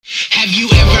Have you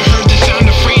ever heard the sound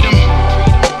of freedom?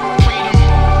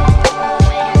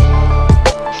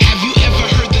 Have you ever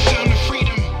heard the sound of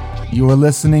freedom? You are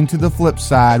listening to The Flip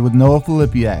Side with Noah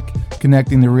Filipiak,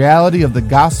 connecting the reality of the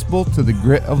gospel to the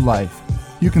grit of life.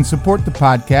 You can support the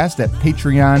podcast at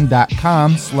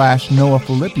patreon.com/Noah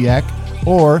Filipiak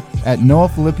or at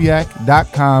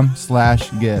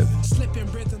noahfilipiak.com/give.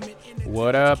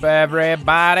 What up,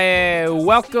 everybody?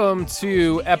 Welcome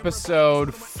to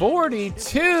episode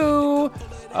 42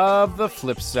 of the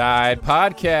Flip Side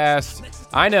podcast.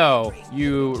 I know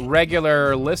you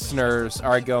regular listeners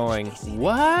are going,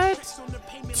 what?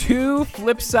 2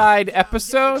 Flip Side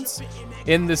episodes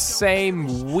in the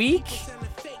same week?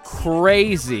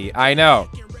 Crazy. I know.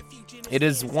 It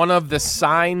is one of the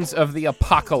signs of the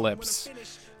apocalypse.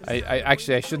 I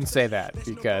shouldn't say that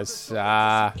because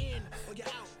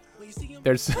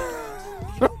there's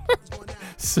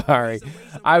sorry.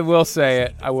 I will say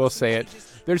it.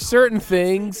 There's certain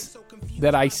things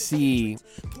that I see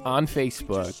on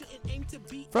Facebook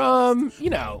from,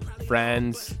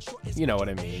 friends, you know what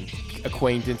I mean,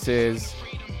 acquaintances.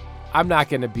 I'm not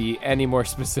going to be any more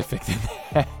specific than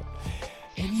that.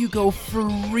 And you go, for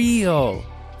real.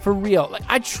 Like,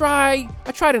 I try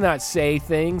to not say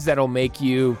things that'll make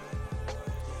you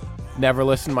never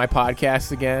listen to my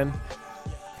podcast again.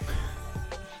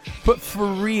 But for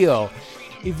real,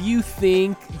 if you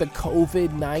think the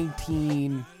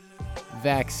COVID-19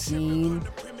 vaccine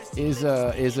is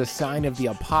a sign of the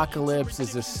apocalypse,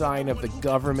 is a sign of the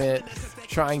government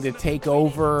trying to take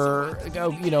over,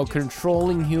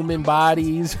 controlling human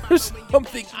bodies or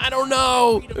something, I don't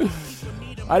know.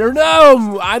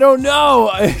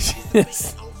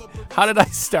 How did I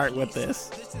start with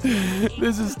this?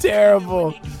 This is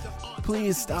terrible.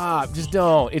 Please stop. Just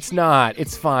don't. It's not.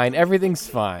 It's fine. Everything's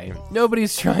fine.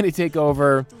 Nobody's trying to take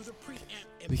over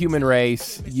the human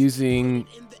race using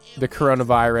the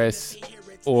coronavirus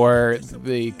or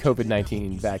the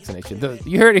COVID-19 vaccination.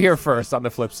 You heard it here first on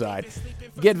the flip side.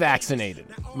 Get vaccinated.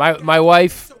 My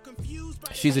wife,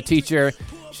 she's a teacher.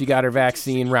 She got her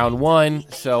vaccine round 1.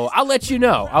 So I'll let you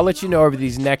know. Over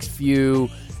these next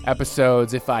few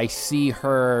episodes if I see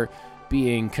her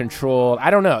being controlled.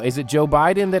 I don't know. Is it Joe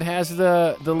Biden that has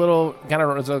the little kind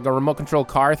of like a remote control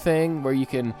car thing where you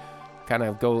can kind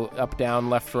of go up, down,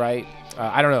 left, right?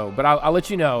 I don't know. But I'll let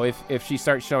you know if she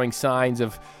starts showing signs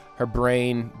of her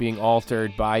brain being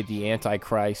altered by the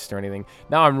Antichrist or anything.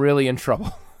 Now I'm really in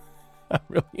trouble.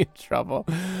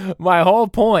 My whole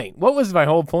point. What was my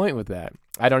whole point with that?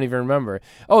 I don't even remember.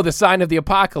 Oh, the sign of the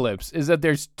apocalypse is that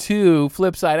there's 2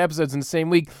 flip side episodes in the same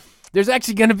week. There's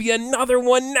actually going to be another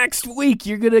one next week.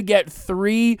 You're going to get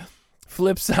 3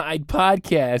 flip side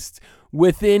podcasts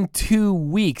within 2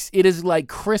 weeks. It is like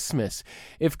Christmas.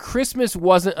 If Christmas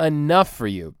wasn't enough for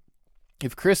you,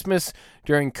 if Christmas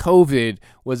during COVID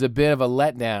was a bit of a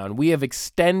letdown, we have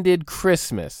extended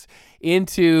Christmas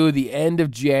into the end of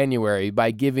January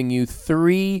by giving you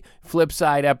 3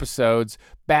 Flipside episodes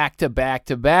back to back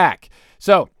to back.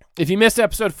 So if you missed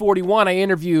episode 41, I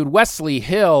interviewed Wesley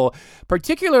Hill,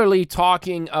 particularly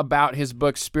talking about his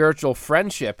book, Spiritual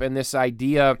Friendship, and this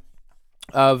idea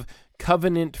of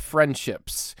covenant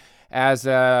friendships as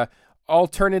a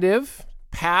alternative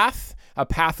path, a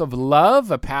path of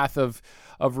love, a path of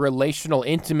relational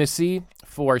intimacy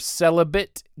for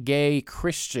celibate gay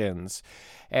Christians.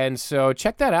 And so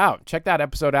check that out. Check that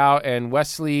episode out. And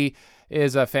Wesley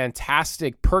is a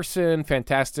fantastic person,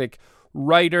 fantastic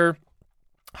writer.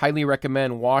 Highly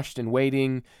recommend Washed and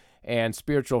Waiting and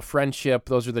Spiritual Friendship.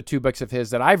 Those are the 2 books of his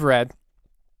that I've read.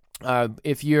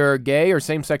 If you're gay or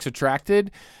same-sex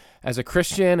attracted as a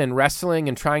Christian and wrestling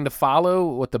and trying to follow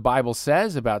what the Bible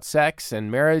says about sex and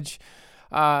marriage,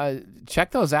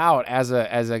 check those out as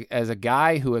a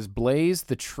guy who has blazed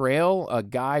the trail, a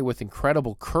guy with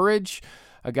incredible courage,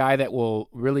 a guy that will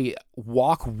really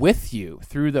walk with you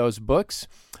through those books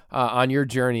on your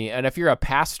journey. And if you're a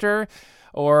pastor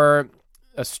or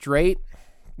a straight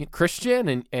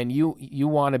Christian and you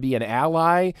want to be an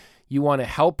ally, you want to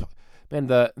help, and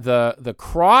the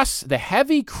cross, the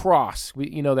heavy cross,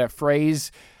 that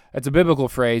phrase, it's a biblical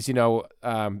phrase,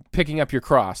 picking up your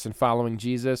cross and following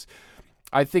Jesus.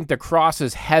 I think the cross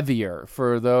is heavier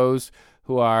for those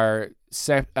who are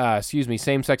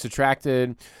same-sex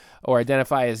attracted or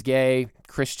identify as gay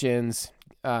Christians.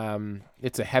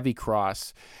 It's a heavy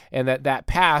cross. And that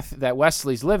path that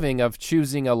Wesley's living of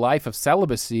choosing a life of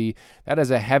celibacy, that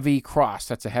is a heavy cross.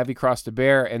 That's a heavy cross to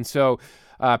bear. And so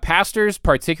pastors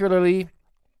particularly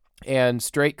and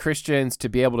straight Christians to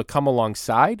be able to come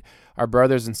alongside our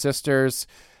brothers and sisters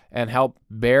and help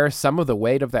bear some of the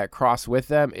weight of that cross with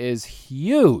them is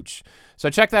huge. So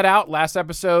check that out. Last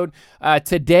episode.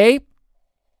 Today,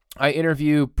 I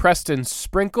interview Preston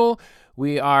Sprinkle.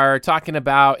 We are talking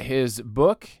about his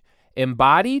book,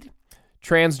 Embodied,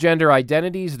 Transgender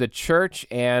Identities, the Church,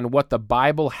 and what the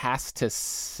Bible has to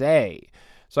say.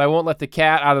 So I won't let the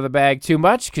cat out of the bag too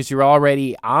much because you're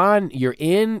already on, you're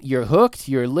in, you're hooked,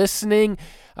 you're listening.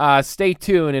 Stay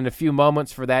tuned in a few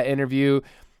moments for that interview.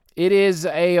 It is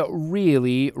a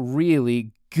really,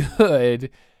 really good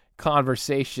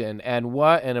conversation, and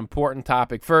what an important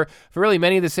topic for really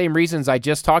many of the same reasons I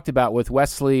just talked about with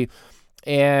Wesley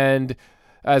and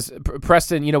as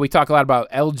Preston. We talk a lot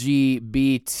about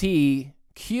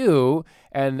LGBTQ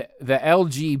and the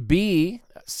LGB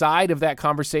side of that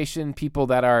conversation, people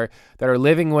that are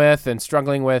living with and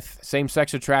struggling with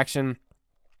same-sex attraction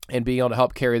and being able to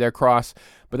help carry their cross.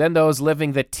 But then those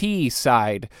living the T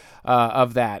side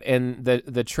of that, and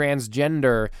the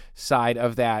transgender side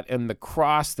of that, and the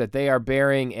cross that they are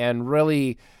bearing, and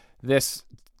really this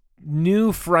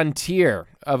new frontier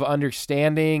of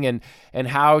understanding and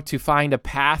how to find a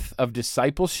path of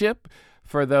discipleship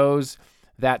for those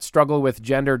that struggle with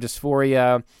gender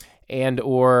dysphoria and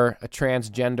or a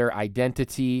transgender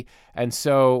identity. And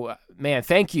so, man,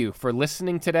 thank you for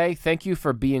listening today. Thank you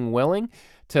for being willing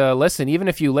to listen. Even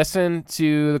if you listen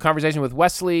to the conversation with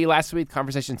Wesley last week,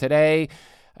 conversation today,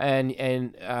 and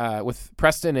with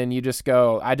Preston, and you just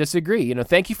go, I disagree.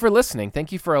 Thank you for listening.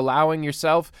 Thank you for allowing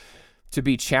yourself to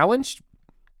be challenged.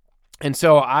 And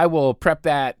so I will prep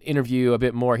that interview a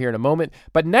bit more here in a moment.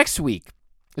 But next week,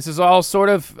 this is all sort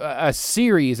of a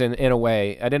series in a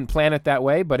way. I didn't plan it that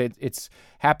way, but it's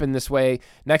happened this way.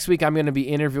 Next week, I'm going to be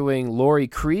interviewing Lori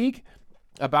Krieg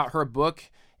about her book,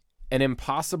 An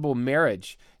Impossible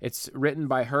Marriage. It's written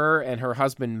by her and her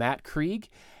husband, Matt Krieg,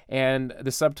 and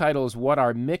the subtitle is What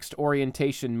Our Mixed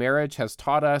Orientation Marriage Has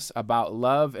Taught Us About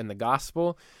Love and the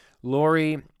Gospel.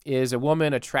 Lori is a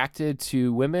woman attracted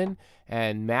to women,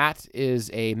 and Matt is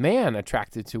a man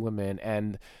attracted to women.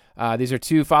 And these are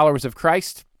two followers of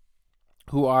Christ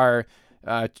who are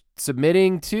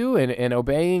submitting to and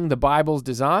obeying the Bible's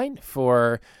design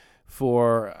for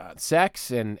sex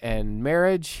and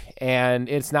marriage, and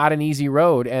it's not an easy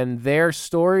road. And their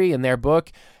story and their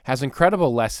book has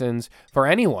incredible lessons for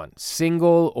anyone,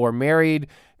 single or married,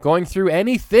 going through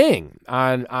anything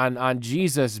on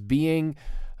Jesus being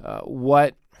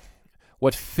what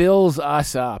fills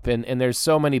us up. And there's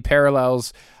so many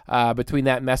parallels between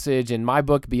that message and my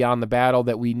book, Beyond the Battle,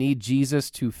 that we need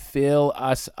Jesus to fill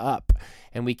us up.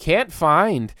 And we can't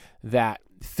find that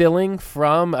filling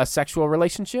from a sexual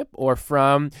relationship or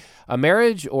from a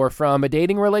marriage or from a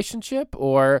dating relationship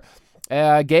or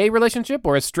a gay relationship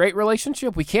or a straight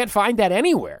relationship. We can't find that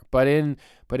anywhere but in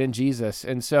Jesus.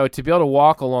 And so to be able to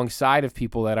walk alongside of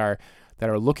people that are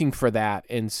looking for that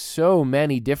in so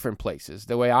many different places,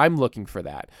 the way I'm looking for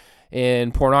that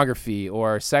in pornography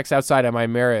or sex outside of my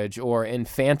marriage or in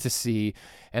fantasy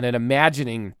and in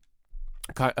imagining,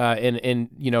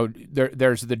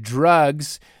 there's the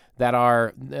drugs that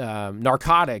are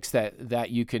narcotics that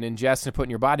you can ingest and put in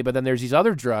your body. But then there's these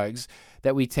other drugs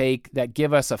that we take that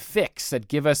give us a fix, that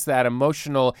give us that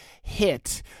emotional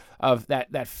hit of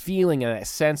that feeling and that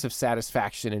sense of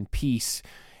satisfaction and peace.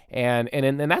 And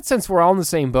in that sense, we're all in the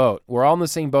same boat. We're all in the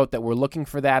same boat, that we're looking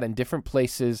for that in different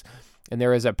places. And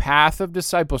there is a path of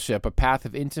discipleship, a path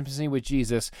of intimacy with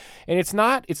Jesus. And it's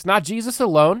not Jesus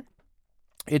alone.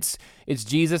 It's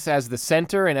Jesus as the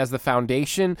center and as the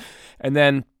foundation, and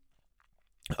then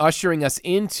ushering us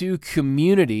into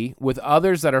community with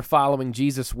others that are following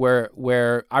Jesus,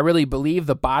 where I really believe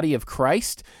the body of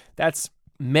Christ, that's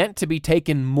meant to be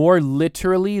taken more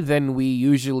literally than we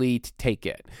usually take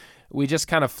it. We just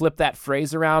kind of flip that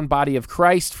phrase around, body of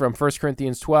Christ, from 1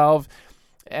 Corinthians 12,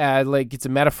 like it's a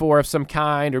metaphor of some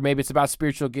kind, or maybe it's about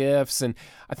spiritual gifts. And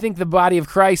I think the body of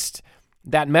Christ,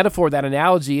 that metaphor, that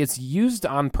analogy, it's used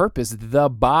on purpose. The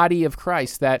body of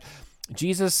Christ, that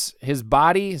Jesus, his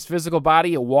body, his physical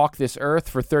body, walked this earth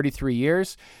for 33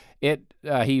 years.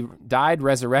 He died,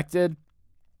 resurrected.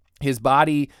 His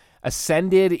body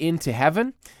ascended into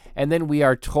heaven. And then we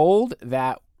are told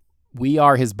that we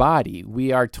are his body.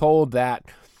 We are told that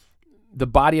the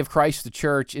body of Christ, the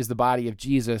church, is the body of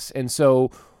Jesus. And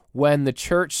so when the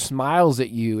church smiles at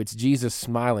you, it's Jesus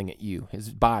smiling at you, his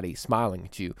body smiling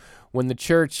at you. When the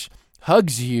church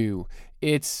hugs you,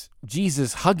 it's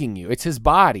Jesus hugging you. It's his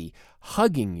body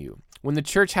hugging you. When the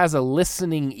church has a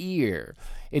listening ear,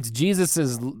 it's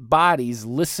Jesus's body's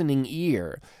listening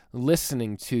ear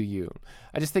listening to you.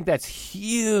 I just think that's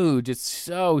huge. It's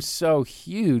so, so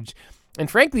huge. And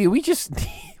frankly, we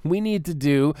need to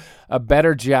do a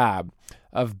better job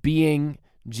of being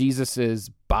Jesus's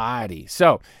body.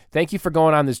 So thank you for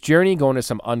going on this journey, going to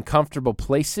some uncomfortable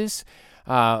places.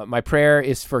 My prayer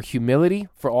is for humility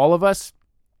for all of us,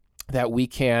 that we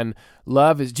can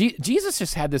love. Jesus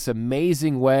just had this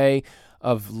amazing way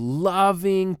of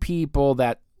loving people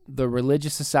that the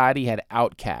religious society had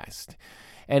outcast.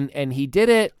 And he did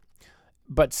it,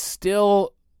 but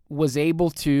still was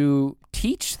able to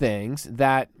teach things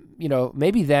that,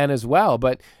 maybe then as well,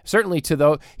 but certainly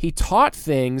he taught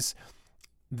things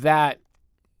that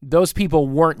those people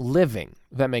weren't living,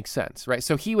 if that makes sense, right?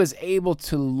 So he was able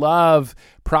to love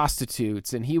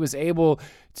prostitutes, and he was able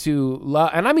to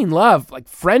love, and I mean love, like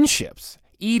friendships,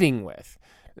 eating with.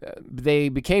 They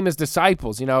became his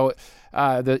disciples.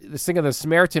 This thing of the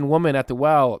Samaritan woman at the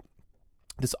well,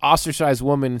 this ostracized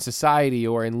woman in society,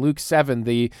 or in Luke 7,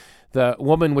 the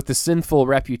woman with the sinful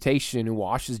reputation who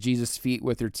washes Jesus' feet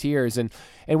with her tears. And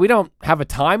we don't have a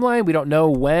timeline. We don't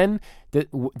know when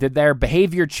did their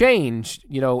behavior change,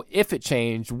 if it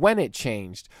changed, when it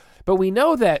changed. But we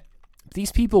know that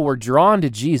these people were drawn to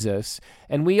Jesus,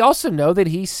 and we also know that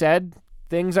he said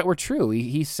things that were true.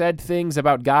 He said things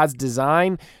about God's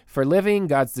design for living,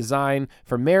 God's design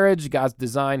for marriage, God's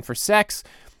design for sex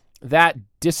that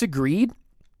disagreed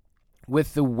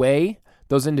with the way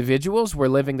those individuals were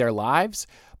living their lives,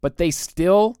 but they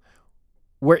still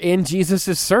were in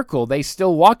Jesus's circle. They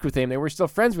still walked with him. They were still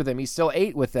friends with him. He still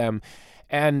ate with them.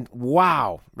 And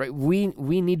wow, right? We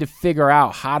need to figure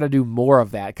out how to do more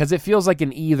of that, because it feels like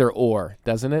an either or,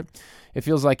 doesn't it? It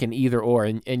feels like an either or.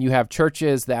 And you have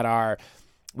churches that are,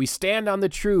 we stand on the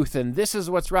truth and this is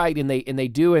what's right, and they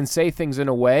do and say things in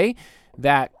a way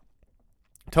that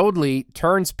totally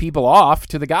turns people off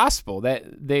to the gospel. That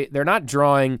they're not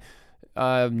drawing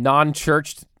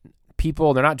non-churched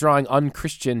people, they're not drawing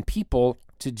unchristian people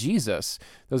to Jesus.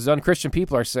 Those unchristian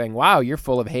people are saying, wow, you're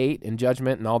full of hate and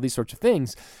judgment and all these sorts of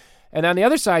things. And on the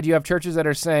other side, you have churches that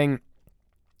are saying,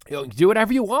 do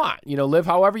whatever you want, live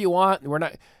however you want. We're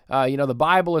not, the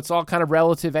Bible, it's all kind of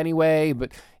relative anyway,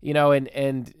 but,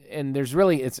 and there's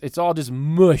really, it's all just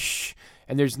mush,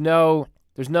 and there's no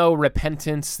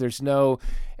repentance. There's no,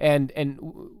 and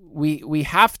we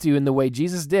have to, in the way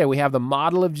Jesus did, we have the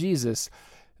model of Jesus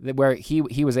where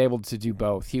he was able to do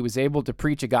both. He was able to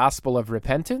preach a gospel of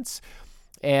repentance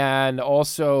and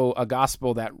also a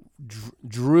gospel that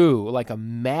drew like a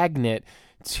magnet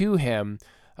to him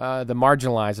the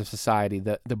marginalized of society,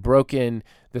 the broken,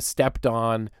 the stepped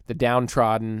on, the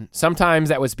downtrodden. Sometimes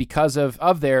that was because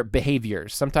of their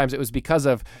behaviors. Sometimes it was because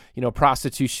of,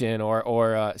 prostitution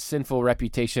or sinful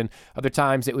reputation. Other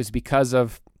times it was because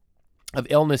of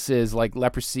illnesses like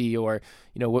leprosy or,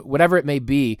 whatever it may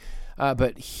be.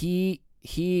 But he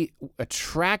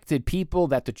attracted people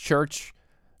that the church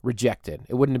rejected.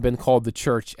 It wouldn't have been called the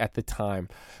church at the time.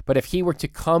 But if he were to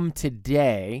come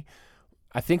today,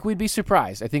 I think we'd be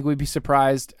surprised. I think we'd be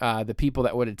surprised the people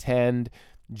that would attend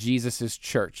Jesus's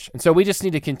church. And so we just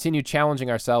need to continue challenging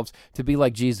ourselves to be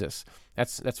like Jesus.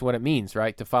 That's what it means,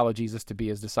 right? To follow Jesus, to be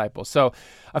his disciples. So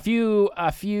a few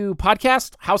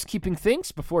podcast housekeeping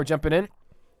things before jumping in.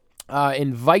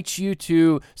 Invite you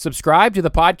to subscribe to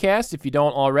the podcast if you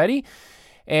don't already.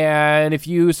 And if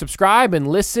you subscribe and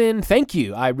listen, thank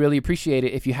you. I really appreciate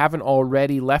it. If you haven't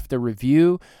already left a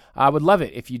review, I would love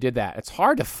it if you did that. It's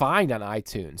hard to find on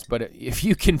iTunes, but if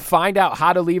you can find out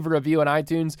how to leave a review on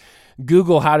iTunes,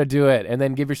 Google how to do it, and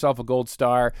then give yourself a gold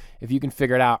star if you can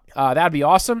figure it out. That'd be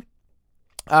awesome.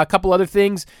 A couple other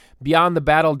things,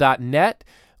 beyondthebattle.net.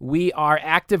 We are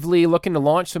actively looking to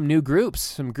launch some new groups,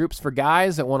 some groups for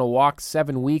guys that want to walk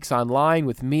 7 weeks online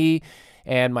with me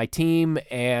and my team,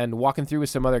 and walking through with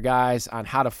some other guys on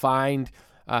how to find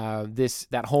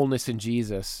that wholeness in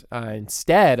Jesus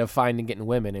instead of finding it in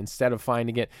women, instead of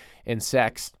finding it in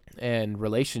sex and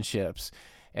relationships.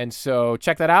 And so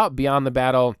check that out,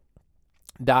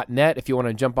 beyondthebattle.net, if you want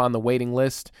to jump on the waiting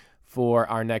list for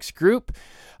our next group.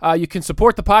 You can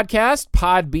support the podcast,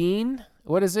 Podbean.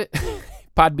 What is it?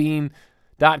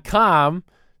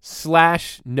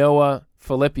 Podbean.com/Noah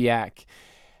Filipiak.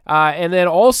 And then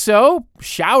also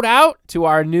shout out to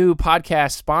our new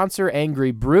podcast sponsor,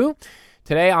 Angry Brew.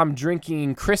 Today I'm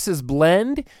drinking Chris's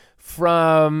blend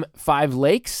from 5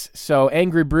 Lakes. So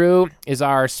Angry Brew is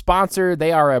our sponsor.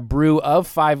 They are a brew of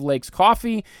 5 Lakes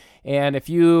coffee. And if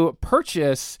you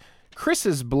purchase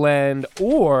Chris's blend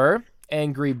or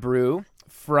Angry Brew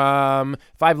from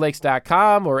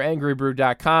 5lakes.com or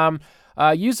angrybrew.com,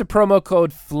 use the promo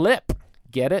code FLIP.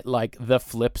 Get it? Like the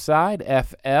flip side,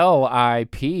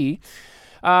 FLIP.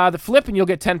 The flip, and you'll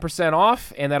get 10%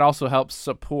 off, and that also helps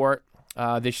support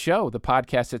this show, the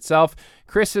podcast itself.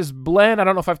 Chris's blend, I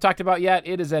don't know if I've talked about yet,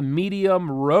 it is a medium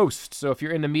roast. So if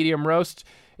you're into medium roast,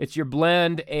 it's your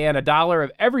blend, and $1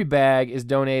 of every bag is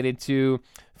donated to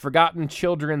Forgotten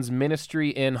Children's Ministry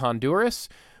in Honduras,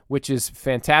 which is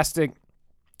fantastic.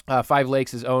 Five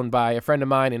Lakes is owned by a friend of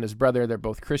mine and his brother. They're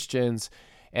both Christians,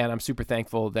 and I'm super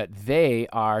thankful that they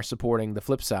are supporting the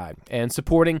flip side and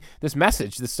supporting this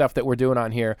message, this stuff that we're doing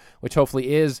on here, which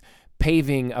hopefully is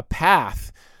paving a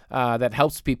path that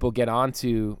helps people get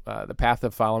onto the path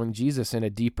of following Jesus in a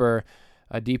deeper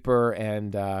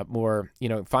and more,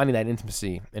 finding that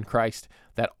intimacy in Christ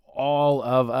that all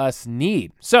of us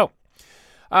need. So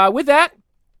with that,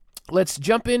 let's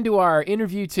jump into our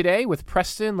interview today with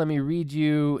Preston. Let me read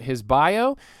you his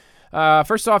bio.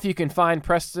 First off, you can find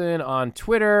Preston on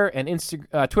Twitter and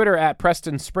Twitter at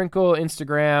Preston Sprinkle,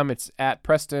 Instagram it's at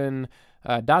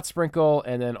Preston.Sprinkle,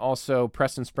 and then also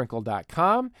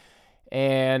PrestonSprinkle.com.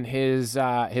 And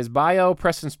his bio,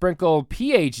 Preston Sprinkle,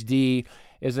 PhD,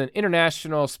 is an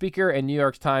international speaker and New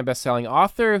York Times bestselling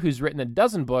author who's written a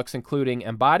dozen books, including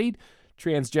Embodied,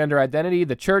 Transgender Identity,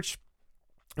 The Church,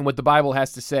 and What the Bible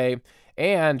Has to Say,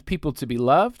 and People to Be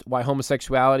Loved, Why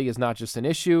Homosexuality is Not Just an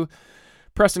Issue.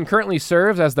 Preston currently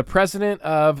serves as the president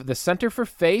of the Center for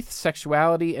Faith,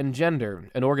 Sexuality, and Gender,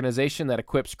 an organization that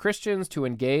equips Christians to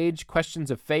engage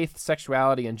questions of faith,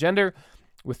 sexuality, and gender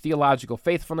with theological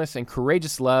faithfulness and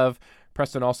courageous love.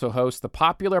 Preston also hosts the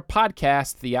popular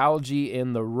podcast, Theology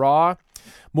in the Raw.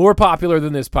 More popular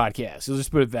than this podcast, we'll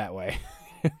just put it that way.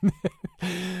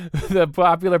 The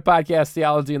popular podcast,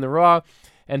 Theology in the Raw,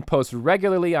 and posts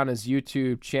regularly on his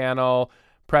YouTube channel,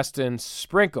 Preston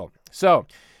Sprinkle. So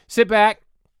sit back.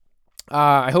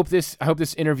 I hope this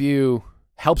interview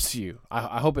helps you.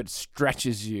 I hope it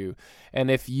stretches you.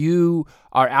 And if you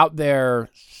are out there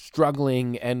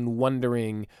struggling and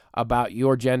wondering about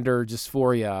your gender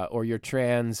dysphoria or your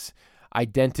trans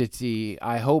identity,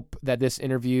 I hope that this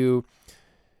interview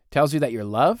tells you that you're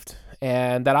loved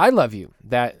and that I love you,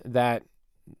 that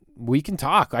we can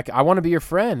talk. I want to be your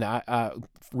friend.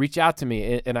 Reach out to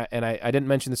me. And I didn't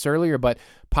mention this earlier, but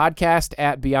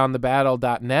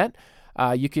podcast@beyondthebattle.net.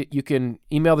 You can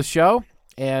email the show,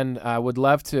 and would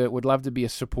love to be a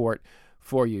support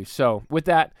for you. So with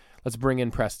that, let's bring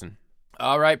in Preston.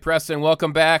 All right, Preston,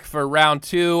 welcome back for round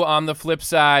 2 on the flip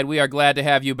side. We are glad to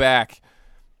have you back.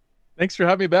 Thanks for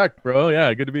having me back, bro.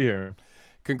 Yeah, good to be here.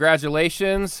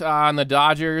 Congratulations on the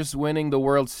Dodgers winning the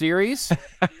World Series.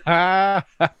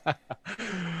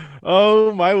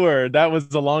 Oh, my word. That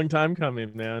was a long time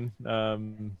coming, man.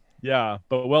 Yeah,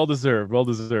 but well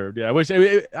deserved. Yeah, I wish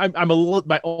I'm a little,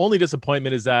 my only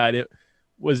disappointment is that it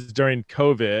was during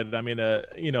COVID. I mean,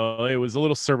 it was a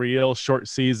little surreal, short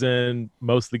season.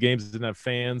 Most of the games didn't have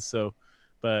fans. So,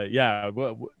 but yeah, it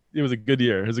was a good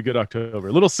year. It was a good October.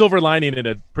 A little silver lining in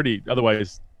a pretty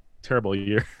otherwise terrible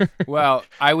year. Well,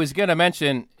 I was going to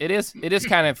mention it is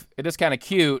kind of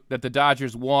cute that the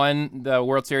Dodgers won the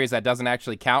World Series. That doesn't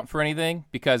actually count for anything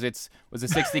because it was a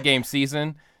 60-game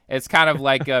season. It's kind of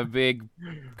like winning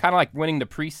the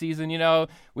preseason.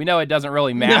 We know it doesn't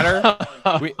really matter.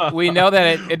 we know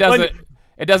that it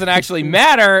doesn't actually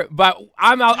matter. But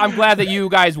I'm glad that you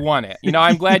guys won it.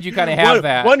 I'm glad you kind of have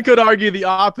that. One could argue the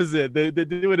opposite.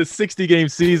 Doing a 60-game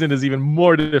season is even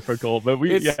more difficult. But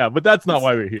but that's not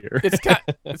why we're here. It's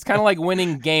kind of like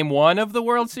winning Game 1 of the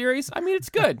World Series. I mean, it's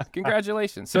good.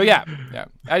 Congratulations. So yeah.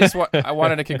 I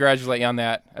wanted to congratulate you on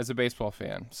that as a baseball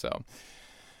fan. So.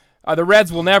 The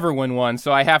Reds will never win one,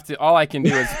 so all I can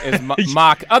do is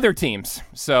mock other teams.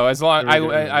 So as long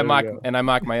I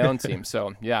mock my own team.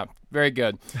 So yeah, very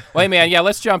good. Well, hey man,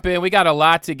 let's jump in. We got a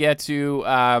lot to get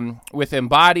to with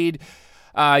Embodied,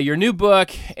 your new book,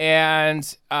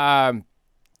 and let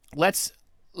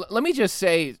me just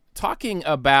say, talking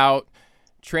about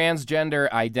transgender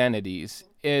identities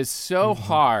is so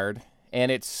hard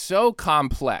and it's so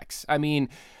complex. I mean,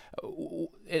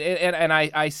 and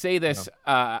I say this.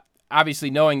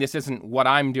 Obviously knowing this isn't what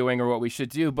I'm doing or what we should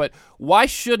do, but why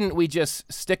shouldn't we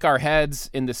just stick our heads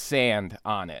in the sand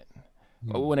on it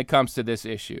when it comes to this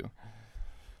issue?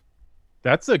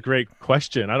 That's a great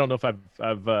question. I don't know if I've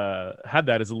had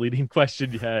that as a leading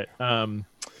question yet. I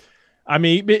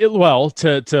mean,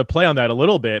 to play on that a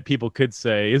little bit, people could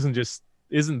say, isn't this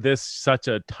such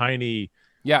a tiny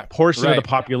portion of the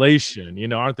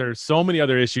population? Aren't there so many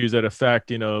other issues that affect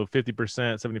 50%,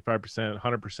 75%,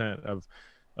 100%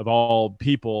 of all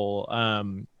people,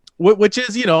 which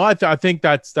is, I think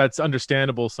that's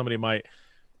understandable. Somebody might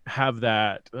have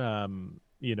that,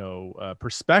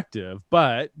 perspective.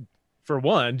 But for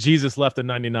one, Jesus left the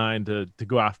 99 to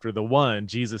go after the one.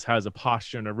 Jesus has a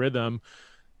posture and a rhythm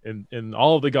in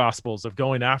all of the Gospels of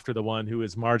going after the one who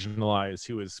is marginalized,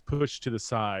 who is pushed to the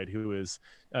side, who is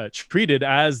treated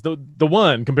as the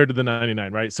one compared to the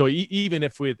 99, right? So even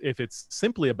if it's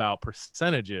simply about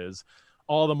percentages,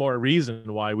 all the more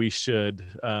reason why we should,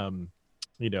 have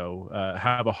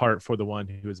a heart for the one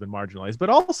who has been marginalized. But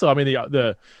also, I mean,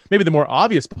 the maybe the more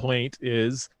obvious point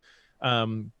is,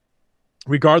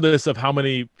 regardless of how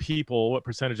many people, what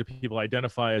percentage of people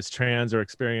identify as trans or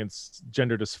experience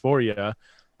gender dysphoria,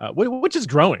 which is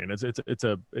growing. It's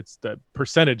the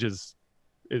percentage is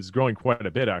growing quite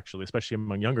a bit, actually, especially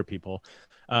among younger people.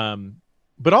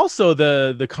 But also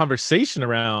the conversation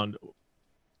around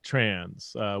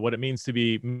trans, what it means to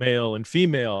be male and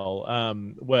female,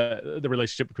 what the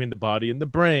relationship between the body and the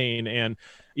brain, and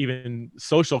even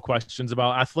social questions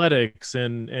about athletics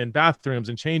and bathrooms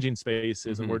and changing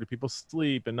spaces and where do people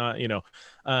sleep and not,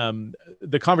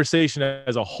 the conversation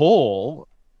as a whole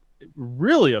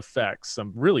really affects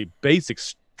some really basic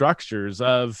structures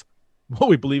of what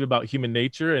we believe about human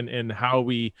nature and how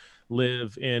we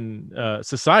live in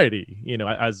society,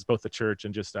 as both the church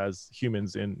and just as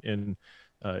humans in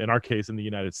our case in the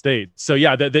United States. So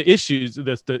yeah, the issues,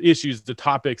 the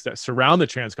topics that surround the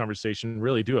trans conversation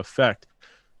really do affect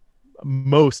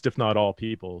most, if not all,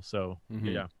 people. So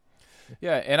yeah.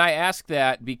 And I ask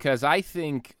that because I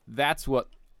think that's what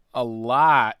a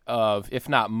lot of, if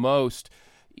not most,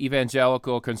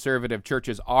 evangelical conservative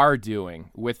churches are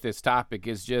doing with this topic,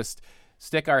 is just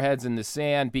stick our heads in the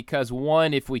sand. Because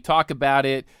one, if we talk about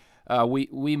it,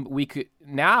 we could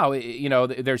now,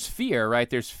 there's fear, right?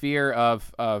 There's fear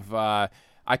of I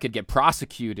could get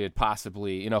prosecuted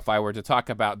possibly, if I were to talk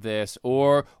about this,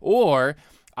 or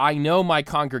I know my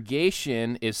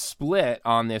congregation is split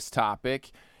on this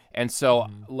topic, and so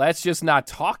let's just not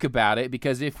talk about it,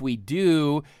 because if we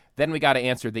do, then we got to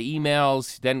answer the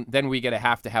emails. Then we got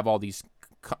to have all these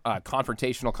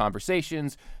confrontational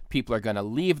conversations. People are going to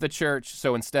leave the church.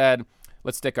 So instead,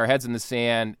 let's stick our heads in the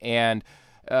sand. And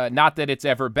not that it's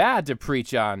ever bad to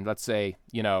preach on, let's say,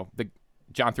 the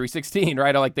John 3:16,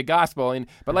 right? Or like the gospel.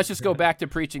 But let's just go back to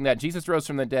preaching that Jesus rose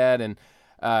from the dead, and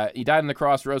he died on the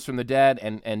cross, rose from the dead,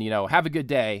 and have a good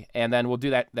day. And then we'll do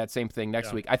that same thing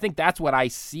next week. I think that's what I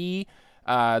see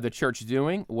the church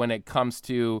doing when it comes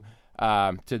to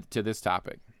this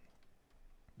topic.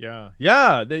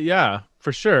 Yeah,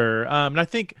 for sure. And I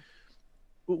think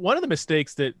one of the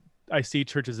mistakes that I see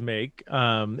churches make,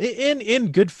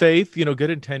 in good faith, good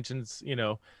intentions,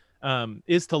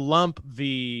 is to lump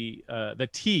the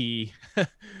T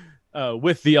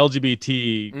with the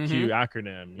LGBTQ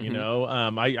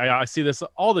acronym. I see this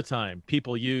all the time.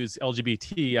 People use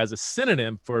LGBT as a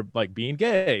synonym for like being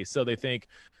gay, so they think,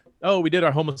 oh, we did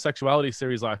our homosexuality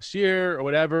series last year or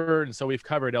whatever, and so we've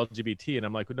covered LGBT. And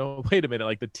I'm like, no, wait a minute.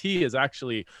 Like, the T is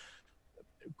actually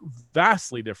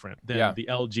vastly different than the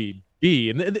LGB.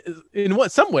 And in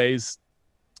some ways,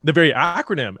 the very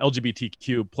acronym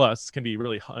LGBTQ plus can be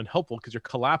really unhelpful, because you're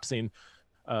collapsing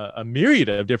a myriad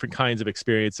of different kinds of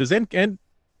experiences and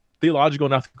theological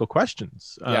and ethical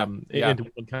questions into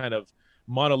one kind of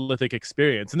monolithic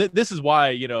experience. And this is why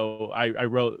I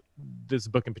wrote this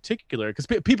book in particular, because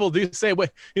people do say, wait,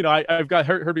 I've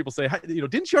heard people say,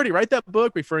 didn't you already write that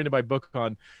book, referring to my book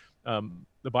on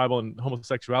the Bible and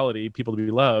homosexuality, People to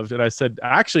Be Loved? And I said,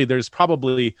 actually, there's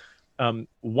probably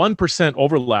 1%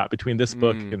 overlap between this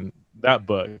book and that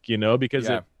book, because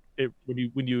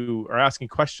when you are asking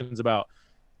questions about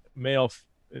male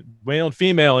and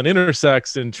female and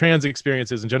intersex and trans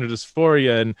experiences and gender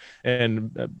dysphoria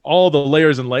and all the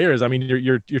layers and layers, I mean,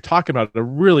 you're talking about a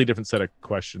really different set of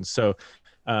questions. So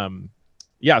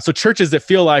so churches that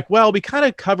feel like, well, we kind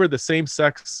of cover the same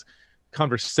sex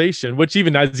conversation, which,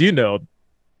 even as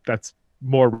that's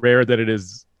more rare than it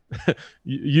is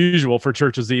usual for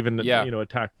churches to even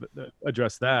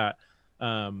address that.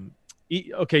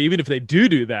 Okay, even if they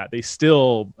do that, they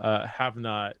still have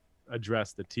not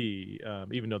address the T,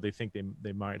 even though they think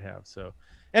they might have. So,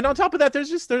 and on top of that,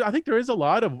 I think there is a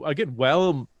lot of, again,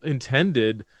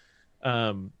 well-intended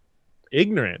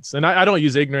ignorance, and I don't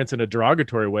use ignorance in a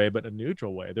derogatory way, but a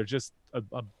neutral way. There's just a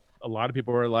lot of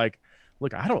people who are like,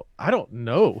 look, I don't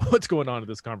know what's going on in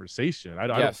this conversation. I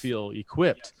don't feel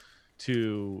equipped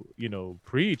to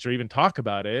preach or even talk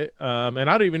about it, and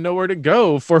I don't even know where to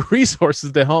go for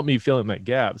resources to help me fill in that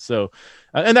gap. So,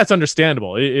 and that's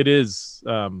understandable. It is.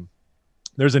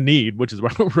 There's a need, which is why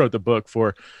I wrote the book,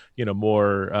 for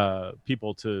more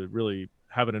people to really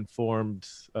have an informed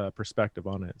perspective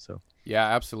on it. So yeah,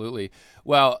 absolutely.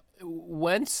 Well,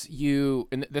 once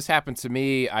and this happened to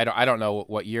me, I don't know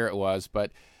what year it was,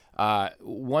 but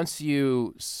once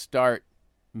you start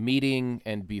meeting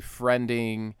and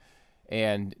befriending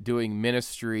and doing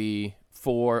ministry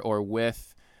for or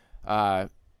with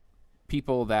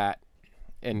people that,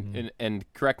 and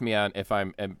correct me on if I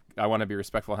want to be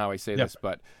respectful in how I say this,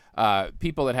 but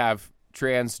people that have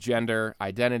transgender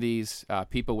identities,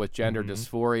 people with gender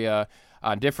dysphoria,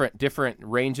 different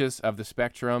ranges of the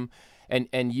spectrum,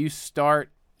 and you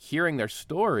start hearing their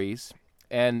stories,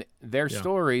 and their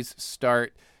stories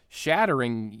start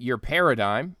shattering your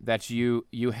paradigm that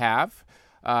you have.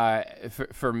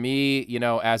 For me,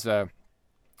 as a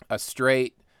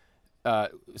straight,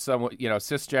 somewhat,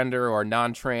 cisgender or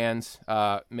non-trans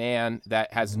man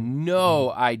that has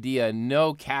no idea,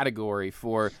 no category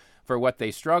for what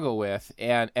they struggle with,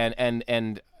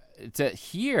 and to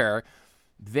hear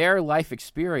their life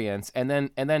experience, and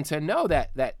then to know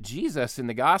that Jesus in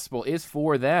the gospel is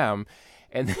for them,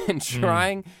 and then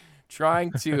trying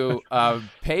to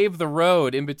pave the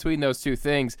road in between those two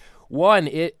things. One,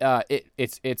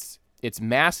 it's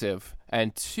massive,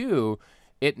 and two,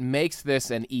 it makes this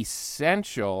an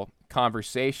essential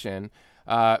conversation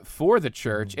for the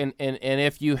church. And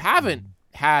if you haven't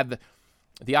had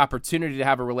the opportunity to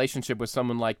have a relationship with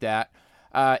someone like that,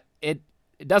 it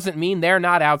doesn't mean they're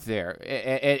not out there.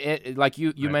 Like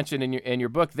you mentioned in your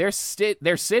book, they're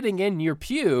sitting in your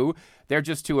pew. They're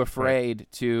just too afraid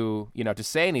to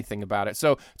say anything about it.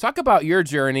 So talk about your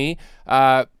journey.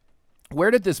 Where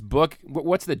did this book?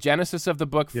 What's the genesis of the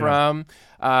book from?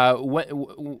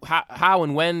 How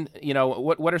and when?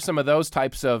 What are some of those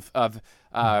types of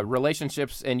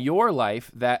relationships in your life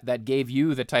that gave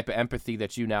you the type of empathy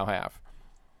that you now have?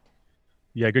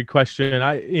 Yeah, good question.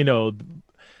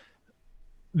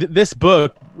 This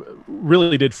book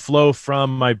really did flow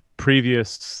from my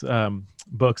previous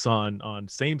books on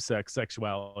same-sex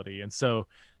sexuality, and so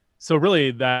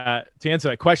really, that to answer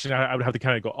that question, I would have to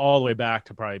kind of go all the way back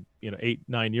to probably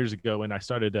 8-9 years ago when I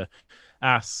started to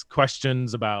ask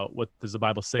questions about what does the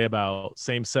Bible say about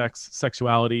same-sex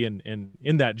sexuality, and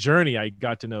in that journey, I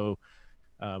got to know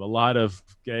a lot of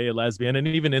gay, lesbian, and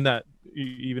even in the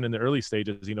early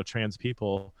stages, trans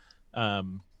people.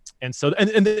 And so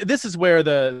this is where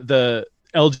the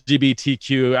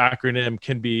LGBTQ acronym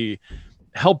can be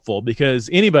helpful, because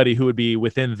anybody who would be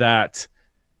within that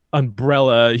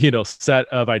umbrella, set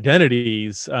of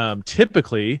identities,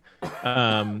 typically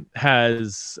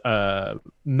has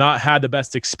not had the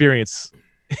best experience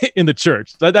in the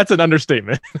church. That's an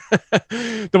understatement.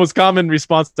 The most common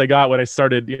response I got when I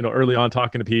started, early on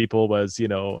talking to people was,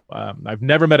 I've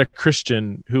never met a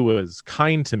Christian who was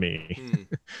kind to me.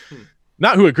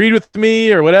 Not who agreed with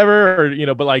me or whatever,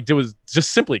 or, but like, it was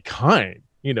just simply kind,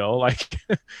 like,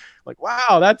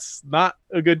 wow, that's not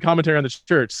a good commentary on the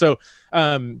church. So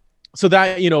that,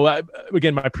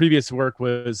 again, my previous work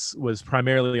was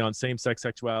primarily on same-sex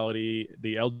sexuality,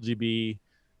 the LGBT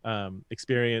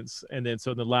experience. And then, so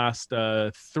in the last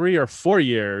 3 or 4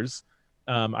 years,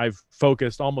 I've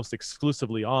focused almost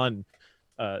exclusively on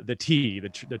the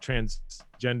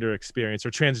transgender experience,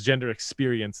 or transgender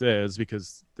experiences,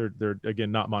 because they're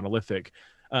again, not monolithic.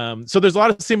 So there's a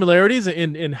lot of similarities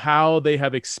in how they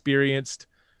have experienced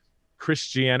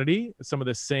Christianity, some of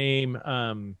the same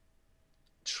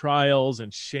trials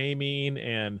and shaming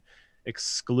and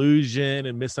exclusion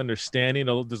and misunderstanding.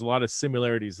 There's a lot of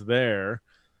similarities there,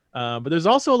 but there's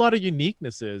also a lot of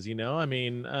uniquenesses.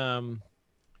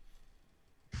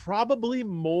 Probably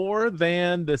more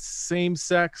than the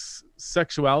same-sex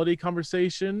sexuality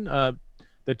conversation.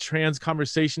 The trans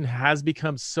conversation has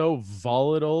become so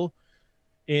volatile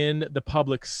in the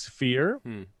public sphere.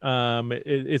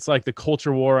 It's like the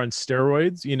culture war on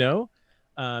steroids.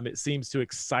 It seems to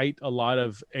excite a lot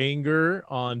of anger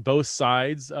on both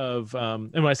sides of,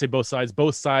 and when I say both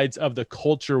sides of the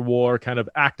culture war kind of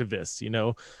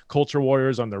activists, culture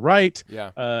warriors on the right,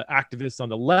 activists on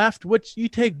the left, which you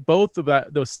take both of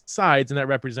those sides, and that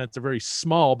represents a very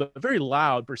small but very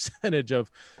loud percentage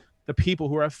of the people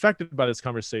who are affected by this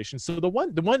conversation. So the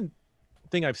one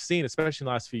thing I've seen, especially in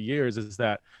the last few years, is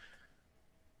that,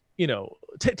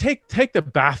 take the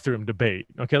bathroom debate.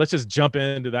 Okay, let's just jump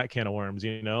into that can of worms.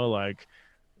 Should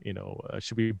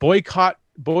we boycott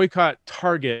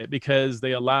Target because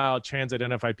they allow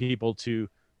trans-identified people to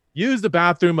use the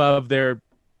bathroom of their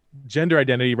gender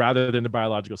identity rather than the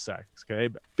biological sex?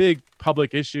 Okay, big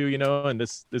public issue, and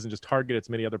this isn't just Target; it's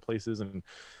many other places, and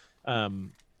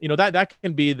that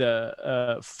can be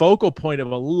the focal point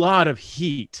of a lot of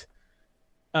heat.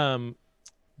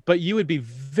 But you would be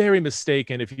very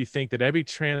mistaken if you think that every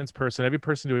trans person, every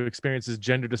person who experiences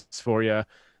gender dysphoria,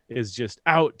 is just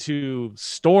out to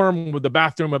storm with the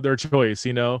bathroom of their choice.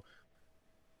 Literally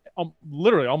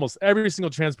almost every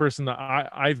single trans person that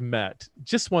I've met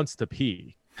just wants to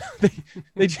pee.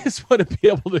 they just want to be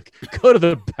able to go to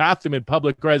the bathroom in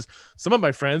public. Whereas some of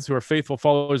my friends who are faithful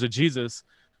followers of Jesus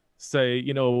say,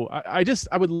 I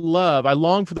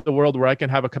long for the world where I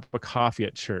can have a cup of coffee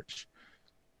at church.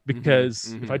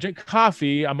 because if I drink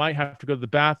coffee, I might have to go to the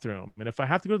bathroom. And if I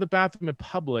have to go to the bathroom in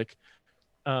public,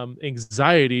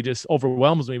 anxiety just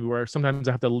overwhelms me, where sometimes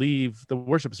I have to leave the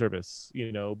worship service,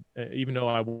 even though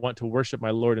I want to worship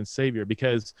my Lord and Savior,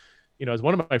 because, as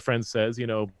one of my friends says,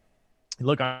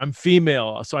 look, I'm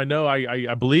female, so I know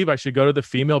I believe I should go to the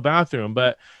female bathroom,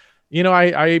 but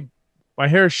my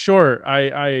hair is short.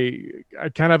 I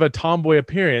kind of have a tomboy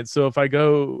appearance. So if I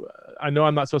go, I know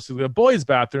I'm not supposed to go to the boys'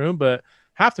 bathroom, but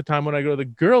half the time when I go to the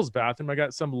girls' bathroom, I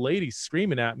got some lady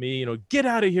screaming at me, get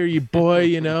out of here, you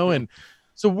boy, and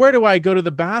so where do I go to the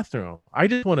bathroom? I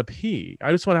just want to pee.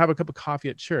 I just want to have a cup of coffee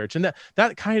at church. And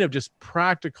that kind of just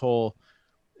practical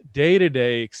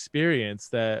day-to-day experience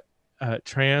that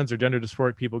trans or gender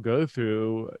dysphoric people go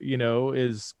through,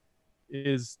 is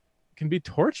can be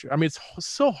torture. I mean, it's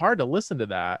so hard to listen to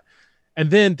that. And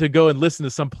then to go and listen to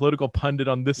some political pundit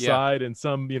on this side and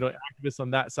some, activists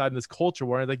on that side in this culture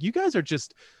war. Like, you guys are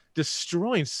just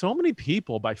destroying so many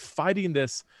people by fighting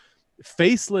this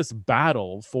faceless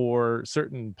battle for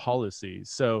certain policies.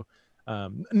 So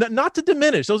not to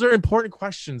diminish, those are important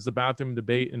questions, the bathroom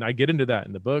debate, and I get into that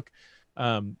in the book.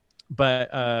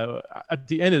 But at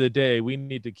the end of the day, we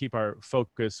need to keep our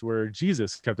focus where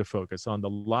Jesus kept the focus, on the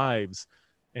lives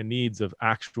and needs of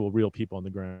actual real people on the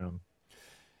ground.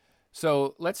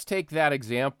 So let's take that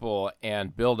example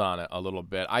and build on it a little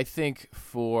bit. I think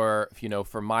for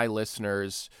my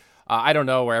listeners, I don't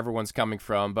know where everyone's coming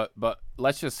from, but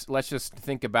let's just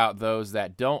think about those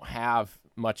that don't have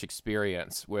much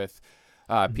experience with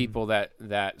people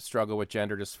that struggle with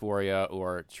gender dysphoria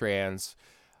or trans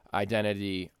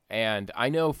identity. And I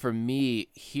know for me,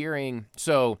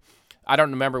 so I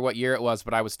don't remember what year it was,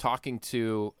 but I was talking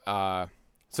to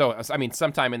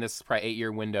sometime in this probably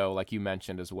 8-year window, like you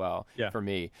mentioned as well, for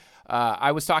me.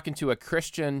 I was talking to a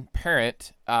Christian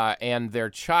parent, and their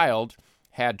child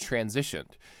had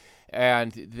transitioned.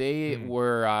 And they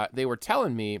were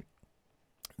telling me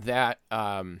that,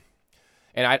 and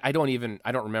I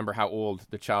don't remember how old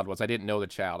the child was. I didn't know the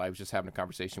child. I was just having a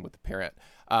conversation with the parent.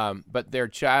 But their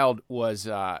child was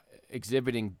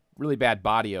exhibiting really bad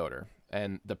body odor.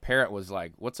 And the parent was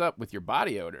like, "What's up with your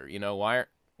body odor? Why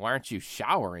aren't you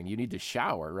showering? You need to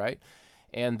shower, right?"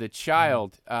 And the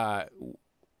child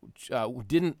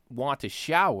didn't want to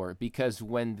shower because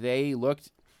when they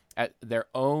looked at their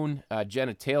own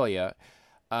genitalia,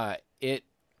 I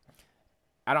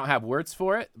don't have words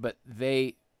for it, but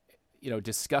they,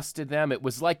 disgusted them. It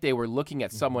was like they were looking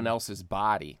at someone else's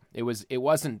body. It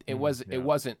wasn't,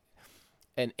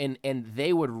 and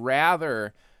they would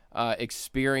rather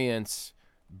experience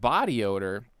body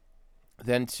odor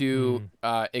than to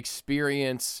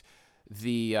experience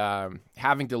the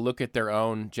having to look at their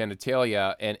own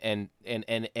genitalia, and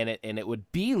it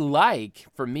would be like,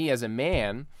 for me as a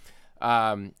man,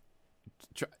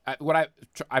 what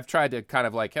I've tried to kind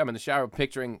of, like, I'm in the shower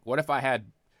picturing, what if I had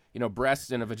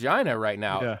breasts and a vagina right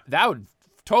now? That would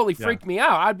totally freak me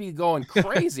out. I'd be going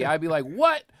crazy. I'd be like,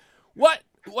 what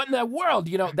in the world,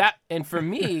 that. And for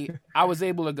me, I was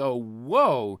able to go,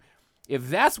 whoa, if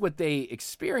that's what they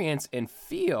experience and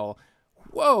feel,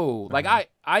 whoa, like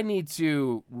I need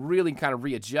to really kind of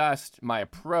readjust my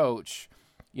approach,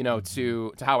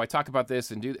 to how I talk about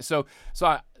this and do this. So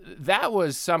that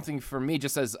was something for me,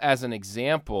 just as an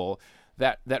example,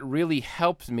 that really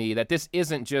helped me, that this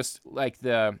isn't just like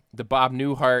the Bob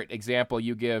Newhart example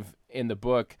you give in the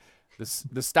book,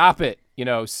 the stop it,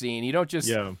 scene. You don't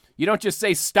just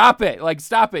say stop it, like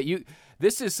stop it.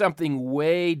 This is something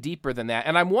way deeper than that.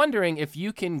 And I'm wondering if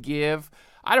you can give,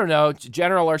 I don't know,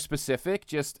 general or specific,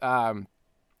 just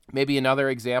maybe another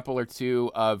example or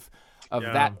two of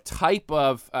that type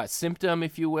of symptom,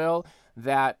 if you will,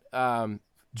 that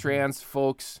trans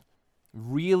folks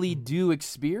really do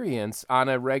experience on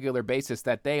a regular basis,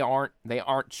 that they aren't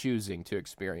choosing to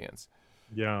experience.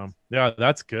 Yeah,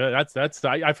 that's good.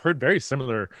 I've heard very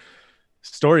similar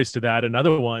stories to that.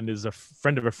 Another one is a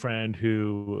friend of a friend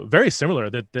who, very similar,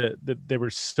 that they were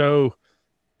so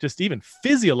just even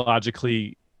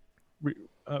physiologically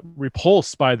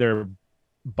repulsed by their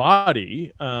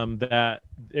body, that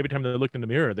every time they looked in the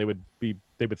mirror, they would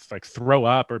like throw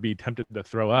up or be tempted to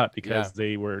throw up because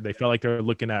they felt like they were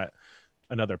looking at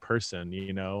another person,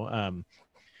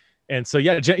 and so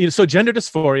so gender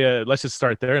dysphoria, let's just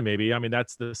start there. Maybe, I mean,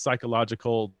 that's the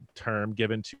psychological term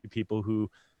given to people who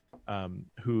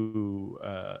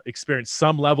experience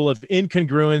some level of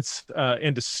incongruence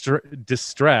and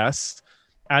distress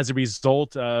as a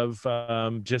result of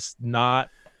just not,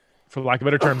 for lack of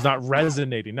better terms, not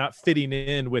resonating, not fitting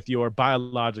in with your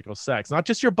biological sex, not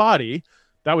just your body.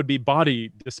 That would be body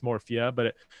dysmorphia,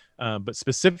 but but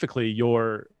specifically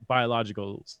your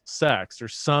biological sex or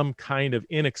some kind of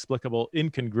inexplicable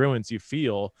incongruence you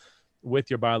feel with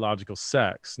your biological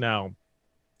sex. Now,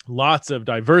 lots of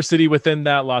diversity within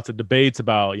that, lots of debates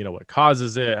about, what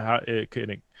causes it, how it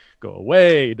can go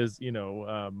away, does,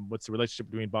 what's the relationship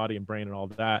between body and brain and all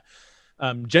that.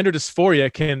 Gender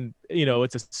dysphoria can,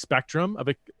 it's a spectrum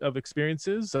of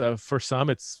experiences. For some,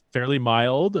 it's fairly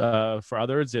mild. For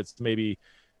others, it's maybe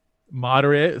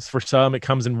moderate. For some, it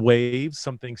comes in waves.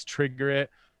 Some things trigger it.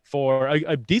 For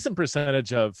a decent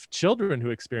percentage of children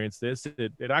who experience this,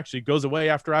 it actually goes away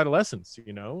after adolescence.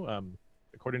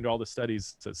 According to all the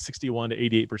studies, 61 to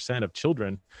 88% of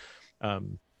children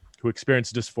who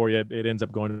experience dysphoria, it ends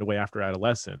up going away after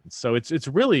adolescence. So it's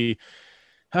really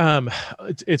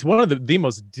it's one of the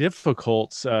most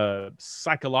difficult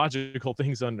psychological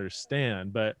things to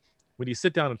understand. But when you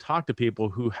sit down and talk to people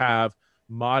who have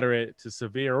moderate to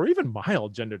severe or even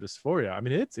mild gender dysphoria, I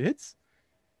mean, it's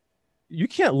you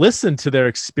can't listen to their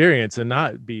experience and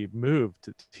not be moved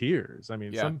to tears. I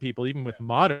mean, some people, even with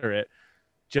moderate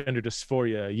gender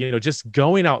dysphoria, just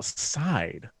going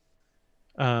outside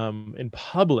in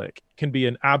public can be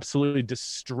an absolutely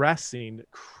distressing,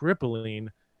 crippling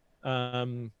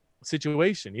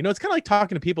situation. It's kind of like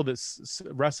talking to people that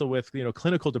wrestle with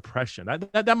clinical depression.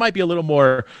 That might be a little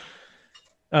more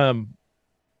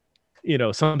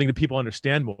something that people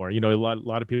understand more. A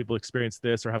lot of people experience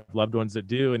this or have loved ones that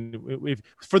do. And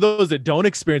for those that don't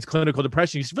experience clinical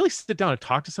depression, you really sit down and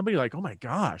talk to somebody like, oh my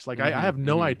gosh, like I have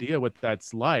no idea what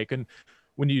that's like. And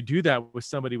when you do that with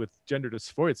somebody with gender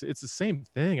dysphoria, it's the same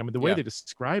thing. I mean, the way they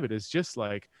describe it is just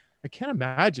like, I can't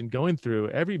imagine going through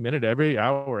every minute, every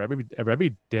hour,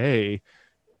 every day,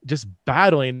 just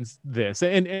battling this.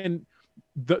 And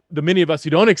the many of us who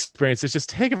don't experience this just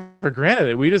take it for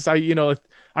granted. We just,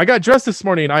 I got dressed this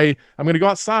morning. I'm going to go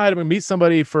outside. I'm going to meet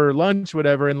somebody for lunch,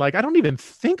 whatever. And like, I don't even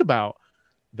think about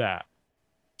that.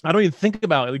 I don't even think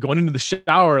about going into the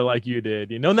shower like you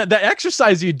did, and that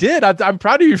exercise you did. I'm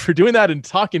proud of you for doing that and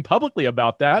talking publicly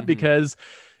about that, because,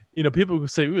 people will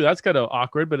say, ooh, that's kind of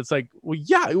awkward, but it's like, well,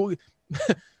 yeah,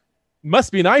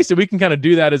 must be nice that we can kind of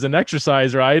do that as an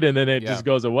exercise, right? And then it just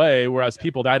goes away. Whereas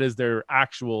people, that is their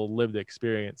actual lived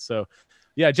experience. So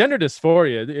yeah, gender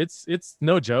dysphoria, it's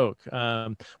no joke.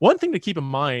 One thing to keep in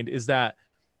mind is that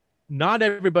not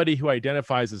everybody who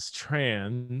identifies as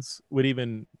trans would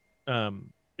even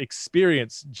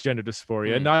experience gender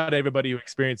dysphoria. Not everybody who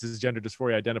experiences gender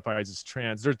dysphoria identifies as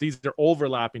trans. These are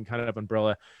overlapping kind of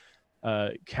umbrella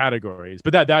categories,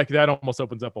 but that almost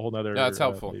opens up a whole nother that's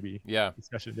helpful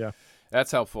discussion.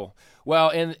 That's helpful.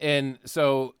 Well, and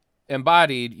so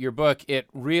Embodied, your book, it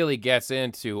really gets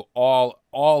into all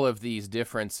of these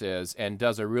differences and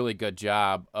does a really good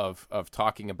job of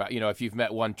talking about, if you've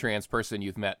met one trans person,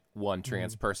 you've met one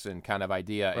trans person kind of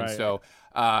idea. And so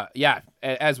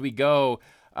as we go,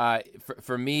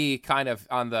 for me, kind of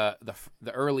on the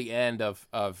early end of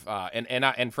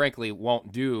and frankly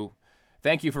won't do.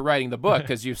 Thank you for writing the book,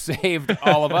 because you saved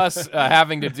all of us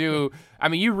having to do. I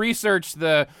mean, you researched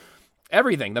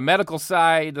everything, the medical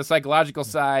side, the psychological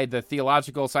side, the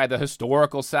theological side, the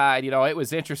historical side. It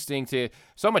was interesting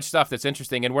so much stuff that's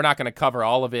interesting, and we're not going to cover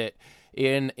all of it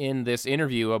in this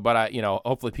interview, but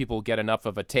hopefully people get enough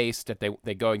of a taste that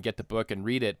they go and get the book and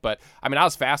read it. But I mean, I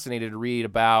was fascinated to read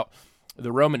about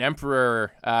the Roman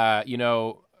emperor,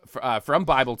 from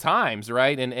Bible times,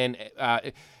 right? And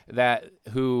that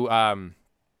who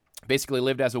basically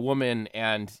lived as a woman,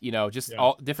 and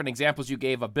all different examples you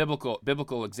gave of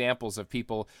biblical examples of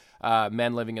people,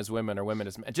 men living as women or women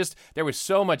as men. Just there was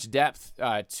so much depth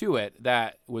to it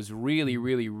that was really,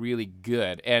 really, really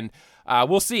good. And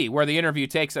we'll see where the interview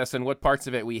takes us and what parts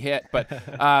of it we hit. But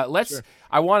Sure.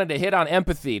 I wanted to hit on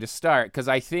empathy to start, because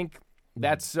I think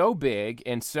that's so big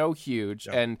and so huge,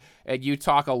 and you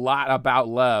talk a lot about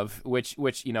love, which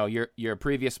your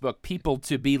previous book, People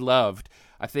to Be Loved,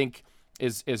 I think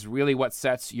is really what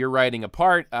sets your writing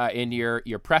apart. In your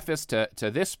preface to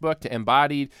this book, to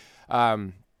Embodied,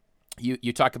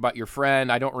 you talk about your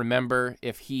friend. I don't remember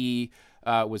if he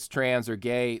was trans or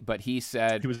gay, but he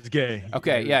said he was gay.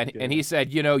 Okay, and he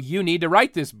said, you need to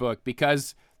write this book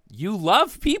because you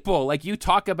love people. Like, you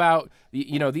talk about,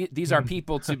 these are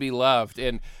people to be loved.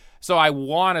 And so I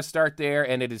want to start there,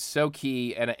 and it is so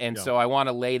key. And so I want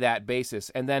to lay that basis.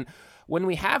 And then when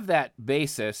we have that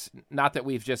basis, not that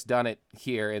we've just done it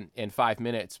here in 5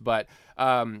 minutes, but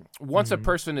once a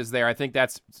person is there, I think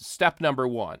that's step number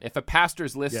one. If a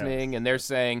pastor's listening and they're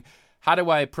saying, how do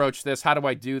I approach this? How do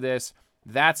I do this?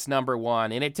 That's number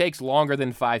one. And it takes longer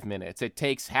than 5 minutes. It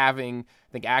takes having,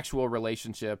 I think, actual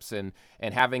relationships and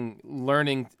having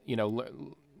learning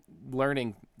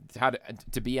how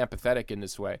to be empathetic in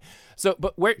this way. So,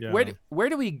 but where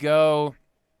do we go?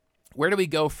 Where do we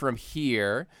go from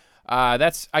here?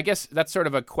 I guess that's sort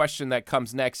of a question that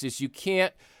comes next. Is you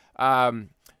can't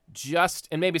just,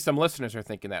 and maybe some listeners are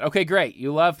thinking that. Okay, great.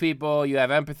 You love people. You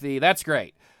have empathy. That's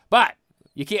great. But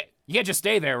you can't just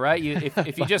stay there, right?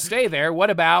 If you just stay there, what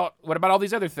about all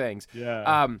these other things?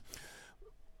 Yeah.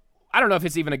 I don't know if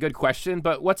it's even a good question,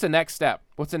 but what's the next step?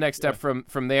 What's the next step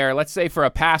from there? Let's say for a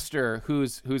pastor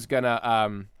who's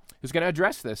gonna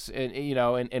address this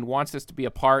and wants this to be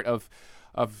a part of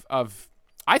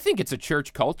I think it's a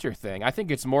church culture thing. I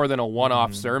think it's more than a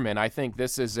one-off sermon. I think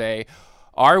this is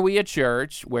are we a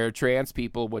church where trans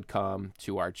people would come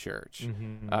to our church?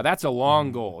 That's a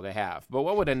long goal to have. But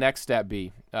what would a next step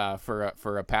be for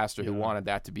a pastor who wanted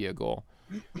that to be a goal?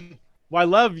 Well, I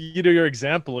love your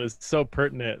example is so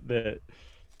pertinent that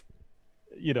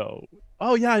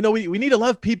oh yeah, I know we need to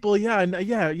love people,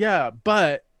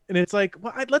 but and it's like,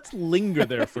 well, let's linger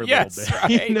there for a little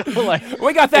bit. Right.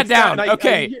 We got that down.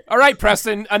 Okay. All right,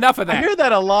 Preston, enough of that. I hear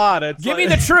that a lot. Give me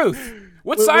the truth.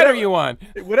 What side are you on?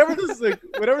 Whatever this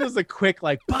is a quick but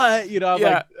like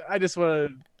I just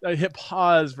want to hit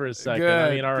pause for a second. Good,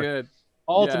 I mean, our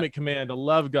ultimate command to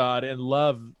love God and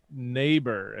love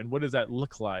neighbor, and what does that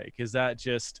look like? Is that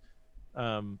just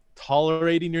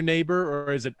tolerating your neighbor,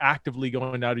 or is it actively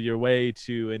going out of your way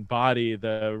to embody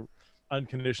the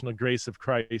unconditional grace of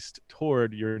Christ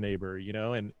toward your neighbor?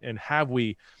 And have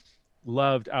we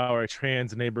loved our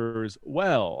trans neighbors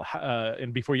well?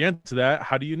 And before you answer that,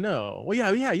 how do you know?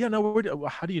 Well,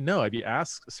 how do you know? Have you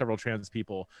asked several trans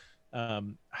people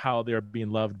how they're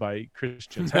being loved by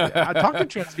Christians? I talk to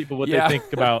trans people what they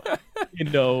think about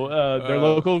their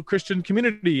local Christian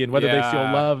community and whether they feel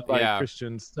loved by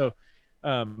Christians. So so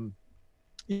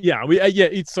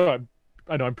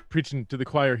I know I'm preaching to the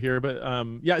choir here, but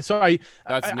so I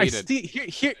see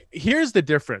here's the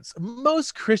difference.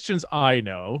 Most Christians I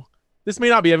know, this may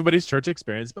not be everybody's church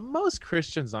experience, but most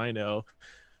Christians I know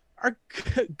are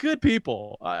good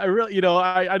people. I really,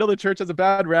 I know the church has a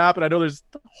bad rap, and I know there's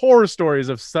horror stories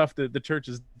of stuff that the church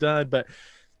has done, but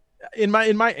in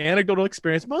my anecdotal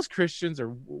experience, most Christians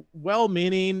are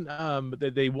well-meaning.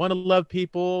 They want to love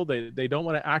people. They don't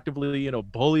want to actively,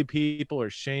 bully people or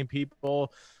shame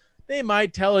people. They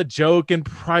might tell a joke in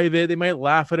private. They might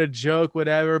laugh at a joke,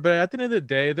 whatever. But at the end of the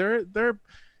day, they're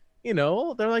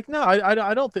like, no,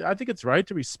 I don't think. I think it's right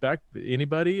to respect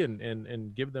anybody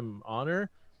and give them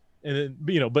honor. And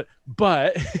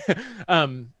but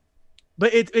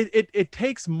it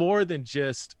takes more than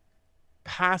just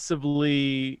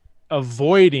passively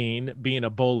avoiding being a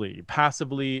bully,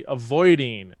 passively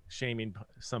avoiding shaming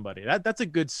somebody. That's a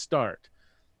good start,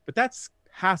 but that's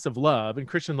passive love, and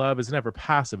Christian love is never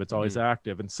passive. It's always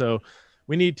active. And so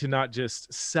we need to not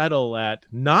just settle at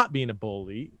not being a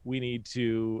bully. We need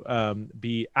to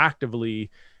be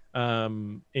actively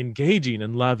engaging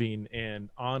and loving and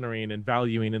honoring and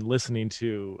valuing and listening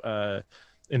to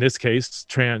in this case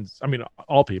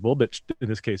all people, but in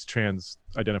this case trans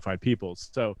identified peoples.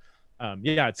 So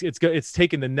it's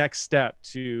taking the next step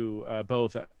to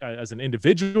both as an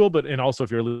individual, and also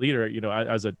if you're a leader,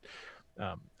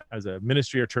 as a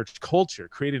ministry or church culture,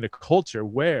 creating a culture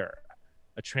where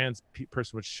a trans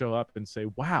person would show up and say,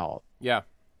 wow,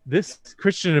 this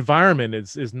Christian environment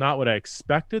is not what I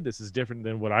expected. This is different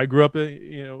than what I grew up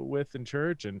with in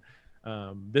church, and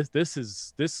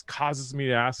this causes me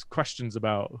to ask questions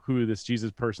about who this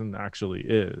Jesus person actually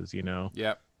is.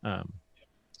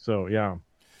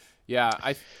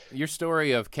 Your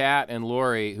story of Kat and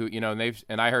Lori, who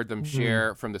and I heard them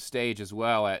share from the stage as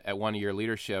well at one of your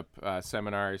leadership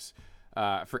seminars.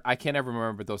 I can't ever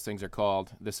remember what those things are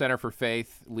called. The Center for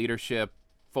Faith Leadership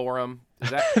Forum. Is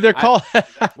that they're called?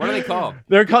 What are they called?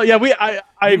 They're called. Yeah,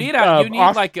 you need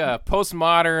like a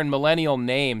postmodern millennial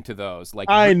name to those. Like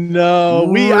I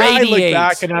know. I look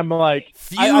back and I'm like,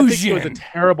 Fusion.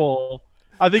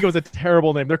 I think it was a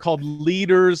terrible name. They're called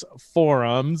Leaders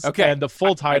Forums. Okay. And the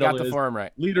full title I got the forum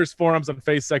right. Leaders Forums on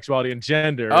Faith, Sexuality, and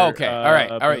Gender. Oh, okay. All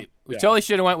right. We totally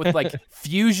should have went with like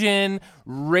fusion,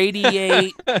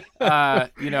 radiate. There's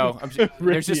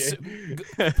just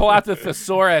pull out the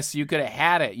thesaurus. You could have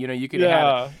had it. You could have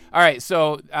had it. All right.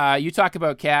 So you talk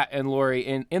about Kat and Lori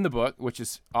in the book, which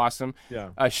is awesome. Yeah.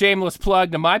 Shameless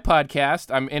plug to my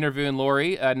podcast. I'm interviewing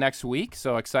Lori next week,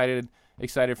 so excited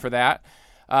for that.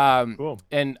 Cool.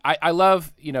 And I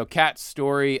love, Kat's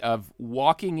story of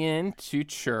walking into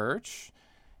church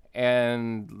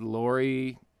and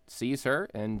Lori sees her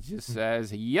and just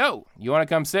says, yo, you want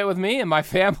to come sit with me and my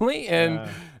family? And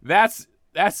that's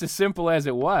as simple as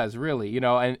it was, really,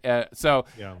 So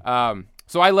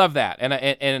So I love that,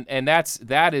 and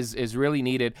that is really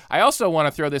needed. I also want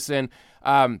to throw this in.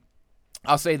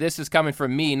 I'll say this is coming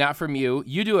from me, not from you.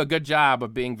 You do a good job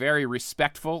of being very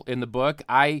respectful in the book.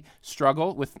 I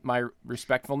struggle with my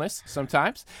respectfulness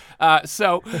sometimes.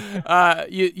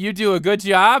 You do a good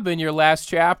job in your last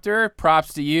chapter.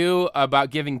 Props to you about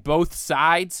giving both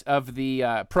sides of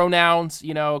the pronouns,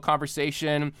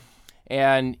 conversation.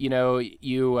 And,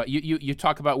 you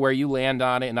talk about where you land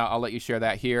on it, and I'll let you share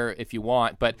that here if you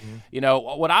want. But,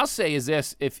 what I'll say is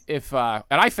this, if and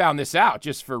I found this out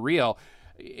just for real,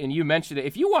 and you mentioned it,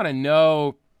 if you want to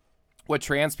know what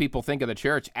trans people think of the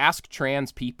church, ask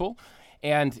trans people.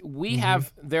 And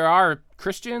there are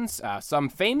Christians, some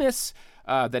famous,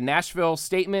 the Nashville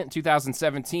Statement,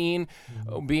 2017,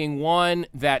 being one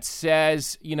that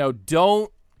says,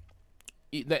 let's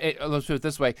put it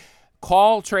this way,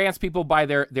 call trans people by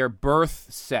their birth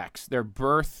sex, their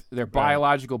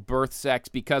biological birth sex,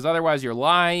 because otherwise you're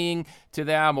lying to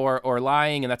them or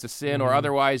lying, and that's a sin, or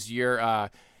otherwise you're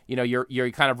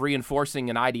kind of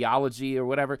reinforcing an ideology or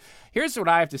whatever. Here's what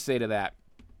I have to say to that.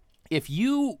 If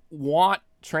you want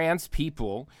trans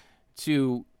people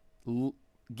to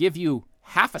give you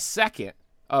half a second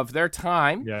of their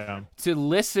time to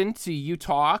listen to you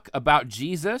talk about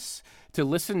Jesus, to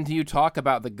listen to you talk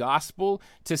about the gospel,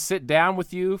 to sit down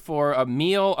with you for a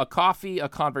meal, a coffee, a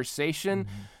conversation,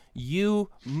 you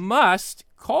must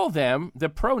call them the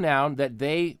pronoun that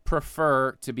they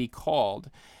prefer to be called.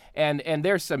 And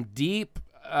there's some deep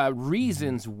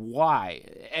reasons why.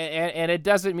 And it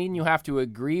doesn't mean you have to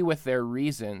agree with their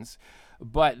reasons.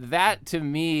 But that, to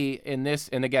me, in this,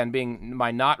 and again, being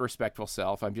my not respectful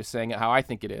self, I'm just saying it how I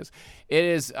think it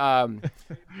is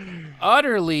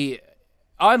utterly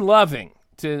unloving.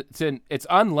 It's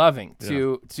unloving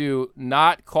to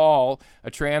not call a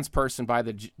trans person by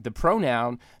the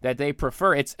pronoun that they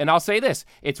prefer. And I'll say this,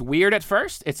 it's weird at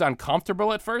first, it's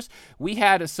uncomfortable at first. We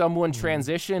had someone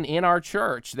transition in our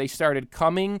church. They started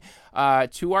coming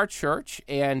to our church,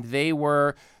 and they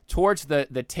were towards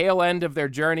the tail end of their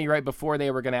journey right before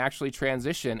they were going to actually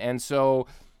transition. And so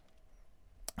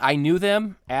I knew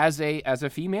them as a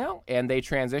female, and they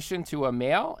transitioned to a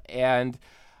male, and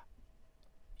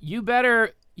you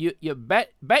bet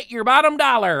your bottom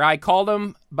dollar I called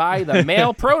them by the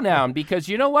male pronoun, because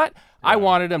you know what? I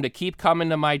wanted them to keep coming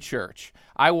to my church.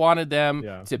 I wanted them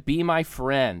to be my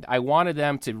friend. I wanted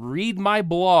them to read my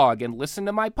blog and listen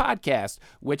to my podcast,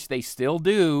 which they still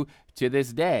do to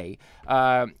this day.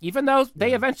 Even though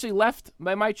they eventually left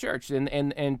my church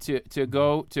and to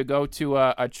go to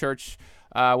a church,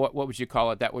 what would you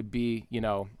call it? That would be,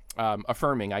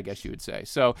 affirming, I guess you would say.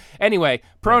 So anyway,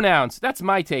 pronouns, that's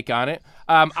my take on it.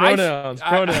 Pronouns,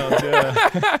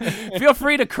 yeah. Feel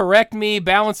free to correct me,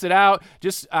 balance it out.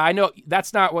 Just, I know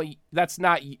that's not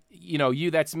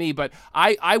you, that's me, but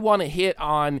I want to hit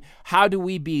on how do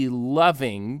we be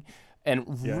loving and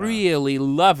really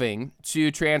loving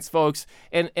to trans folks.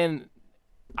 And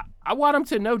I want them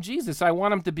to know Jesus. I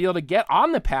want them to be able to get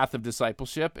on the path of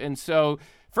discipleship. And so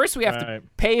first we have to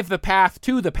pave the path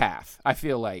to the path, I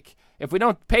feel like. If we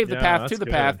don't pave the path to the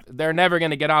path, they're never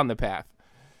going to get on the path.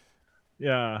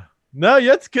 Yeah. No,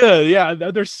 that's good. Yeah,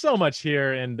 there's so much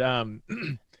here. And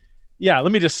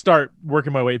let me just start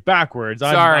working my way backwards.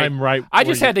 Sorry. I'm right. I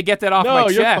just had to get that off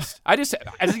my chest. I just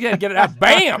got to get it out.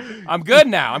 Bam! I'm good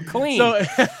now. I'm clean. So,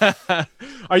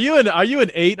 are you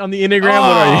an 8 on the Enneagram? Oh,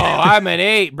 what are you? I'm an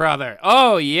 8, brother.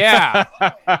 Oh yeah,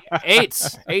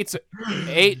 8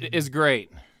 is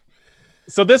great.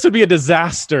 So this would be a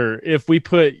disaster if we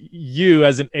put you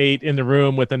as an 8 in the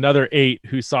room with another 8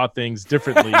 who saw things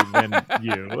differently than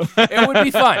you. It would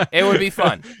be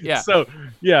fun. Yeah.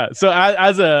 So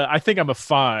I think I'm a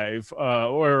 5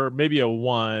 or maybe a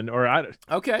 1 or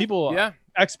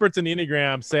experts in the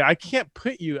Enneagram say I can't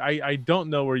put you. I don't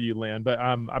know where you land, but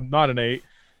I'm not an 8.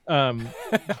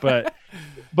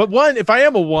 But one, if I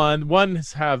am a 1,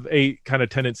 ones have 8 kind of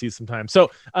tendencies sometimes. So,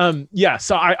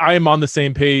 so I am on the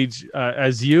same page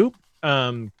as you.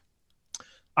 The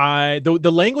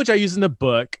language I use in the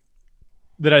book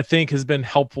that I think has been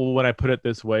helpful when I put it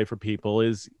this way for people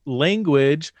is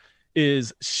language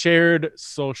is shared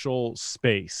social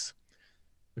space.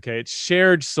 Okay, it's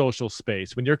shared social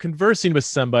space. When you're conversing with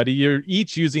somebody, you're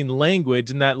each using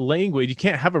language, and that language, you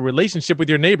can't have a relationship with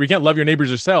your neighbor. You can't love your neighbors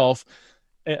yourself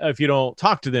if you don't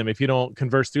talk to them, if you don't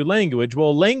converse through language.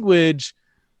 Well, language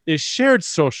is shared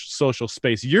social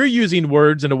space. You're using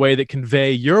words in a way that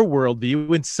convey your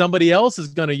worldview, and somebody else is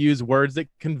going to use words that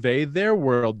convey their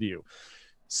worldview.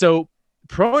 So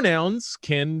pronouns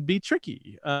can be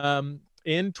tricky.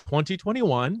 In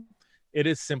 2021, it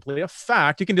is simply a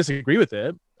fact. You can disagree with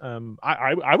it.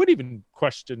 I would even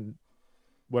question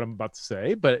what I'm about to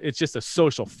say, but it's just a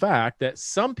social fact that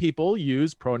some people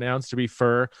use pronouns to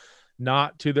refer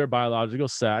not to their biological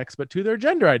sex, but to their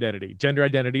gender identity. Gender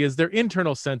identity is their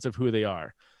internal sense of who they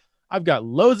are. I've got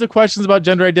loads of questions about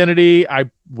gender identity.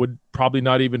 I would probably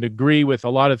not even agree with a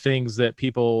lot of things that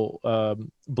people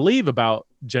believe about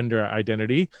gender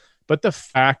identity. But the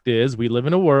fact is, we live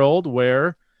in a world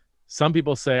where some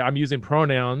people say, I'm using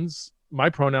pronouns. My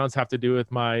pronouns have to do with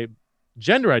my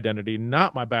gender identity,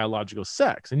 not my biological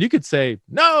sex. And you could say,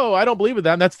 no, I don't believe in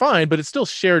that. And that's fine, but it's still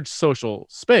shared social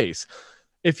space.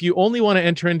 If you only want to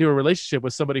enter into a relationship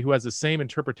with somebody who has the same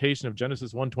interpretation of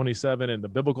Genesis 1:27 and the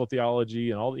biblical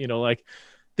theology and all,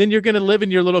 then you're going to live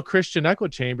in your little Christian echo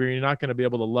chamber and you're not going to be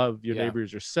able to love your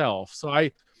neighbors yourself. So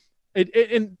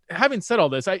and having said all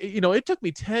this, it took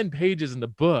me 10 pages in the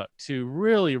book to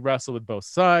really wrestle with both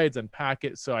sides and pack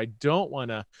it. So I don't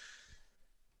want to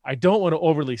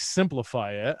overly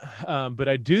simplify it. But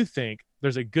I do think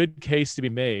there's a good case to be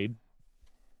made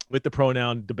with the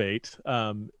pronoun debate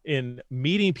in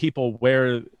meeting people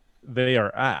where they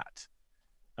are at.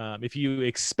 If you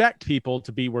expect people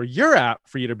to be where you're at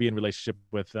for you to be in relationship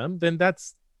with them, then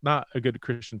that's not a good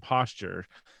Christian posture.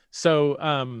 So,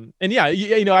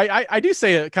 I do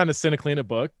say it kind of cynically in a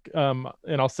book, and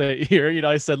I'll say it here.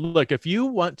 I said, look, if you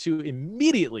want to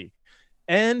immediately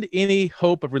end any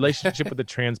hope of relationship with a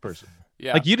trans person,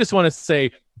 like you just want to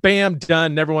say, bam,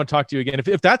 done, never want to talk to you again.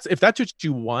 If that's what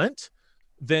you want,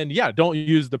 then don't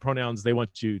use the pronouns they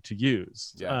want you to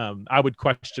use. I would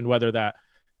question whether that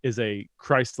is a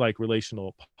Christ-like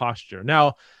relational posture.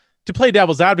 Now, to play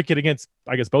devil's advocate against,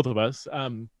 I guess, both of us,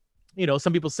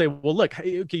 some people say, well, look,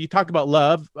 okay, you talked about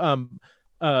love,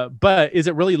 but is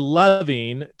it really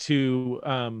loving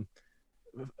to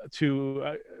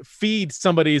feed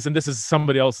somebody's, and this is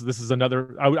somebody else, this is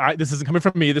another, this isn't coming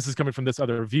from me, this is coming from this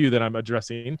other view that I'm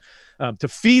addressing, to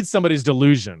feed somebody's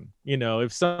delusion.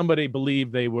 If somebody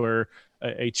believed they were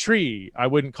a tree, I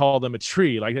wouldn't call them a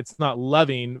tree. Like, it's not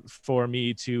loving for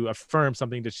me to affirm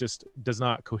something that just does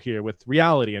not cohere with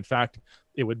reality. In fact,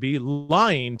 it would be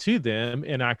lying to them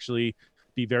and actually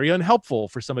be very unhelpful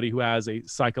for somebody who has a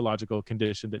psychological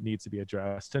condition that needs to be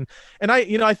addressed. And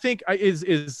I think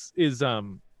is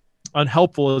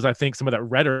unhelpful as I think some of that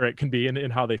rhetoric can be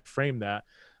in how they frame that.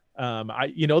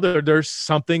 There's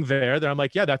something there that I'm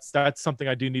like, that's something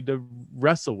I do need to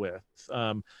wrestle with.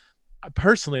 Not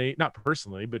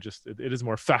personally, but just it is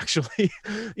more factually,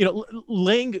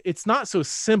 it's not so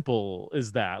simple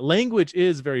as that. Language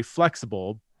is very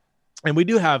flexible. And we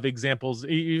do have examples,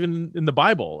 even in the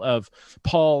Bible, of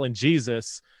Paul and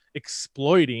Jesus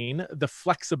exploiting the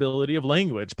flexibility of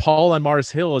language. Paul on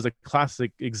Mars Hill is a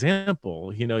classic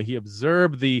example. He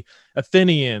observed the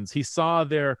Athenians. He saw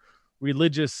their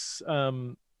religious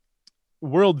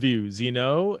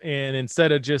worldviews, and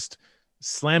instead of just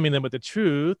slamming them with the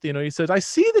truth, he says, I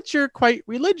see that you're quite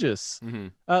religious.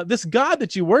 Mm-hmm. This God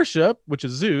that you worship, which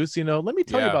is Zeus, let me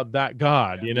tell you about that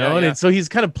God, and so he's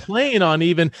kind of playing on he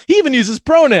even uses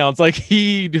pronouns like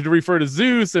he did refer to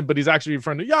Zeus, but he's actually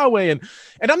referring to Yahweh.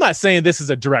 And I'm not saying this is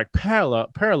a direct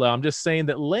parallel. I'm just saying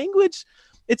that language,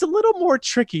 it's a little more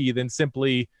tricky than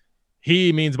simply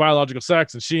he means biological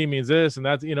sex and she means this and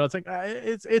that. It's like,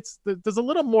 there's a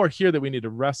little more here that we need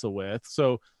to wrestle with.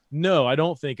 So no, I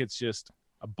don't think it's just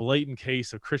a blatant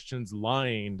case of Christians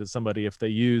lying to somebody if they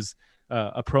use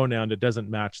a pronoun that doesn't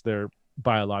match their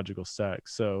biological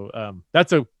sex. So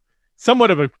that's a somewhat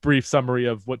of a brief summary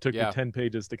of what took me 10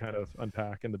 pages to kind of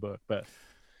unpack in the book. But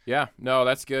no,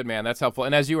 that's good, man. That's helpful.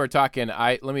 And as you were talking,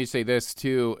 let me say this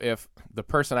too. If the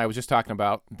person I was just talking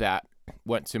about that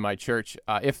went to my church,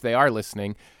 if they are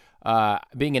listening,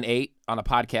 being an 8 on a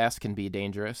podcast can be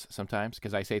dangerous sometimes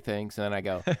because I say things and then I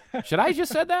go, should I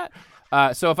just said that?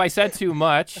 So if I said too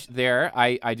much there,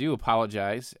 I do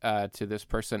apologize to this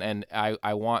person, and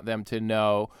I want them to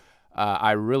know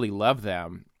I really love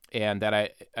them, and that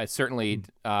I certainly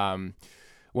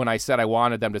when I said I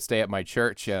wanted them to stay at my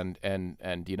church and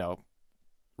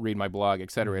read my blog,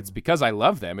 etc. It's because I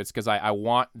love them. It's because I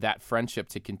want that friendship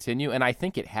to continue, and I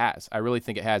think it has. I really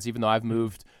think it has. Even though I've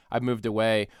moved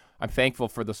away, I'm thankful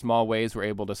for the small ways we're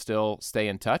able to still stay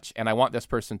in touch, and I want this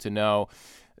person to know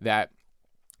that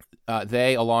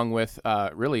they, along with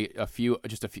really a few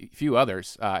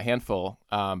others, a handful,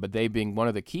 but they being one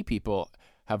of the key people,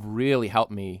 have really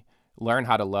helped me learn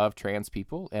how to love trans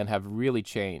people and have really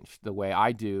changed the way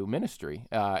I do ministry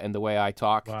and the way I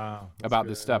talk about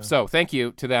this stuff. So thank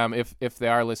you to them if they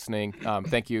are listening.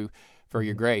 Thank you for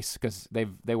your grace, because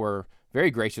they were very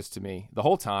gracious to me the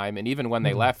whole time, and even when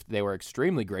they left, they were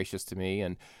extremely gracious to me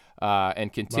and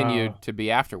continued to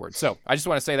be afterwards. So I just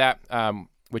want to say that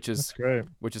which is That's great.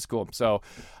 which is cool. So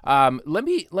let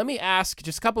me ask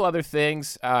just a couple other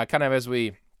things, kind of as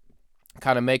we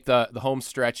kind of make the home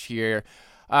stretch here.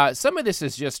 Some of this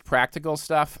is just practical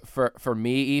stuff for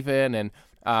me even, and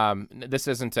this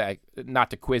isn't not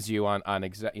to quiz you on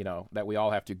that we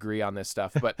all have to agree on this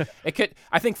stuff, but it could,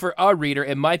 I think for a reader,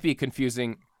 it might be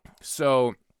confusing.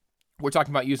 So we're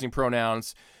talking about using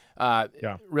pronouns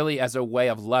really as a way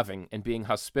of loving and being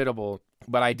hospitable.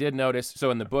 But I did notice,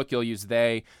 so in the book, you'll use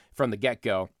they from the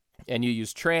get-go, and you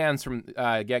use trans from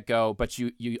get-go, but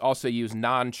you also use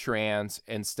non-trans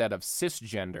instead of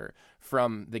cisgender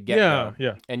from the get-go.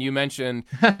 Yeah. And you mentioned...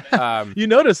 you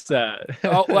noticed that.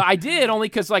 Oh, well, I did, only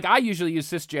because like I usually use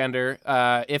cisgender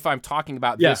if I'm talking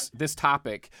about this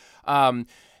topic.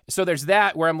 So there's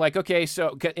that where I'm like, okay,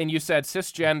 so, and you said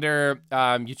cisgender,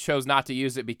 you chose not to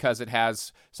use it because it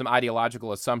has some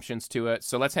ideological assumptions to it.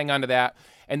 So let's hang on to that.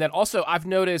 And then also I've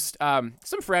noticed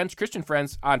some friends, Christian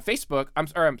friends on Facebook,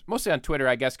 or mostly on Twitter,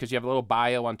 I guess, because you have a little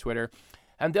bio on Twitter,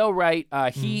 and they'll write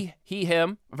he,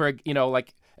 him, for,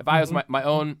 like if I was my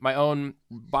own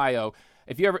bio,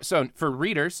 if you ever, so for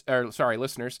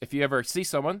listeners, if you ever see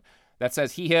someone that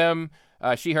says he, him,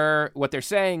 she, her, what they're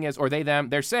saying is, or they, them,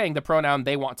 they're saying the pronoun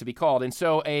they want to be called. And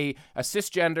so a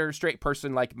cisgender straight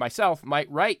person like myself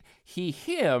might write he,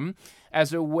 him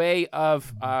as a way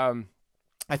of,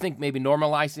 I think maybe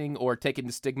normalizing or taking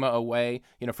the stigma away,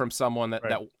 from someone that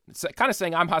kind of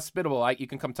saying I'm hospitable, you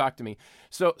can come talk to me.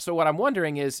 So what I'm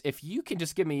wondering is if you can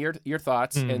just give me your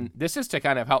thoughts, and this is to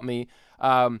kind of help me,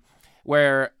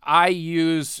 where I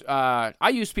use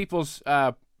people's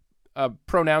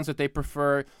pronouns that they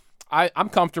prefer. I'm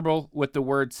comfortable with the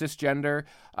word cisgender.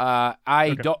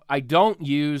 I don't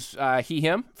use he,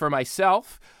 him for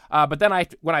myself. But then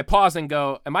when I pause and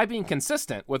go, am I being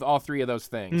consistent with all three of those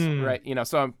things? Right.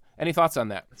 So any thoughts on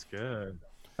that? That's good.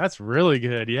 That's really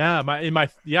good. Yeah.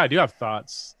 I do have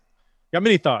thoughts. Got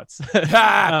many thoughts.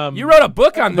 You wrote a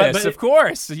book on this, of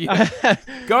course.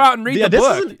 Go out and read the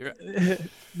book.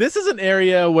 This is an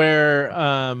area where,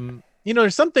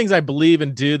 there's some things I believe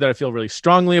and do that I feel really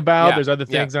strongly about. Yeah, there's other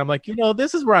things I'm like,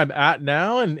 this is where I'm at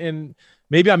now, and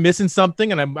maybe I'm missing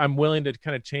something, and I'm willing to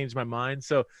kind of change my mind.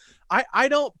 So I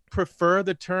don't prefer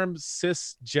the term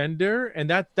cisgender, and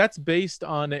that's based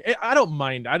on I don't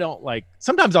mind. I don't like.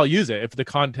 Sometimes I'll use it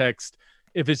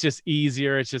if it's just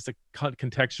easier. It's just a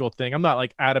contextual thing. I'm not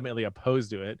like adamantly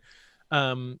opposed to it.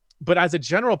 But as a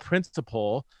general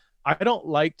principle, I don't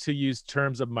like to use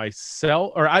terms of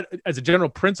myself, or as a general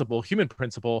principle, human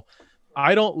principle,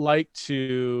 I don't like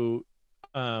to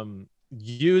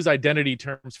use identity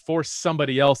terms for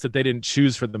somebody else that they didn't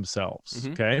choose for themselves.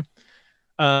 Mm-hmm. Okay.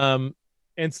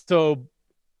 And so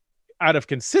out of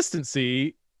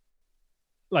consistency,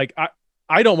 like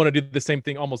I don't want to do the same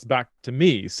thing almost back to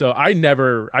me. So I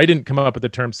didn't come up with the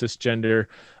term cisgender.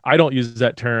 I don't use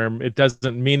that term. It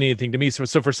doesn't mean anything to me.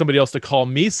 So for somebody else to call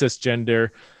me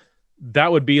cisgender,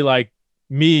 that would be like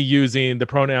me using the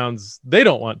pronouns they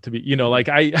don't want to be, like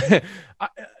I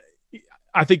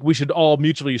think we should all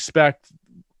mutually respect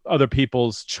other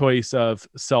people's choice of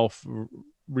self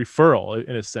referral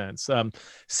in a sense.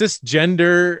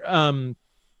 Cisgender,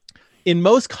 in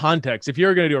most contexts, if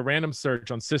you're going to do a random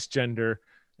search on cisgender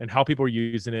and how people are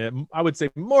using it, I would say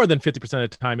more than 50%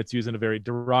 of the time it's used in a very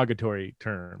derogatory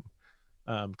term.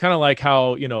 Kind of like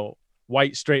how,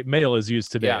 white straight male is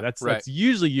used today. That's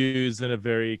usually used in a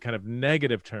very kind of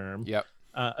negative term,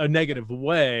 a negative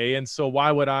way. And so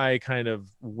why would I kind of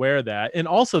wear that? And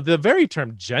also the very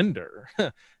term gender,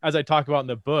 as I talk about in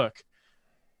the book,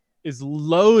 is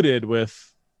loaded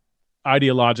with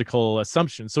ideological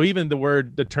assumptions. So even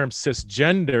the term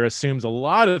cisgender assumes a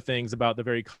lot of things about the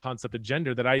very concept of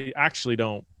gender that I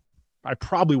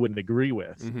probably wouldn't agree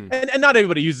with. Mm-hmm. And not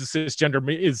everybody uses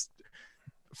cisgender is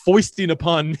foisting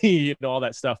upon me, all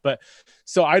that stuff. But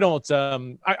so I don't,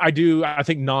 I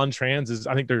think non-trans is,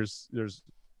 I think there's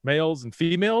males and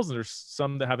females, and there's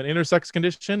some that have an intersex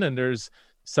condition, and there's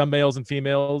some males and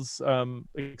females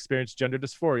experience gender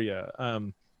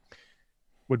dysphoria,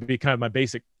 would be kind of my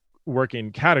basic working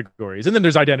categories. And then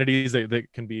there's identities that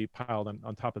can be piled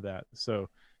on top of that. So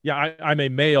yeah, I'm a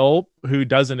male who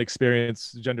doesn't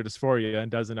experience gender dysphoria and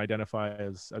doesn't identify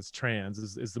as trans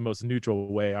is the most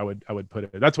neutral way I would put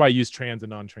it. That's why I use trans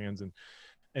and non-trans in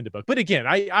the book. But again,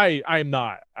 I'm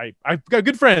not. I've got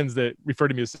good friends that refer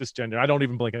to me as cisgender. I don't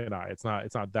even blink an eye. It's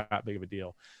not that big of a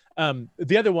deal.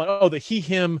 The other one, the he,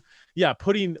 him,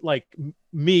 putting like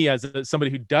me as somebody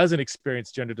who doesn't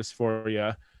experience gender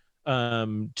dysphoria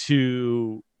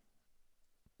to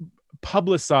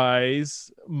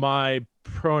publicize my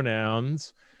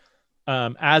pronouns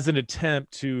as an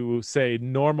attempt to say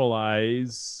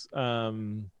normalize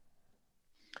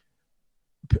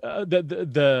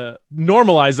the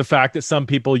normalize the fact that some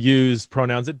people use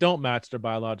pronouns that don't match their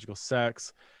biological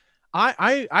sex.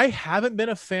 I haven't been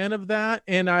a fan of that,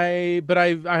 but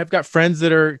I've got friends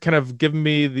that are kind of giving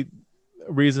me the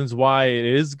reasons why it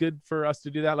is good for us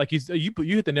to do that. Like you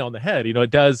hit the nail on the head.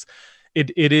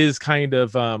 It is kind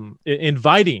of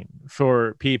inviting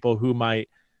for people who might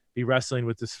be wrestling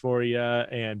with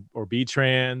dysphoria or be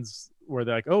trans, where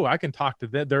they're like, oh, I can talk to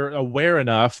them. They're aware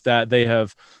enough that they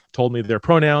have told me their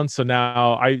pronouns. So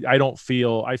now I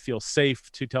feel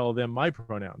safe to tell them my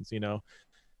pronouns,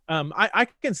 I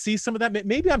can see some of that.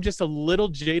 Maybe I'm just a little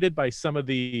jaded by some of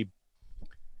the,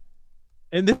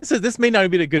 and this may not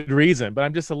be a good reason, but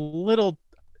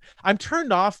I'm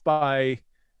turned off by,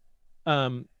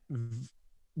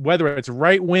 whether it's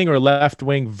right wing or left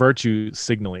wing virtue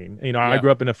signaling. I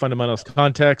grew up in a fundamentalist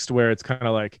context where it's kind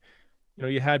of like,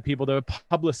 you had people that would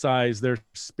publicize their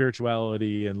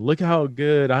spirituality and look how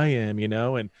good I am,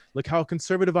 and look how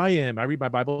conservative I am. I read my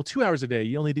Bible 2 hours a day.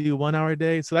 You only do 1 hour a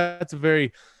day. So that's a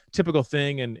very typical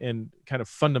thing and kind of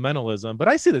fundamentalism. But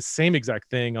I see the same exact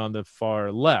thing on the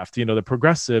far left, the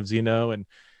progressives, and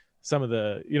some of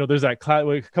the, there's that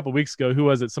a couple of weeks ago, who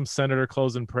was it? Some senator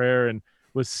closed in prayer and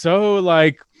was so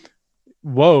like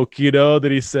woke,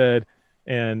 that he said,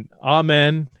 and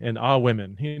amen and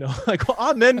women, like,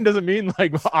 well, amen doesn't mean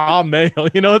like male,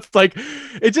 it's like,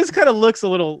 it just kind of looks a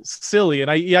little silly. And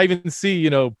I even see,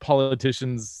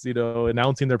 politicians,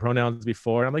 announcing their pronouns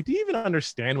before. And I'm like, do you even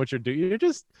understand what you're doing?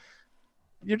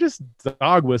 You're just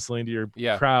dog whistling to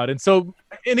your crowd. And so,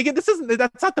 and again,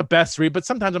 that's not the best read, but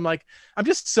sometimes I'm like, I'm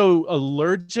just so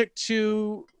allergic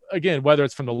to, again, whether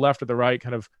it's from the left or the right,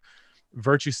 kind of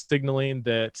virtue signaling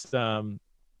that,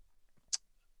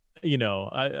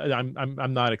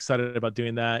 I'm not excited about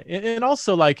doing that. And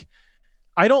also, like,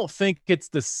 I don't think it's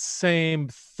the same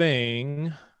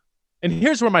thing. And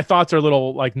here's where my thoughts are a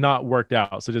little like not worked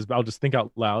out. So I'll just think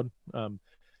out loud.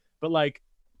 But like,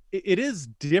 it is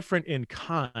different in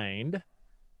kind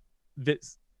that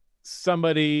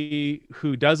somebody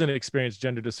who doesn't experience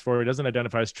gender dysphoria, doesn't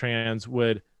identify as trans,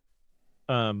 would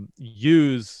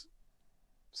use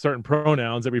certain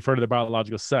pronouns that refer to their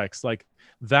biological sex. Like,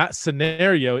 that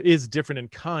scenario is different in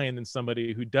kind than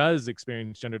somebody who does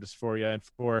experience gender dysphoria and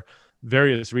for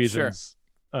various reasons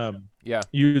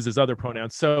uses other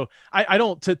pronouns. So I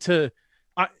don't,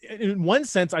 in one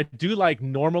sense, I do like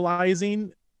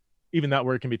normalizing, even that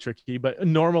word can be tricky, but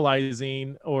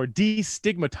normalizing or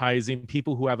destigmatizing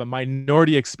people who have a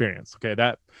minority experience. Okay,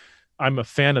 that I'm a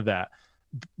fan of that.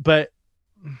 But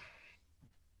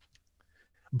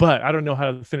I don't know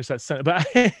how to finish that sentence.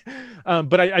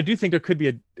 But I do think there could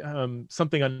be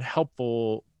something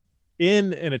unhelpful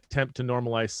in an attempt to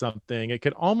normalize something. It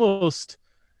could almost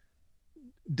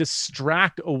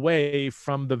distract away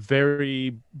from the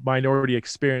very minority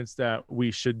experience that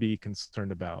we should be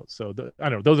concerned about. So I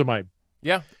don't know. Those are my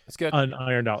that's good,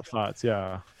 unironed out thoughts.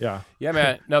 Yeah,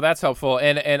 man. No, that's helpful.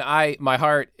 And my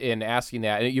heart in asking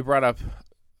that, and you brought up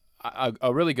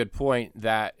a really good point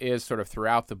that is sort of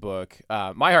throughout the book.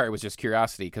 My heart was just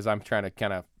curiosity, because I'm trying to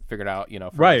kind of figure it out,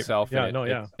 for myself.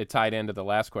 And it tied into the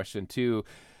last question too.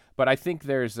 But I think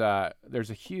there's a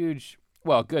huge,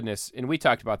 goodness. And we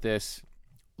talked about this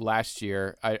last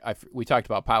year. We talked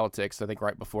about politics, I think,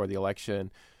 right before the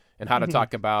election, and how to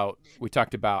talk about. We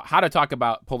talked about how to talk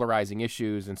about polarizing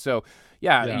issues. And so,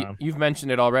 you've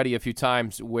mentioned it already a few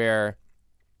times where,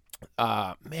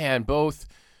 both.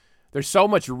 There's so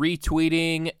much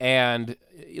retweeting, and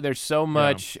there's so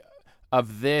much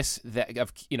of this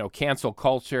cancel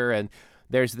culture, and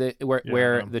there's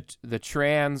where the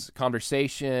trans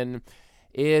conversation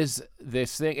is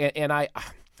this thing, and I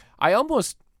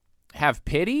almost have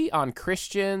pity on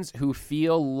Christians who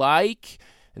feel like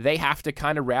they have to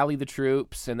kind of rally the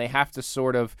troops, and they have to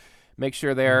sort of make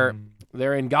sure they're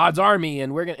in God's army,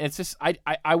 and it's just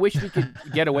I wish we could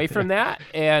get away from that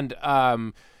and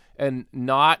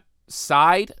not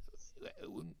side.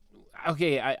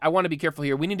 Okay, I want to be careful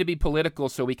here. We need to be political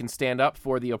so we can stand up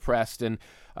for the oppressed. And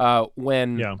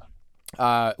when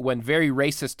very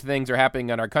racist things are happening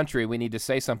in our country, we need to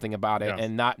say something about it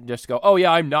and not just go, "Oh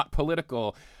yeah, I'm not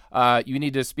political." You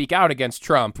need to speak out against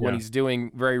Trump when he's doing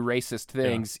very racist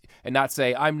things, and not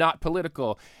say, "I'm not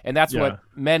political." And that's what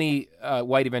many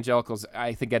white evangelicals,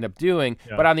 I think, end up doing.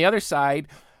 But on the other side,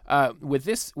 with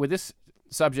this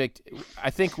subject, I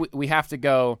think we have to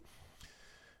go.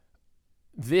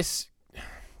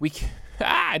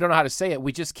 I don't know how to say it.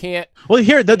 We just can't. Well,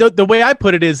 here the way I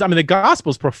put it is, I mean, the gospel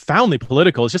is profoundly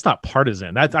political. It's just not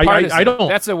partisan. That's Partisan. I don't.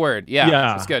 That's a word. Yeah,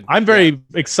 that's good. I'm very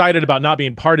excited about not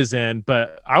being partisan,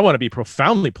 but I want to be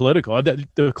profoundly political.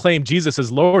 The claim Jesus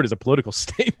is Lord is a political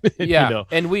statement. Yeah, you know?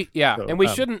 and we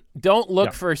don't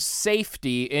look for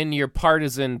safety in your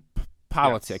partisan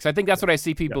politics. I think that's what I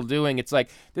see people doing. It's like,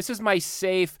 this is my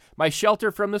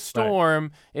shelter from the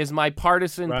storm is my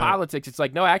partisan politics. It's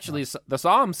like, no, actually the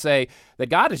Psalms say that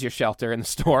God is your shelter in the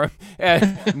storm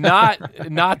and not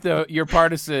your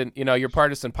partisan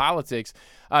politics.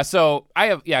 So I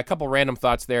have a couple random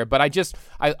thoughts there, but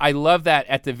I love that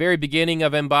at the very beginning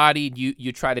of Embodied,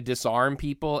 you try to disarm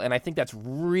people, and I think that's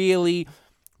really,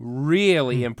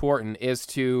 really important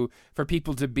for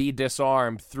people to be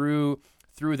disarmed through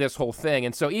this whole thing.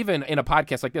 And so even in a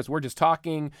podcast like this, we're just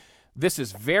talking. This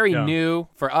is very new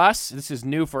for us. This is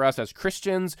new for us as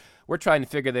Christians. We're trying to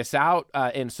figure this out.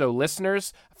 And so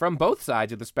listeners from both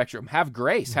sides of the spectrum, have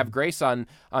grace. Have grace on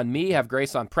me. Have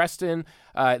grace on Preston.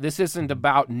 This isn't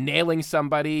about nailing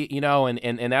somebody,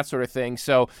 and that sort of thing.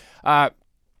 So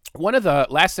one of the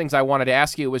last things I wanted to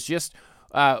ask you was just,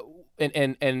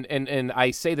 and I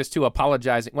say this too,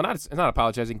 apologizing. Well, it's not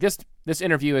apologizing. This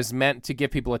interview is meant to give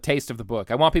people a taste of the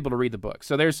book. I want people to read the book.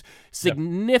 So there's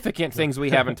significant things we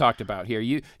haven't talked about here.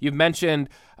 You've mentioned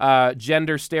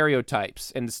gender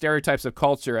stereotypes and the stereotypes of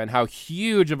culture and how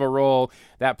huge of a role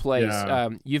that plays. Yeah.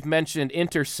 You've mentioned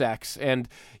intersex, and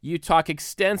you talk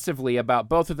extensively about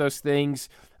both of those things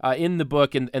in the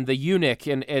book, and the eunuch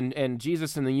and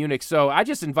Jesus and the eunuch. So I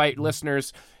just invite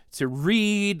listeners to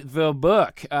read the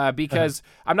book because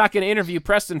I'm not going to interview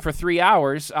Preston for 3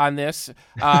 hours on this.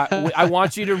 I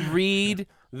want you to read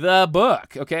the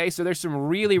book, okay? So there's some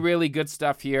really, really good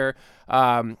stuff here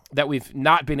that we've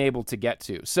not been able to get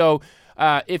to. So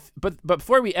but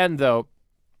before we end, though,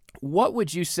 what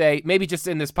would you say, maybe just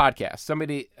in this podcast,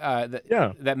 somebody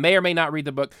that may or may not read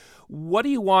the book, what do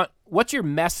you want, what's your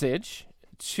message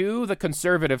to the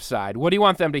conservative side? What do you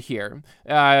want them to hear?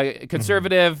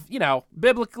 Conservative,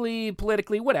 biblically,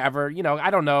 politically, whatever, I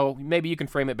don't know. Maybe you can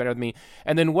frame it better than me.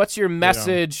 And then what's your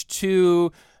message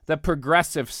to the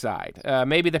progressive side?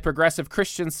 Maybe the progressive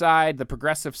Christian side, the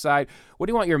progressive side. What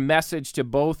do you want your message to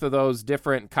both of those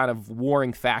different kind of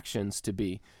warring factions to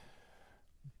be?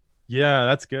 Yeah,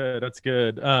 that's good. That's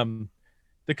good.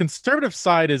 The conservative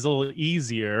side is a little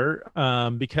easier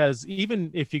because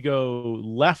even if you go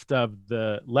left of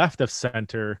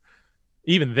center,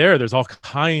 even there's all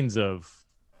kinds of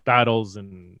battles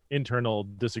and internal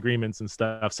disagreements and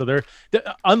stuff. So they're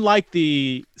unlike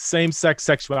the same-sex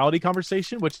sexuality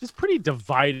conversation, which is pretty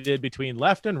divided between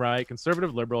left and right,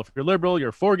 conservative, liberal. If you're liberal,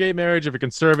 you're for gay marriage. If you're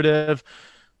conservative,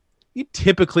 you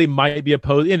typically might be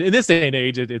opposed. In this day and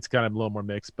age, it's kind of a little more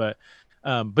mixed, but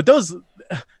those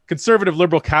conservative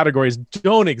liberal categories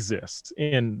don't exist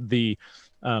in the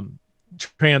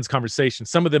trans conversation.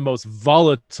 Some of the most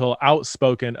volatile,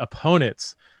 outspoken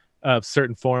opponents of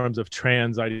certain forms of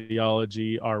trans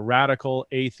ideology are radical,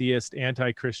 atheist,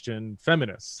 anti-Christian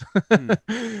feminists.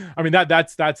 I mean,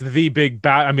 that's the big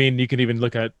I mean, you can even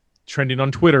look at trending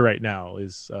on Twitter right now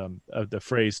is the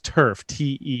phrase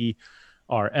TERF,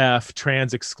 TERF,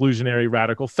 trans exclusionary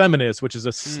radical feminists, which is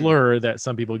a slur that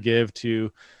some people give to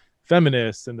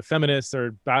feminists, and the feminists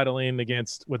are battling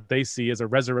against what they see as a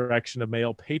resurrection of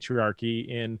male patriarchy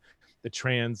in the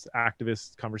trans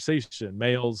activist conversation.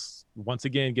 Males once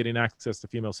again getting access to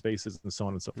female spaces and so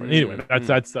on and so forth. Anyway,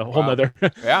 that's a whole nother.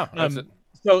 Yeah.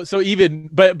 So even,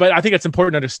 but I think it's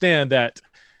important to understand that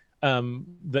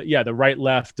the right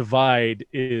left divide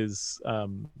is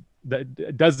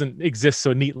that doesn't exist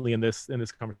so neatly in this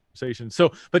conversation.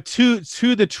 So, but to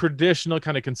the traditional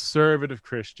kind of conservative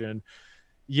Christian,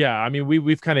 yeah, I mean,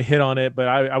 we've kind of hit on it, but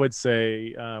I would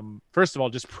say, first of all,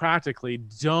 just practically,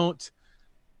 don't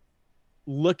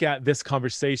look at this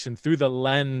conversation through the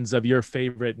lens of your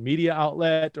favorite media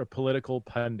outlet or political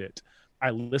pundit. I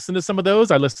listen to some of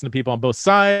those. I listen to people on both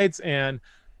sides, and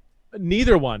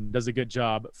neither one does a good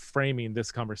job framing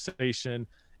this conversation.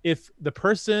 If the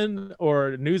person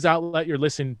or news outlet you're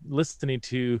listening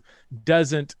to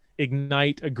doesn't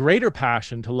ignite a greater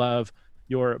passion to love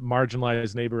your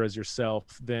marginalized neighbor as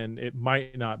yourself, then it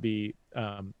might not be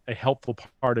a helpful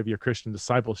part of your Christian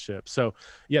discipleship. So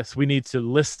yes, we need to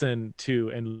listen to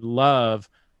and love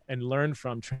and learn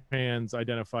from trans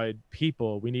identified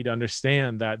people. We need to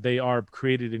understand that they are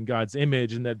created in God's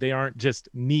image and that they aren't just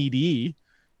needy,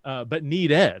 but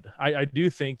needed. I do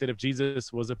think that if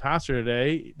Jesus was a pastor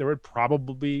today, there would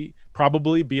probably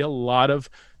be a lot of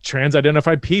trans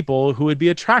identified people who would be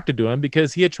attracted to him,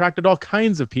 because he attracted all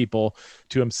kinds of people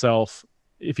to himself.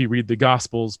 If you read the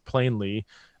Gospels plainly,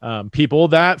 people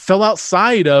that fell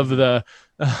outside of the,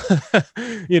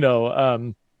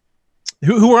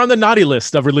 who were on the naughty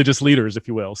list of religious leaders, if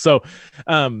you will. So,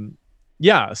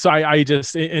 so I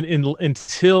just,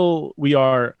 until we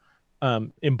are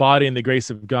embodying the grace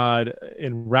of God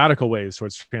in radical ways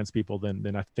towards trans people,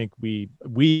 then I think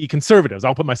we conservatives,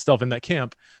 I'll put myself in that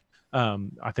camp.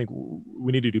 I think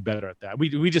we need to do better at that.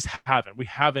 We just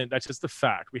haven't. That's just the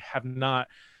fact. We have not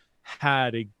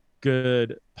had a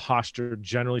good posture,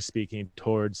 generally speaking,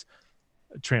 towards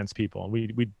trans people, and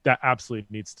we that absolutely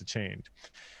needs to change.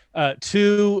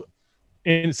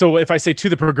 And so if I say to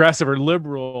the progressive or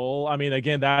liberal, I mean,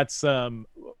 again, that's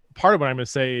part of what I'm going to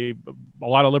say. A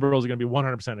lot of liberals are going to be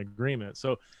 100% agreement.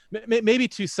 So maybe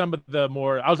to some of the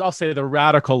more, I'll say the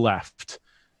radical left,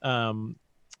 on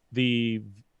the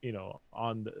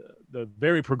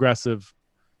very progressive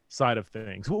side of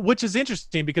things, which is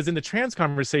interesting because in the trans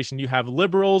conversation, you have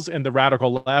liberals and the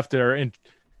radical left that are in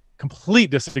complete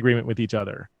disagreement with each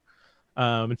other.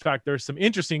 In fact, there's some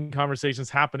interesting conversations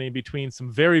happening between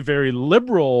some very, very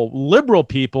liberal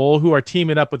people who are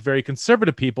teaming up with very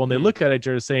conservative people, and they look at each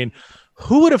other saying,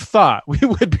 "Who would have thought we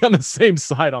would be on the same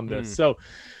side on this?" So,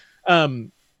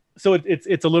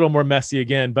 it's a little more messy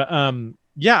again, but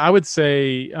I would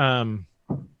say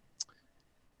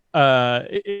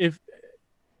if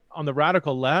on the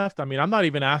radical left, I mean, I'm not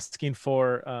even asking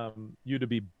for you to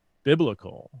be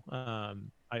biblical.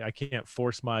 I can't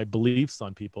force my beliefs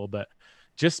on people, but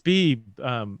just be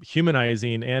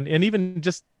humanizing and even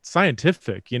just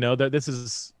scientific. That this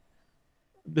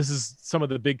is some of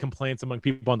the big complaints among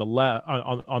people on the left,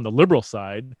 on the liberal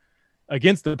side,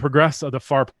 against the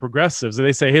far progressives.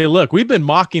 They say, "Hey, look, we've been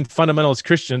mocking fundamentalist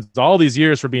Christians all these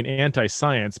years for being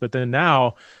anti-science, but then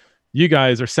now you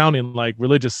guys are sounding like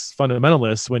religious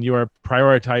fundamentalists when you are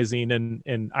prioritizing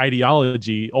an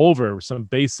ideology over some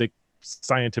basic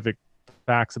scientific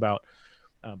facts about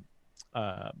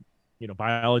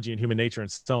biology and human nature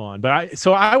and so on." But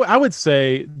I would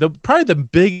say probably the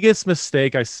biggest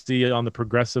mistake I see on the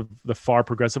far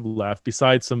progressive left,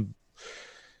 besides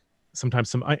sometimes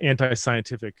some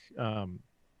anti-scientific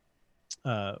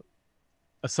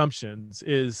assumptions,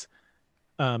 is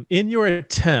in your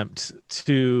attempt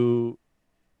to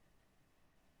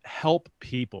help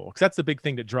people, because that's the big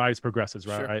thing that drives progressives,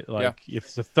 right? Sure. Like if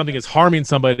something is harming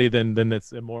somebody, then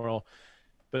it's immoral.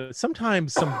 But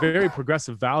sometimes some very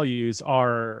progressive values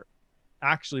are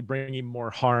actually bringing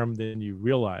more harm than you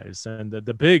realize. And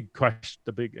the big question,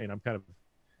 and I'm kind of,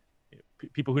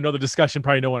 people who know the discussion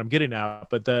probably know what I'm getting at,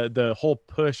 but the whole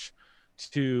push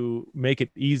to make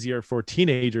it easier for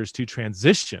teenagers to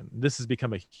transition, this has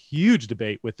become a huge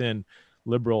debate within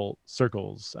liberal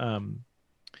circles.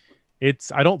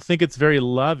 I don't think it's very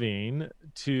loving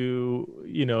to,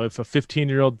 if a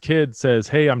 15-year-old kid says,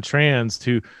 "Hey, I'm trans,"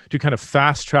 to kind of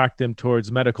fast track them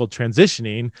towards medical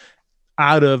transitioning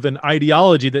out of an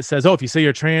ideology that says, "Oh, if you say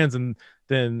you're trans and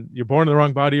then you're born in the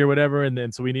wrong body or whatever, and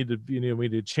then so we need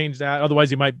to change that. Otherwise,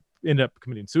 you might end up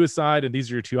committing suicide, and these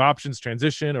are your two options: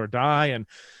 transition or die." And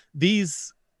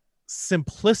these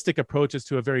simplistic approaches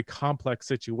to a very complex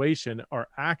situation are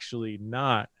actually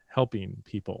not helping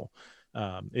people.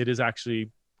 It is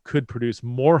actually could produce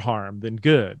more harm than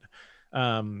good.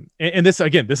 And this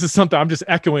is something I'm just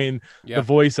echoing the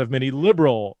voice of many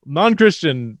liberal,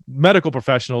 non-Christian medical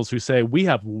professionals who say we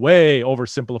have way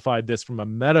oversimplified this from a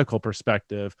medical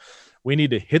perspective. We need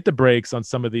to hit the brakes on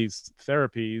some of these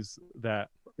therapies that,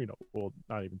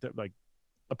 not even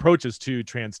approaches to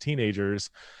trans teenagers.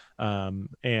 So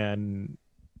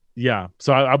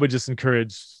I would just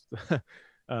encourage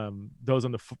those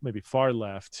on the maybe far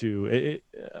left to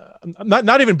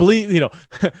not even believe,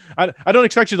 I don't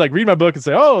expect you to read my book and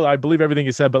say, "Oh, I believe everything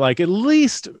you said," but at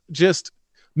least just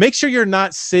make sure you're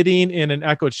not sitting in an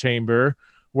echo chamber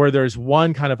where there's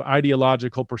one kind of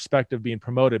ideological perspective being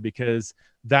promoted, because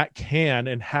that can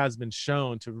and has been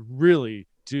shown to really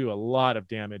do a lot of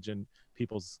damage in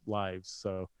people's lives.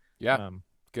 So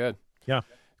good. Yeah.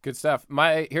 Good stuff.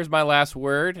 Here's my last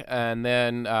word, and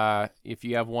then if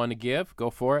you have one to give,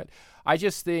 go for it. I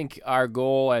just think our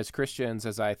goal as Christians,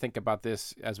 as I think about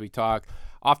this as we talk,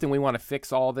 often we want to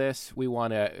fix all this. We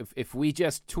want to, if we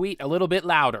just tweet a little bit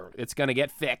louder, it's going to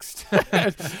get fixed. We're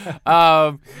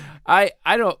not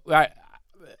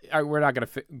going to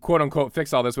quote unquote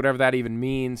fix all this, whatever that even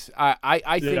means.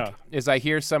 I think as I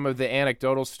hear some of the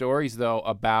anecdotal stories though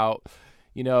about,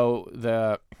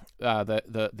 the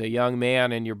young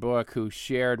man in your book who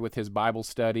shared with his Bible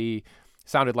study,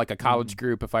 sounded like a college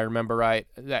group, if I remember right,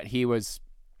 that he was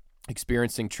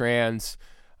experiencing trans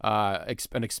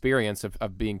an experience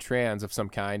of being trans of some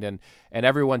kind, and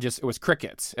everyone it was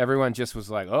crickets. Everyone just was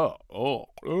like,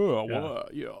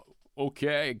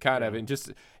 okay, kind of, and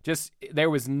just there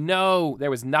was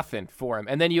nothing for him.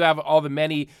 And then you have all the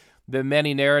many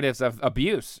narratives of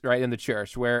abuse, right, in the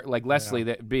church, where like Leslie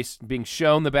that being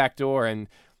shown the back door and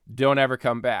don't ever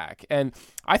come back. And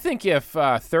I think if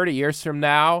 30 years from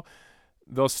now,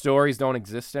 those stories don't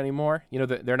exist anymore,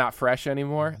 they're not fresh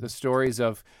anymore. The stories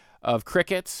of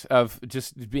crickets, of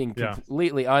just being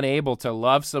completely unable to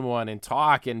love someone and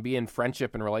talk and be in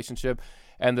friendship and relationship,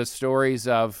 and the stories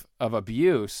of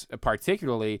abuse,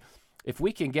 particularly, if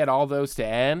we can get all those to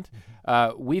end,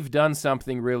 we've done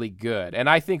something really good. And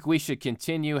I think we should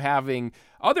continue having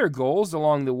other goals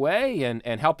along the way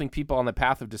and helping people on the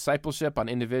path of discipleship on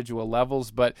individual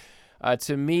levels. But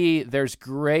to me, there's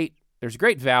great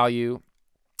value.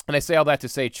 And I say all that to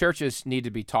say churches need to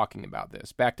be talking about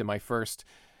this. Back to my first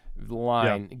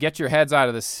line, get your heads out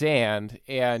of the sand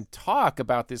and talk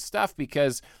about this stuff,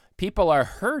 because people are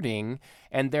hurting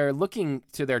and they're looking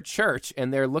to their church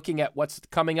and they're looking at what's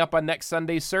coming up on next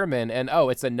Sunday's sermon, and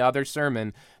it's another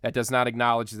sermon that does not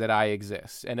acknowledge that I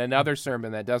exist, and another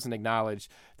sermon that doesn't acknowledge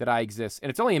that I exist. And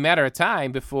it's only a matter of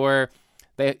time before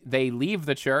they leave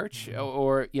the church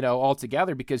or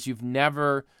altogether, because you've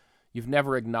never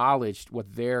acknowledged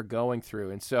what they're going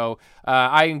through. And so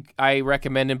I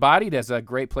recommend Embodied as a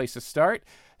great place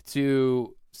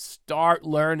to start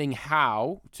learning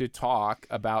how to talk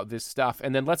about this stuff.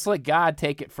 And then let's let God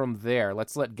take it from there.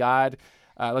 Let's let God,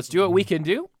 let's do what we can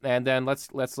do. And then let's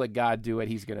let God do what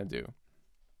he's going to do.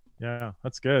 Yeah,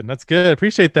 that's good. That's good.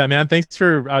 Appreciate that, man. Thanks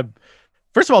for,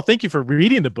 first of all, thank you for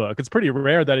reading the book. It's pretty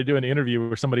rare that I do an interview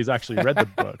where somebody's actually read the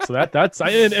book. So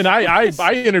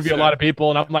I interview a lot of people,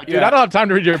 and I'm like, dude, I don't have time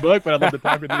to read your book, but I'd love to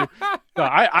talk with you. So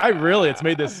I really, it's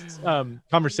made this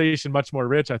conversation much more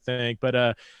rich, I think. But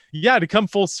to come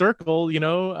full circle,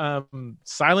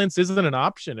 silence isn't an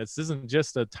option. It isn't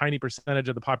just a tiny percentage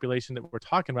of the population that we're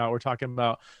talking about. We're talking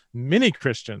about many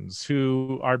Christians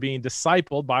who are being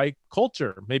discipled by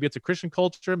culture. Maybe it's a Christian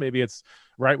culture, maybe it's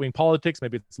right-wing politics,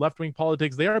 maybe it's left-wing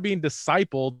politics. They are being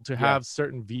discipled to have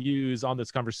certain views on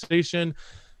this conversation.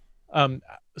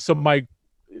 So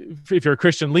if you're a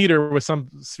Christian leader with some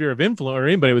sphere of influence, or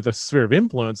anybody with a sphere of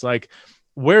influence, like,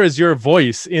 where is your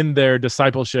voice in their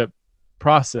discipleship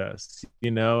process?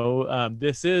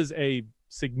 This is a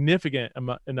significant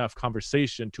enough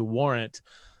conversation to warrant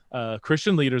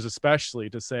Christian leaders, especially,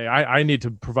 to say, I need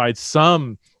to provide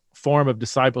some form of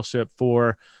discipleship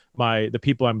for the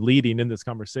people I'm leading in this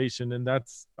conversation. And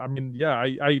that's,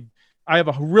 I have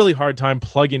a really hard time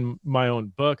plugging my own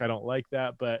book. I don't like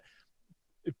that, but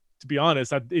to be honest,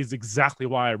 that is exactly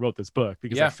why I wrote this book,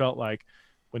 because I felt like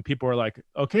when people are like,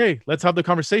 okay, let's have the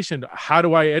conversation, how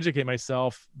do I educate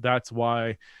myself? That's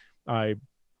why I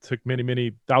took many,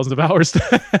 many thousands of hours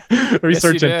to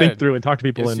research and think through and talk to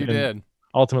people and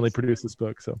ultimately produce this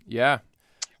book. So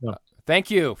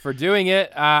thank you for doing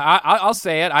it. I'll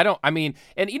say it.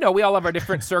 We all have our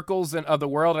different circles of the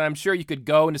world, and I'm sure you could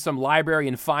go into some library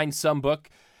and find some book,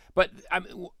 but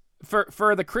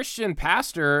for the Christian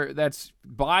pastor that's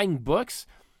buying books,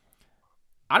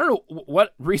 I don't know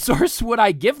what resource would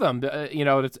I give them.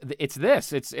 It's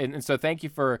this. And so thank you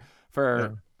for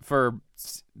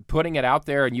putting it out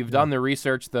there, and you've done the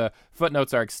research. The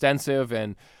footnotes are extensive,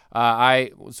 and I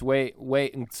was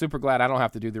super glad I don't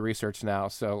have to do the research now.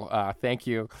 So thank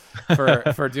you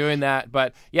for doing that.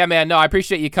 But yeah, man, no, I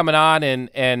appreciate you coming on,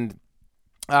 and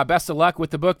best of luck with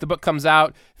the book. The book comes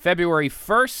out February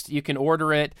 1st. You can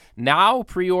order it now,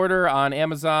 pre-order on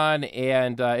Amazon,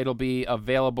 and it'll be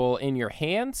available in your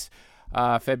hands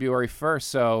February 1st.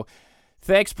 So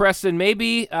thanks, Preston.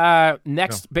 Maybe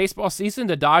next baseball season,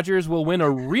 the Dodgers will win a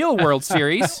real World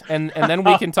Series, and then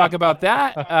we can talk about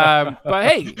that. But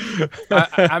hey,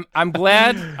 I'm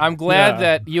glad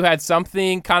that you had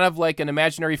something kind of like an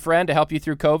imaginary friend to help you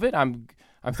through COVID.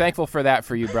 I'm thankful for that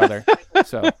for you, brother.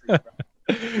 So.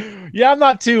 Yeah, I'm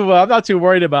not too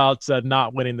worried about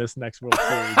not winning this next World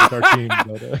Series with our team.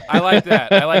 But, I like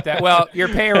that. Well,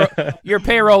 your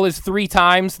payroll is 3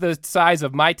 times the size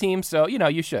of my team, so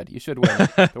you should win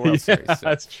the World Series.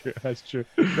 So. That's true.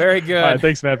 Very good. All right,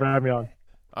 thanks, man, for having me on.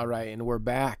 All right, and we're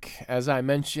back. As I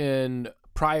mentioned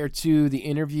prior to the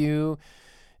interview,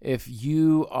 if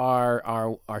you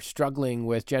are struggling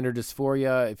with gender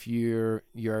dysphoria, if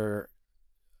you're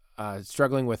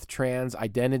struggling with trans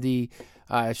identity,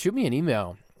 shoot me an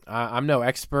email. I'm no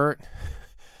expert.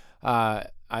 I'd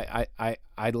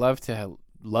love to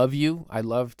love you. I'd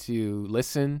love to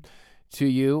listen to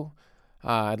you.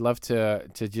 I'd love to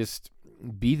just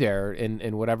be there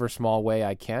in whatever small way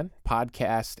I can.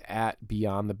 Podcast at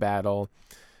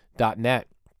beyondthebattle.net.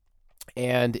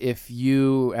 And if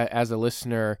you, as a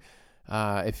listener,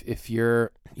 if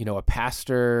you're, a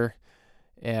pastor,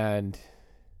 and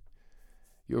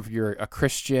if you're a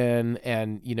Christian,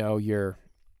 and you're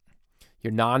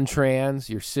non-trans,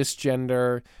 you're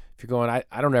cisgender, if you're going,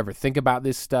 I don't ever think about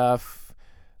this stuff,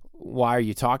 why are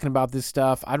you talking about this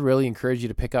stuff? I'd really encourage you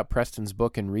to pick up Preston's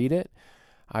book and read it.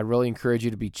 I'd really encourage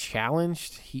you to be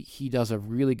challenged. He does a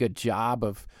really good job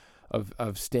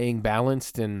of staying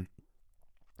balanced and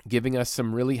giving us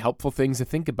some really helpful things to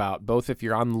think about, both if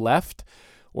you're on the left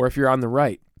or if you're on the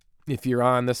right. If you're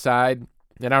on the side,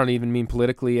 and I don't even mean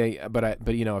politically, but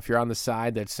if you're on the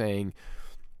side that's saying,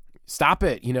 stop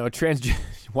it,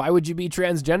 why would you be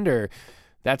transgender?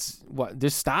 That's what.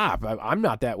 Just stop. I'm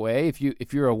not that way.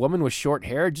 If you're a woman with short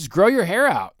hair, just grow your hair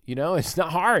out. It's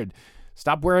not hard.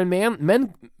 Stop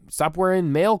wearing Stop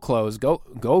wearing male clothes.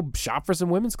 Go shop for some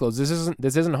women's clothes. This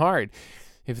isn't hard.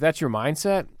 If that's your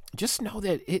mindset, just know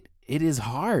that it is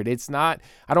hard. It's not.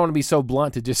 I don't want to be so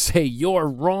blunt to just say you're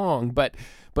wrong, but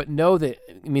know that.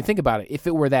 Think about it. If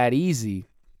it were that easy,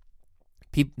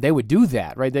 they would do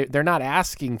that, right? They're not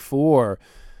asking for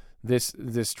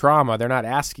this trauma. They're not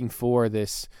asking for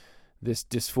this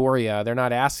dysphoria. They're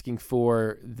not asking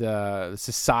for the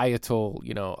societal,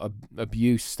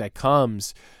 abuse that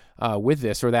comes with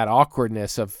this, or that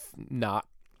awkwardness of not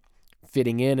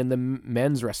fitting in the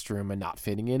men's restroom and not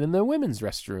fitting in the women's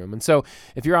restroom. And so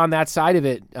if you're on that side of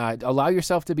it, allow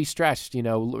yourself to be stretched,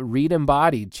 read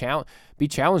Embodied, be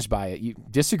challenged by it. You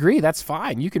disagree, that's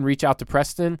fine. You can reach out to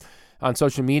Preston on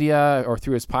social media or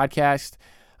through his podcast.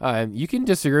 You can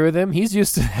disagree with him. He's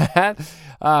used to that.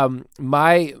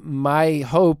 My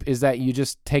hope is that you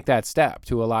just take that step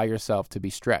to allow yourself to be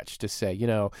stretched, to say,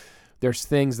 there's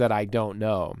things that I don't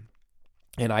know,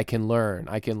 and I can learn.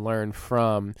 I can learn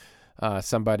from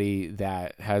somebody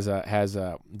that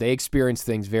they experience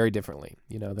things very differently,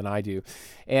 than I do.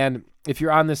 And if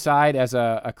you're on the side as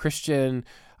a Christian,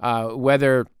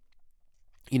 whether,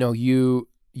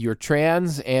 you're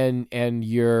trans and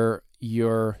you're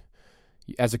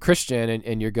as a Christian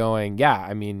and you're going,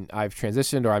 I've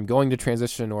transitioned, or I'm going to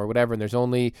transition, or whatever, and there's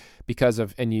only because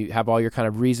of, and you have all your kind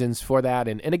of reasons for that.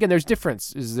 And again, there's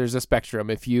differences. There's a spectrum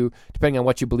depending on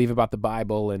what you believe about the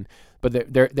Bible,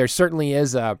 but there certainly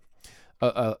is a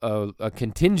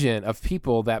contingent of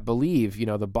people that believe,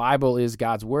 the Bible is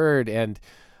God's word, and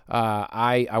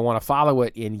I want to follow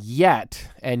it, and yet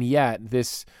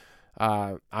this,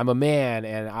 I'm a man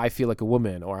and I feel like a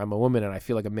woman, or I'm a woman and I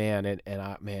feel like a man,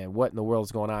 man, what in the world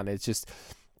is going on? It's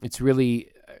really,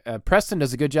 Preston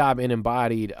does a good job in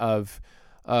Embodied of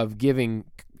giving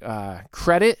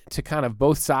credit to kind of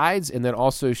both sides, and then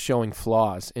also showing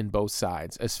flaws in both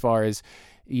sides, as far as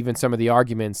even some of the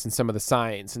arguments and some of the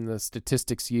science and the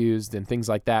statistics used and things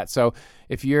like that. So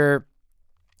if you're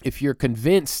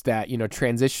convinced that,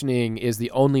 transitioning is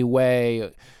the only way,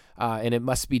 and it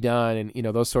must be done, and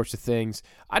those sorts of things,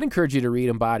 I'd encourage you to read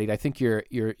Embodied. I think your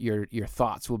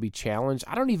thoughts will be challenged.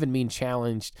 I don't even mean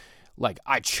challenged like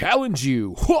I challenge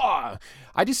you. I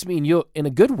just mean you'll, in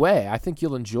a good way. I think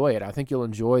you'll enjoy it. I think you'll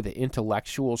enjoy the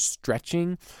intellectual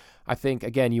stretching. I think,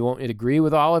 again, you won't agree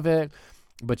with all of it,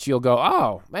 but you'll go,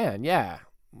 oh man, yeah.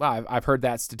 Well, I've heard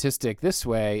that statistic this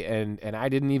way, and I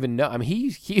didn't even know.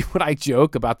 When I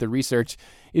joke about the research,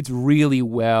 it's really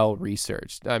well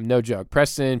researched. No joke.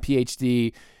 Preston,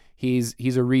 PhD,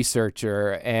 he's a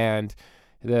researcher, and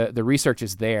the research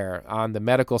is there on the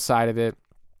medical side of it.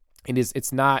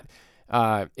 It's not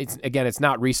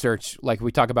research like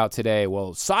we talk about today.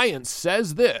 Well, science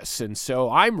says this, and so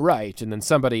I'm right, and then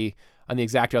somebody on the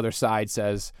exact other side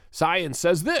says science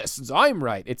says this, so I'm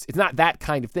right. It's not that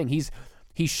kind of thing.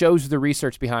 He shows the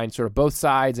research behind sort of both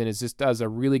sides, and just does a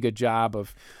really good job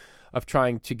of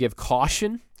trying to give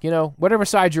caution, whatever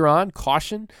side you're on,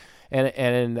 caution.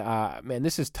 And man,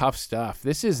 this is tough stuff.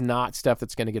 This is not stuff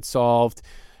that's going to get solved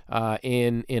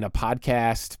in a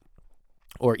podcast,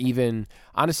 or even,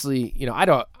 honestly,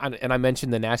 I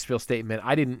mentioned the Nashville statement.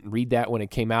 I didn't read that when it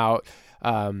came out.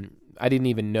 I didn't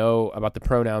even know about the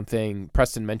pronoun thing.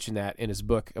 Preston mentioned that in his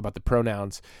book about the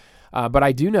pronouns. But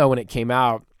I do know when it came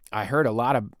out, I heard a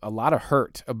lot of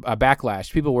hurt, a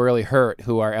backlash. People were really hurt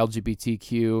who are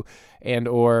LGBTQ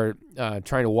or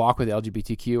trying to walk with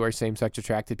LGBTQ or same-sex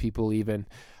attracted people, even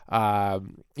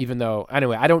though,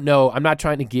 anyway, I don't know. I'm not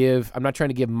trying to give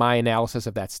my analysis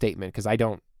of that statement, because I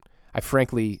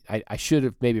frankly should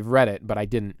have maybe read it, but I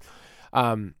didn't.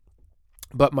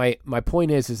 But my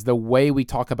point is the way we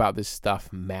talk about this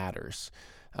stuff matters.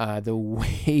 The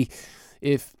way,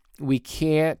 if we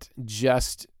can't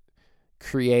just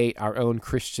create our own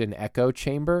Christian echo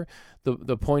chamber.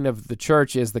 The point of the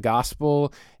church is the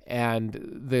gospel, and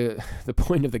the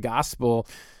point of the gospel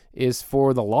is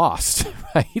for the lost,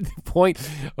 right? The point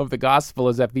of the gospel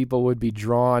is that people would be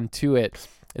drawn to it.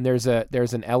 And there's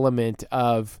an element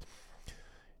of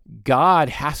God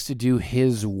has to do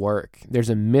his work. There's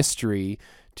a mystery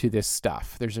to this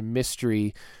stuff. There's a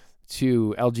mystery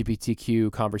to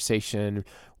LGBTQ conversation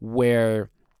where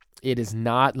it is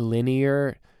not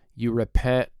linear. You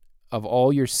repent of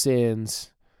all your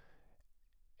sins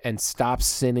and stop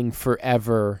sinning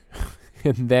forever,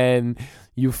 and then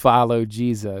you follow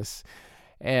Jesus.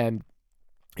 And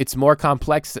it's more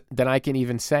complex than I can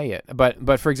even say it.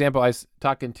 But for example, I was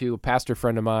talking to a pastor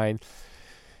friend of mine,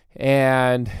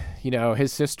 and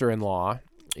his sister-in-law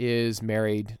is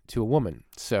married to a woman.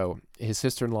 So his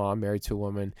sister-in-law married to a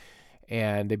woman,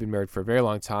 and they've been married for a very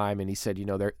long time. And he said,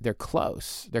 they're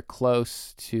close. They're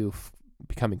close to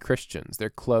becoming Christians.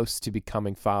 They're close to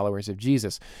becoming followers of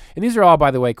Jesus. And these are all, by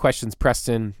the way, questions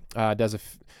Preston does a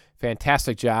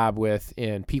fantastic job with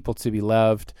in People to Be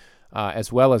Loved,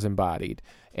 as well as Embodied,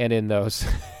 and in those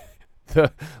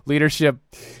the leadership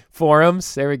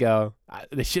forums. There we go.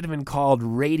 They should have been called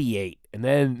Radiate, and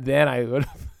then I would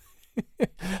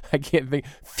I can't think.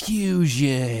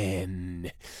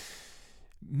 Fusion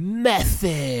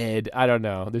Method. I don't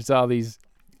know. There's all these.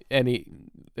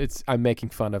 I'm making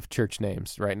fun of church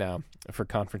names right now for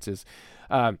conferences.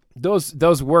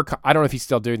 Those were. I don't know if he's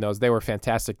still doing those. They were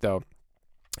fantastic though,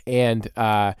 and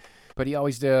but he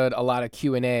always did a lot of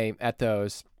Q&A at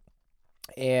those,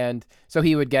 and so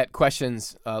he would get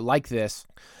questions like this.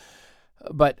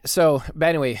 But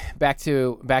anyway, back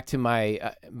to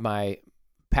my my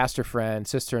pastor friend,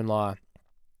 sister-in-law,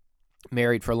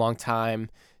 married for a long time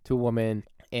to a woman,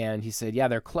 and he said, yeah,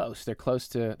 they're close. They're close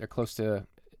to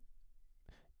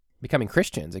becoming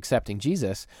Christians, accepting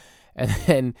Jesus. And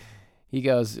then he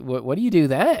goes, what do you do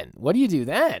then? What do you do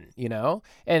then?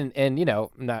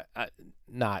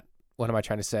 Not what am I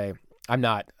trying to say?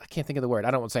 I can't think of the word.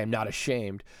 I don't want to say I'm not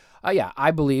ashamed. Yeah,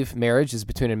 I believe marriage is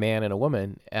between a man and a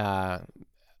woman.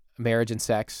 Marriage and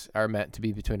sex are meant to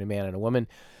be between a man and a woman.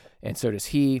 And so does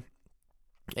he.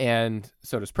 And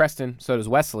so does Preston. So does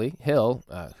Wesley Hill,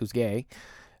 who's gay,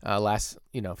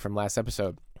 from last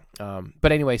episode.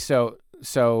 But anyway, so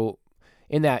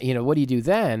in that, what do you do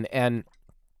then? And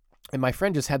my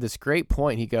friend just had this great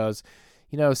point. He goes,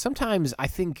 sometimes I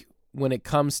think when it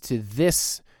comes to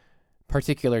this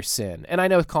particular sin, and I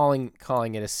know calling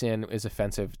it a sin is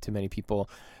offensive to many people.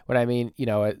 What I mean,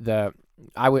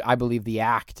 I believe the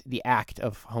act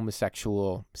of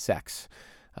homosexual sex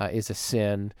is a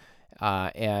sin,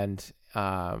 and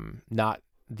not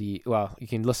the, well, you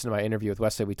can listen to my interview with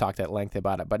Wesley. We talked at length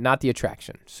about it, but not the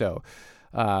attraction. So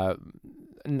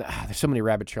there's so many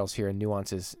rabbit trails here and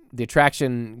nuances. The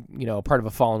attraction, part of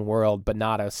a fallen world, but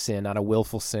not a sin, not a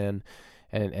willful sin,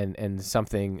 and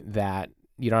something that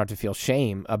you don't have to feel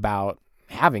shame about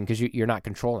having because you're not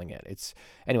controlling it.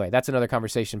 Anyway, that's another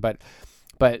conversation. But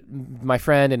my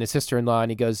friend and his sister-in-law,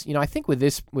 and he goes, I think with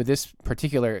this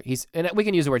particular, and we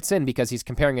can use the word sin because he's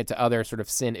comparing it to other sort of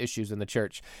sin issues in the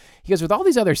church. He goes, with all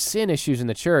these other sin issues in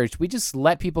the church, we just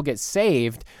let people get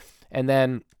saved, and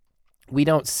then we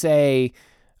don't say,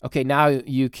 okay, now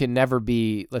you can never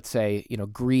be, let's say,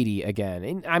 greedy again.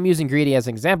 And I'm using greedy as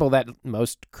an example that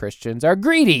most Christians are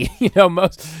greedy,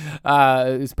 most,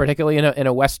 particularly in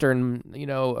a Western,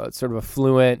 sort of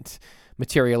affluent,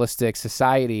 materialistic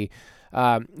society.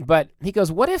 But he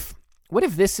goes, what if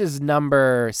this is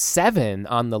number 7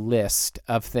 on the list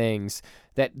of things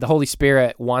that the Holy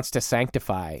Spirit wants to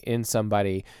sanctify in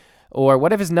somebody? Or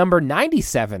what if it's number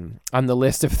 97 on the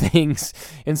list of things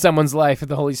in someone's life that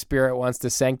the Holy Spirit wants to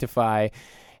sanctify?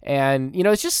 And,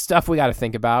 it's just stuff we got to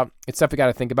think about. It's stuff we got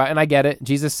to think about. And I get it.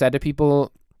 Jesus said to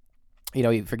people,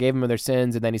 he forgave them of their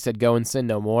sins, and then he said, go and sin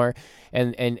no more.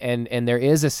 And there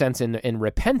is a sense in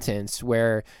repentance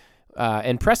where,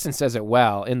 and Preston says it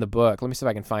well in the book. Let me see if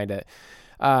I can find it.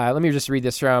 Let me just read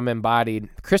this from Embodied.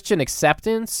 Christian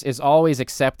acceptance is always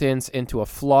acceptance into a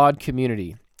flawed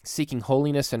community, seeking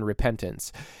holiness and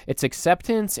repentance. It's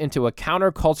acceptance into a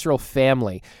countercultural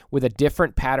family with a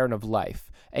different pattern of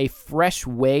life, a fresh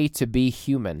way to be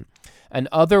human, an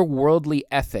otherworldly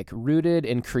ethic rooted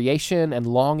in creation and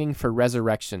longing for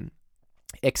resurrection.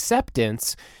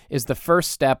 Acceptance is the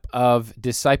first step of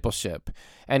discipleship,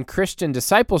 and Christian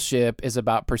discipleship is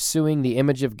about pursuing the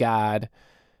image of God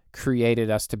created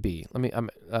us to be. Let me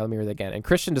read that again. And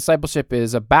Christian discipleship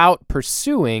is about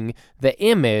pursuing the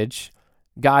image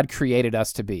God created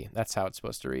us to be. That's how it's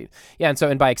supposed to read. Yeah,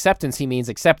 and by acceptance, he means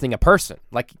accepting a person.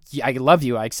 Like, I love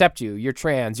you, I accept you, you're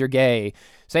trans, you're gay,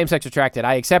 same-sex attracted,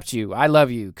 I accept you, I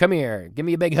love you, come here, give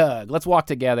me a big hug, let's walk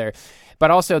together.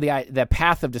 But also the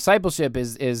path of discipleship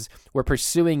is we're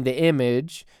pursuing the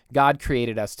image God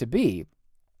created us to be.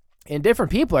 And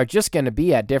different people are just going to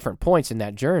be at different points in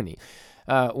that journey.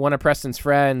 One of Preston's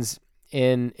friends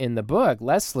in the book,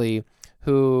 Leslie,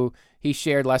 who he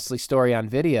shared Leslie's story on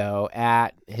video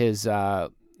at his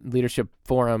leadership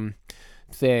forum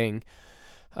thing.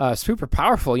 Super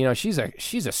powerful. You know, she's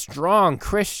a strong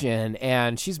Christian,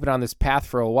 and she's been on this path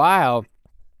for a while.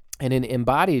 And in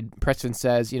Embodied, Preston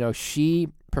says, you know, she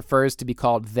prefers to be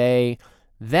called they,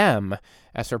 them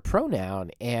as her pronoun.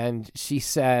 And she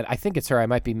said, I think it's her. I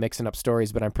might be mixing up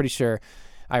stories, but I'm pretty sure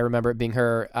I remember it being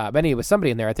her. But anyway, it was somebody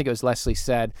in there. I think it was Leslie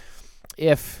said,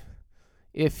 if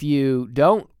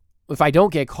I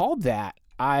don't get called that,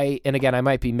 and again, I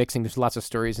might be mixing, there's lots of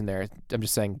stories in there. I'm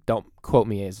just saying, don't quote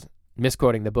me as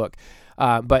misquoting the book.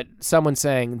 But someone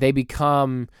saying they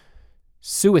become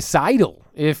suicidal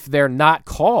if they're not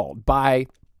called by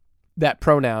that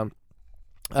pronoun,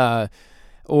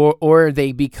 or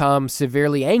they become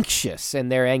severely anxious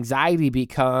and their anxiety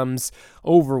becomes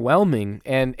overwhelming,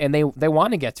 and they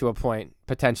want to get to a point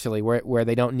potentially where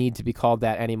they don't need to be called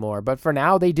that anymore. But for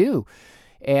now they do.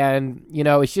 And, you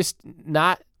know, it's just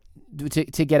not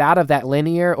to get out of that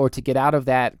linear or to get out of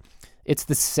that. It's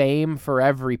the same for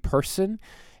every person.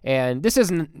 And this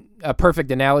isn't a perfect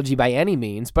analogy by any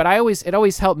means, but it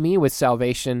always helped me with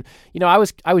salvation. You know,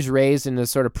 I was raised in the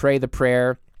sort of pray the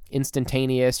prayer,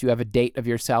 instantaneous. You have a date of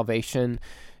your salvation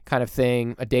kind of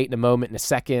thing, a date and a moment and a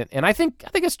second. And I think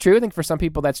it's true. I think for some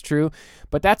people that's true,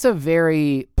 but that's a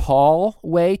very Paul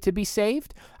way to be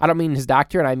saved. I don't mean his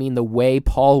doctrine. I mean the way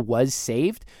Paul was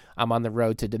saved. I'm on the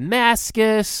road to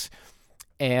Damascus,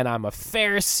 and I'm a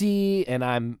Pharisee, and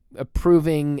I'm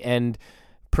approving and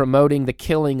promoting the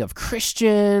killing of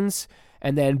Christians,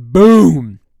 and then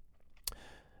boom,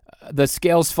 the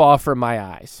scales fall from my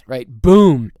eyes, right?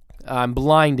 Boom, I'm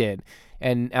blinded,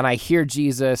 and I hear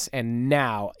Jesus, and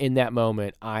now in that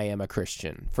moment, I am a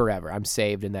Christian forever. I'm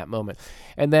saved in that moment.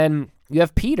 And then you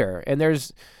have Peter, and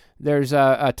there's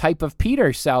a type of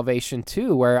Peter salvation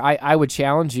too, where I would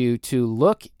challenge you to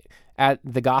look at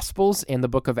the Gospels and the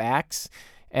book of Acts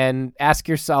and ask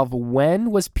yourself,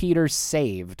 when was Peter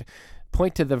saved?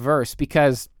 Point to the verse,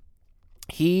 because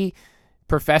he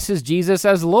professes Jesus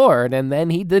as Lord, and then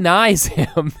he denies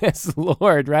him as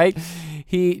Lord, right?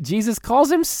 Jesus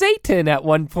calls him Satan at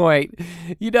one point.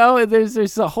 You know,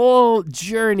 there's a whole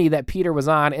journey that Peter was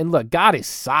on. And look, God is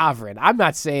sovereign. I'm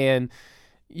not saying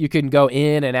you can go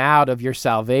in and out of your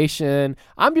salvation.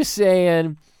 I'm just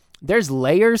saying there's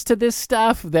layers to this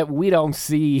stuff that we don't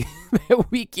see,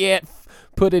 that we can't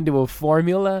put into a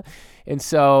formula. And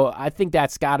so I think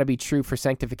that's got to be true for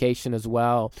sanctification as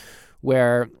well,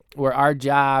 where our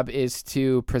job is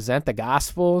to present the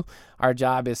gospel, our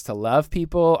job is to love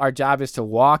people, our job is to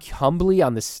walk humbly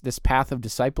on this path of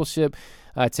discipleship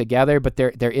together. But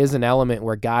there is an element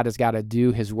where God has got to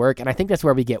do his work, and I think that's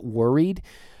where we get worried.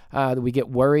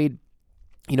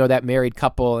 You know, that married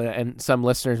couple, and some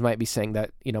listeners might be saying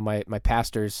that, you know, my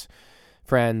pastor's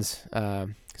friend's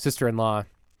sister-in-law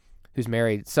who's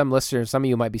married, some listeners, some of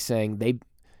you might be saying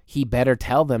he better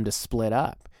tell them to split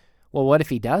up. Well, what if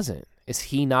he doesn't? Is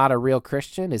he not a real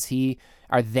Christian?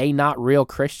 Are they not real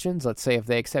Christians? Let's say if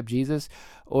they accept Jesus,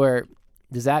 or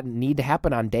does that need to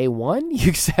happen on day one? You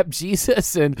accept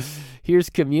Jesus and here's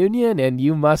communion, and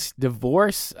you must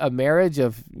divorce a marriage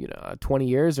of 20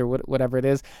 years or whatever it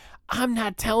is. I'm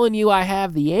not telling you I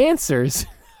have the answers.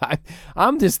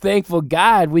 I'm just thankful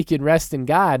we can rest in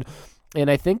God. And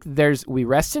I think we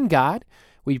rest in God.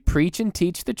 We preach and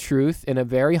teach the truth in a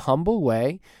very humble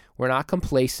way. We're not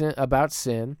complacent about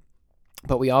sin,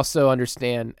 but we also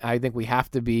understand, I think we have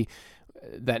to be,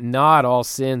 that not all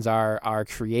sins are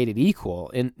created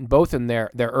equal, both in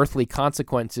their earthly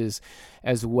consequences,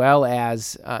 as well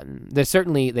as they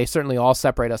certainly all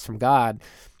separate us from God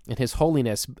and his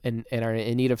holiness and are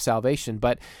in need of salvation.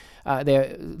 But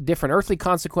they're different earthly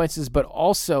consequences, but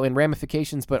also in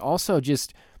ramifications, but also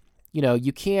just,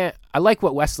 you can't. I like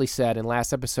what Wesley said in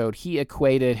last episode. He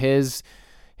equated his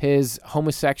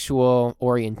homosexual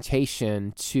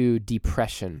orientation to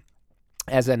depression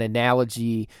as an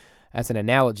analogy.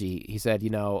 He said,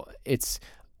 it's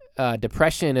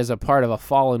depression is a part of a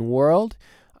fallen world,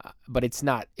 but it's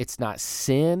not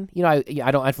sin. I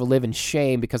don't have to live in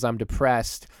shame because I'm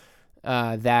depressed,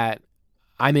 that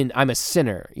I'm a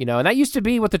sinner, and that used to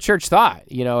be what the church thought.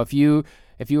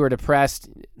 If you were depressed,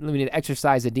 we need to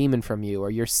exorcise a demon from you, or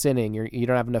you're sinning, you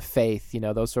don't have enough faith,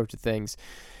 those sorts of things.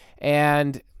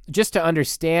 And just to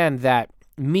understand that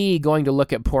me going to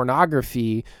look at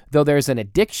pornography, though there's an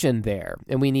addiction there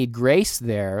and we need grace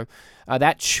there,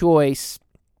 that choice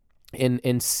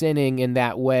in sinning in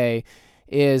that way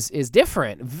is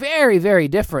different, very, very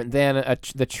different than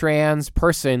the trans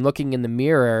person looking in the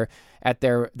mirror at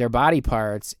their body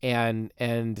parts and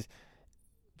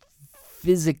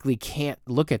physically can't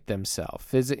look at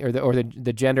themselves, or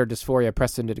the gender dysphoria.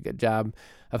 Preston did a good job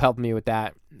of helping me with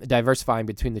that, diversifying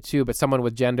between the two. But someone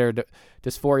with gender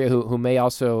dysphoria who may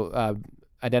also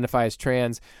identify as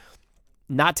trans,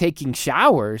 not taking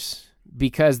showers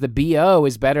because the BO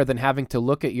is better than having to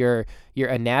look at your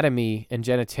anatomy and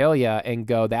genitalia and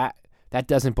go, that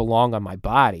doesn't belong on my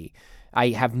body. I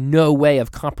have no way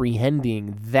of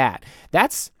comprehending that.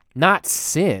 That's not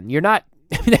sin. You're not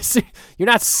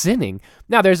sinning.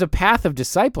 Now, there's a path of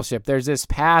discipleship. There's this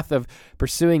path of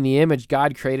pursuing the image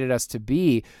God created us to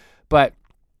be. But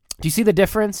do you see the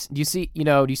difference? Do you see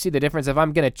the difference? If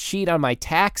I'm going to cheat on my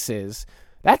taxes,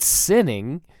 that's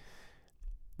sinning.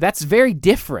 That's very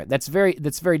different. That's very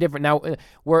different. Now,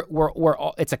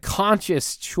 it's a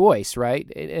conscious choice, right?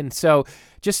 And so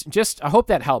just I hope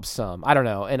that helps some. I don't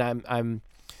know. And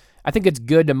I think it's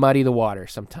good to muddy the water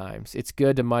sometimes. It's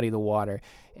good to muddy the water.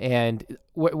 And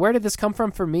where did this come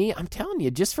from for me? I'm telling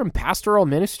you, just from pastoral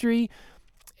ministry.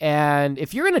 And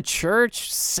if you're in a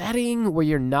church setting where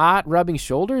you're not rubbing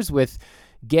shoulders with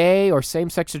gay or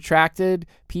same-sex attracted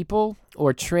people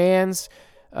or trans,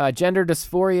 gender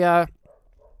dysphoria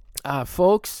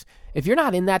folks, if you're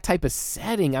not in that type of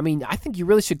setting, I think you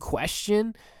really should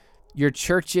question your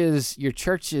church's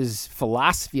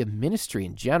philosophy of ministry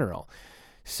in general.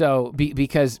 So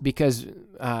because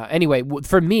anyway,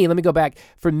 for me, let me go back.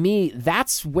 For me,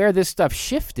 that's where this stuff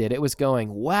shifted. It was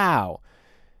going, wow,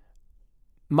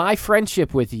 my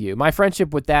friendship with you, my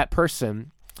friendship with that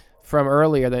person from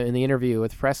earlier in the interview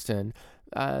with Preston,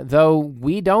 though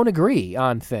we don't agree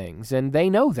on things, and they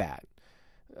know that,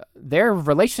 their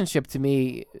relationship to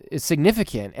me is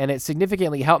significant, and it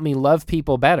significantly helped me love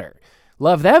people better,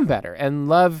 love them better, and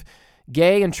love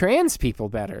gay and trans people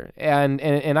better. And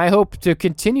I hope to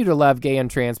continue to love gay and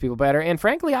trans people better. And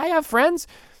frankly, I have friends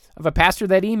of a pastor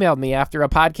that emailed me after a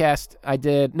podcast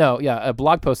a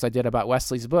blog post I did about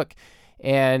Wesley's book.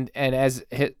 And as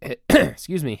his,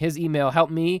 his email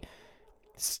helped me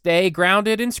stay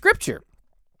grounded in Scripture.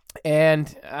 And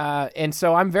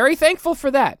so I'm very thankful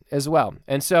for that as well.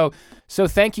 And so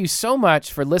thank you so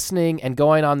much for listening and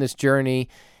going on this journey.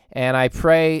 And I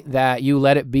pray that you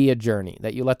let it be a journey,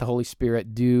 that you let the Holy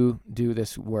Spirit do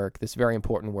this work, this very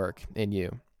important work in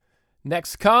you.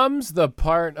 Next comes the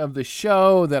part of the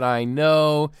show that I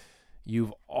know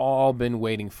you've all been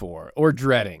waiting for or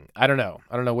dreading. I don't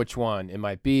know which one it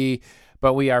might be,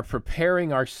 but we are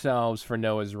preparing ourselves for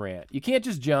Noah's rant. You can't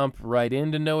just jump right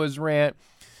into Noah's rant.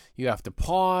 You have to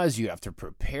pause. You have to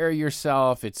prepare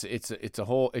yourself. It's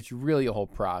really a whole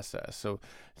process. So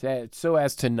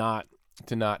as to not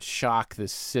shock the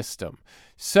system.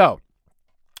 So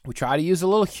we try to use a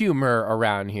little humor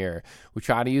around here. We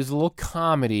try to use a little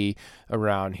comedy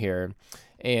around here,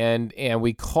 and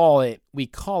we call it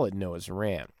Noah's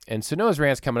rant. And so Noah's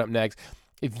rant's coming up next.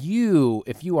 If you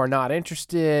are not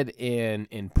interested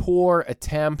in poor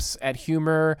attempts at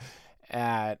humor,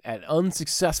 at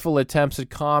unsuccessful attempts at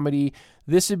comedy,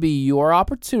 this would be your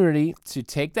opportunity to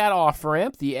take that off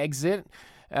ramp, the exit,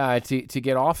 to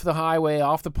get off the highway,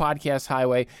 off the podcast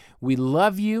highway. We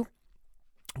love you.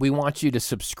 We want you to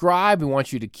subscribe. We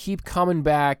want you to keep coming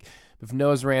back. If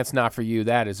Noah's Rant's not for you,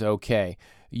 that is okay.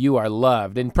 You are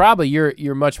loved. And probably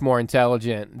you're much more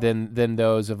intelligent than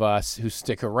those of us who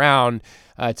stick around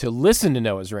to listen to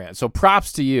Noah's Rant. So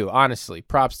props to you, honestly,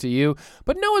 props to you.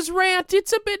 But Noah's Rant,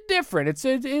 it's a bit different.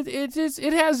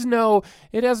 It has no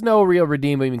real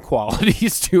redeeming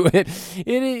qualities to it.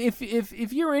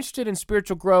 If you're interested in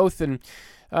spiritual growth and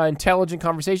intelligent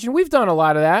conversation, we've done a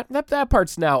lot of that. That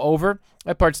part's now over.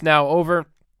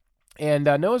 And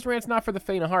Noah's Rant's not for the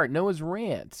faint of heart. Noah's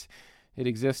Rant,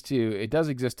 it does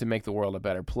exist to make the world a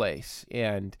better place,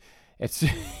 and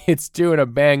it's doing a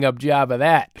bang up job of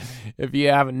that. If you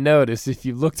haven't noticed, if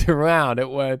you looked around at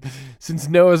what since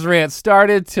Noah's Rant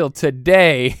started till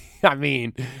today, I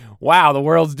mean, wow, the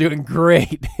world's doing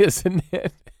great, isn't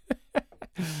it?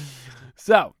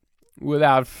 So,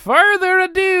 without further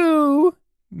ado,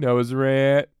 Noah's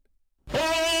Rant.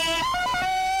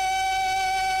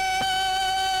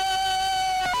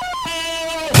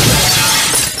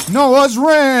 Noah's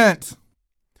Rant!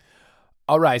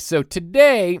 All right, so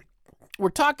today we're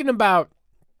talking about,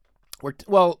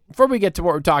 before we get to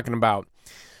what we're talking about,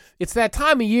 it's that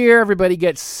time of year. Everybody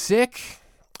gets sick.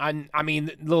 I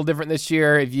mean, a little different this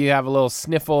year. If you have a little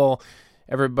sniffle,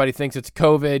 everybody thinks it's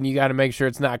COVID, and you got to make sure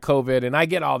it's not COVID. And I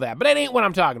get all that, but that ain't what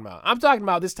I'm talking about. I'm talking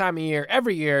about this time of year,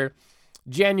 every year,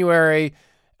 January,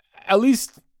 at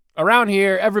least around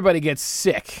here, everybody gets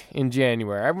sick in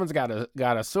January. Everyone's got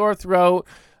a sore throat,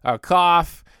 a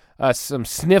cough, some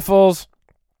sniffles.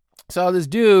 So this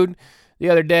dude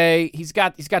the other day, he's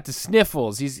got the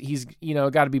sniffles. He's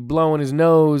got to be blowing his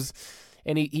nose,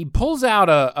 and he pulls out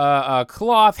a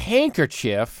cloth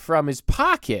handkerchief from his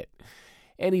pocket,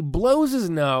 and he blows his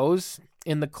nose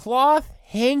in the cloth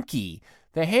hanky,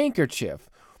 the handkerchief,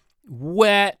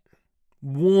 wet,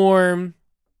 warm,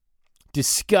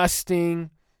 disgusting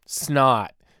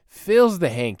snot fills the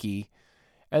hanky,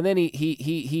 and then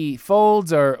he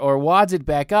folds or wads it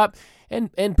back up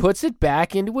and puts it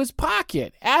back into his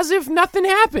pocket as if nothing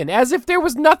happened, as if there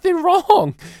was nothing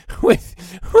wrong with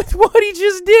what he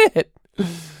just did.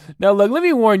 Now look, let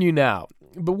me warn you now,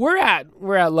 but we're at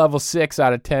level 6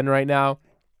 out of 10 right now.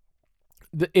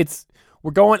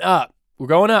 We're going up.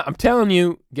 I'm telling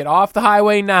you, get off the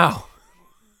highway now.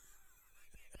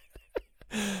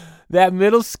 That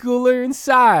middle schooler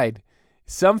inside,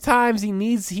 sometimes he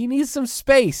needs some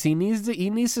space. He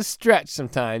needs to stretch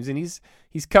sometimes, and he's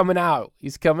coming out.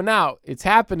 He's coming out. It's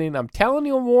happening. I'm telling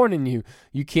you, I'm warning you.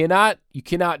 You cannot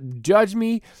judge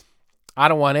me. I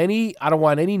don't want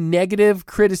any negative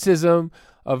criticism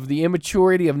of the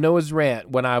immaturity of Noah's rant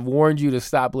when I've warned you to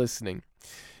stop listening.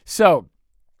 So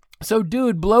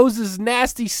dude blows his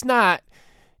nasty snot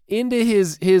into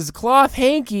his cloth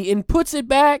hanky and puts it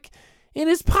back in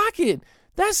his pocket.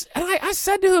 I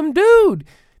said to him, dude,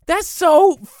 that's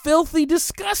so filthy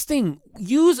disgusting.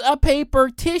 Use a paper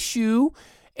tissue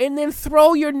and then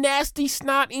throw your nasty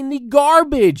snot in the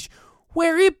garbage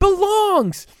where it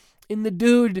belongs. And the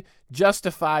dude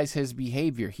justifies his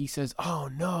behavior. He says, oh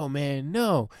no, man,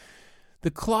 no.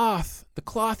 The cloth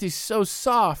is so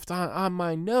soft on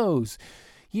my nose.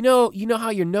 You know how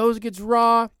your nose gets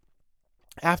raw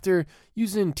after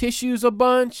using tissues a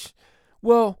bunch?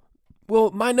 Well,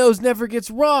 my nose never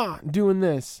gets raw doing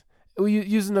this,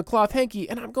 using the cloth hanky.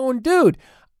 And I'm going, dude,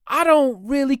 I don't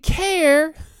really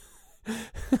care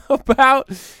about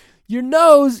your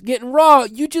nose getting raw.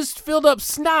 You just filled up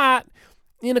snot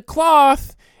in a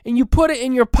cloth and you put it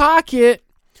in your pocket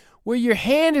where your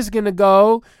hand is going to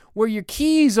go, where your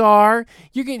keys are.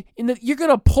 You're going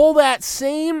to pull that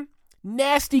same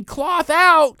nasty cloth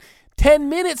out 10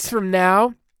 minutes from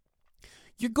now.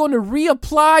 You're going to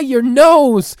reapply your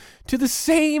nose to the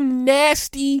same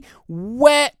nasty,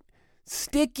 wet,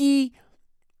 sticky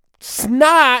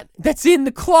snot that's in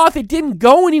the cloth. It didn't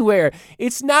go anywhere.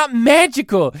 It's not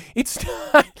magical. It's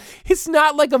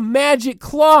not like a magic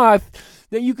cloth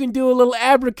that you can do a little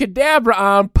abracadabra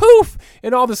on, poof,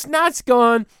 and all the snot's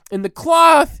gone, and the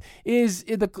cloth is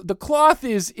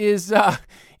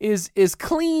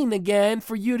clean again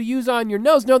for you to use on your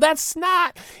nose. No, that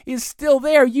snot is still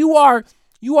there. You're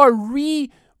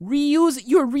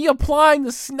reapplying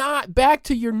the snot back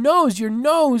to your nose. Your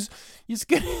nose is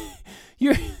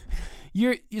you're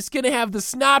gonna have the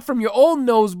snot from your old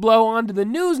nose blow onto the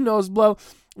new nose blow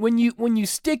when you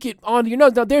stick it onto your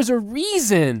nose. Now there's a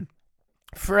reason,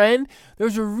 friend.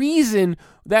 There's a reason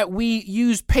that we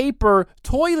use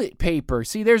toilet paper.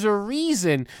 See, there's a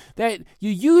reason that you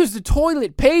use the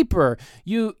toilet paper.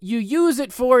 You use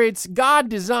it for its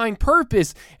God-designed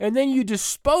purpose, and then you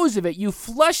dispose of it. You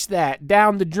flush that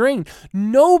down the drain.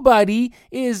 Nobody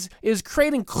is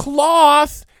creating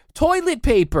cloth toilet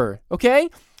paper, okay?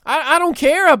 I don't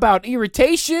care about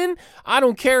irritation. I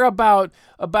don't care about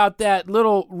that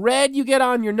little red you get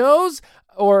on your nose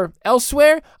or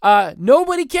elsewhere.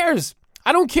 Nobody cares.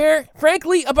 I don't care,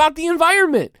 frankly, about the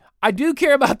environment. I do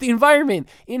care about the environment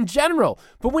in general.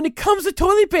 But when it comes to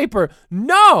toilet paper,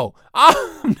 no,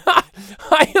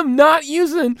 I am not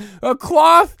using a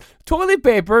cloth toilet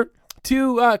paper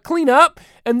to clean up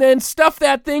and then stuff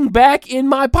that thing back in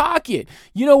my pocket.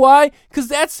 You know why? Because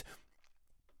that's,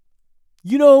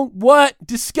 you know what?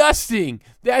 Disgusting.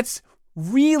 That's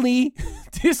really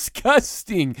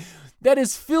disgusting. That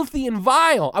is filthy and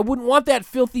vile. I wouldn't want that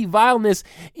filthy vileness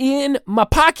in my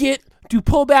pocket to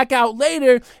pull back out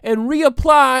later and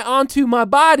reapply onto my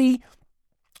body,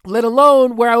 let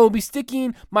alone where I will be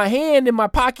sticking my hand in my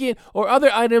pocket or other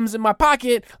items in my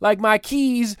pocket like my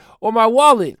keys or my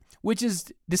wallet, which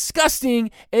is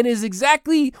disgusting and is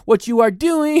exactly what you are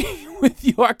doing with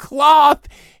your cloth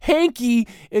hanky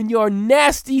and your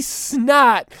nasty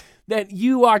snot that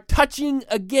you are touching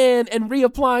again and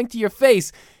reapplying to your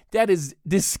face. That is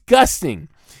disgusting.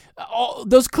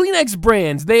 Those Kleenex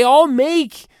brands, they all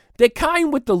make The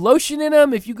kind with the lotion in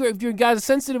them. If you got a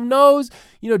sensitive nose,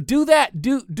 do that.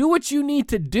 Do what you need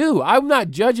to do. I'm not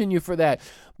judging you for that.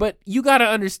 But you got to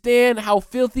understand how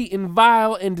filthy and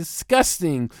vile and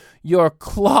disgusting your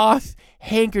cloth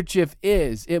handkerchief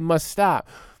is. It must stop.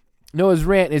 Noah's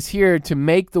Rant is here to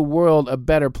make the world a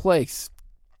better place.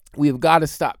 We have got to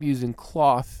stop using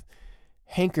cloth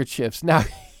handkerchiefs. Now,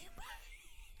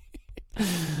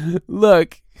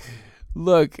 look,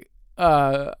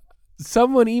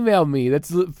 someone emailed me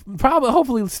that's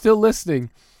hopefully still listening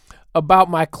about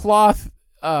my cloth,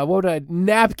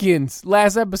 napkins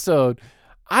last episode.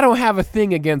 I don't have a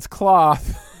thing against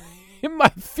cloth. It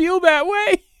might feel that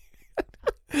way.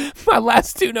 My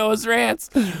last two Noah's Rants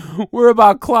were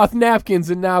about cloth napkins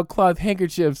and now cloth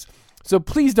handkerchiefs. So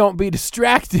please don't be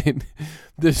distracted.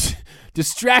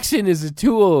 Distraction is a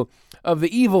tool of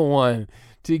the evil one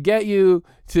to get you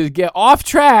to get off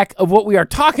track of what we are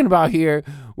talking about here,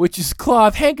 which is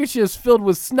cloth handkerchiefs filled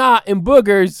with snot and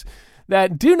boogers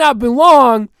that do not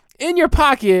belong in your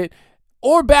pocket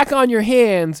or back on your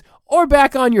hands or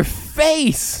back on your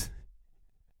face.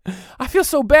 I feel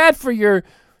so bad for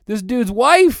this dude's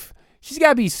wife. She's got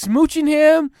to be smooching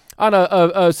him on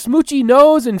a smoochy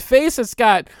nose and face that's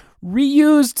got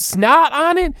reused snot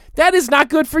on it. That is not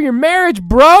good for your marriage,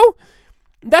 bro.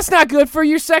 That's not good for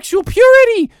your sexual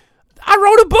purity. I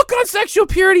wrote a book on sexual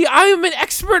purity. I am an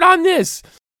expert on this.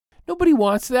 Nobody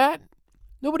wants that.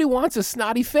 Nobody wants a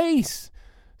snotty face.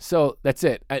 So that's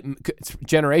it. It's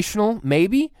generational,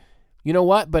 maybe. You know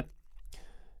what? But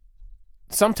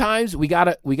sometimes we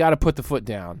gotta put the foot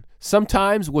down.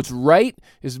 Sometimes what's right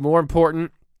is more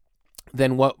important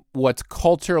than what's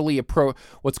culturally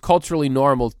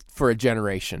normal for a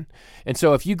generation. And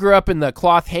so if you grew up in the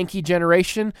cloth hanky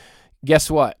generation, guess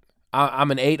what?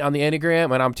 I'm an 8 on the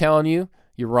Enneagram, and I'm telling you,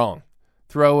 you're wrong.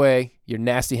 Throw away your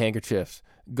nasty handkerchiefs.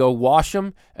 Go wash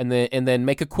them and then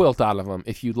make a quilt out of them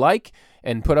if you'd like,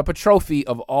 and put up a trophy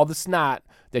of all the snot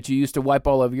that you used to wipe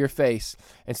all over your face,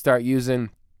 and start using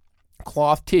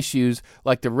cloth tissues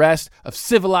like the rest of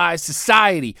civilized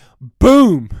society.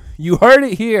 Boom! You heard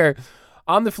it here.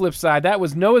 On the flip side, that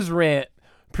was Noah's Rant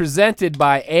presented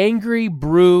by Angry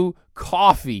Brew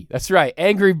Coffee. That's right.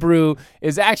 Angry Brew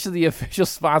is actually the official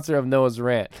sponsor of Noah's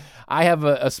Rant. I have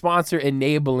a sponsor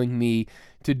enabling me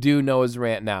to do Noah's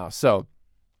Rant now. So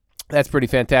that's pretty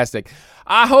fantastic.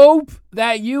 I hope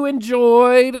that you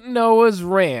enjoyed Noah's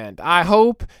Rant. I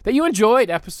hope that you enjoyed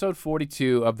episode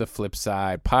 42 of the Flip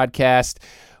Side podcast.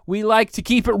 We like to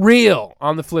keep it real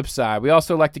on the flip side. We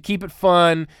also like to keep it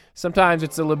fun. Sometimes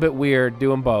it's a little bit weird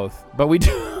doing both, but we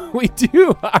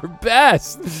do our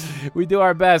best. We do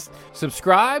our best.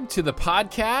 Subscribe to the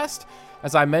podcast.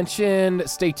 As I mentioned,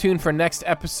 stay tuned for next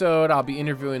episode. I'll be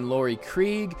interviewing Lori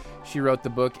Krieg. She wrote the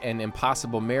book An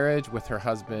Impossible Marriage with her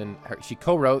husband. She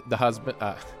co-wrote the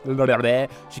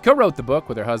book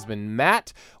with her husband,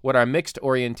 Matt, What Our Mixed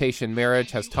Orientation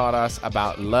Marriage Has Taught Us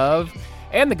About Love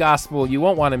and the Gospel. You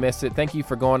won't want to miss it. Thank you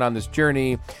for going on this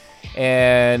journey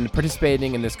and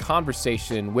participating in this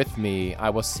conversation with me. I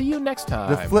will see you next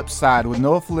time. The Flip Side with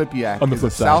Noah Filipiak is a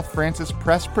South Francis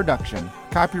Press production.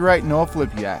 Copyright Noah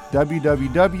Filipiak.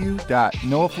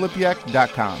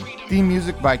 www.noahfilipiak.com. Theme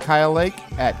music by Kyle Lake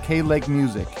at K-Lake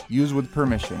Music. Used with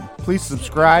permission. Please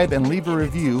subscribe and leave a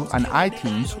review on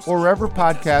iTunes or wherever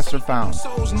podcasts are found.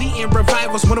 Souls needing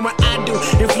revivals, what do I do?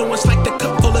 Influence like the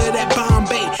cup full of that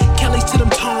Bombay. Kelly's to them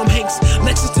Tom Hanks,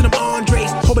 Lexus to them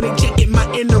Andres. Hoping they jacket my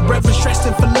inner reverence,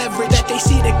 stressing for leverage. That they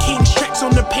see the king's tracks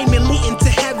on the pavement leading to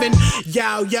heaven.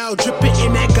 Yow, dripping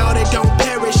in that God that don't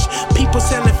perish. People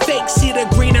selling fake, see the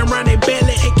green around their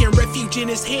belly. Taking refuge in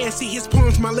his hand, see his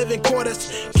palms, my living quarters.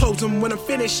 Close them when I'm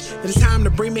finished, then it's time to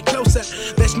bring me closer.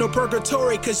 There's no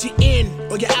purgatory, cause you're in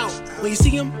or you're out. When you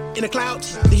see him in the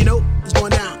clouds, then you know it's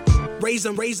going down. Raise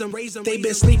them. They've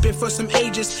been sleeping for some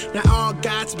ages. Now all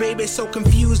God's babies so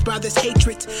confused by this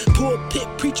hatred. Pulpit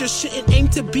preachers shouldn't aim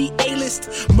to be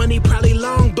A-list. Money probably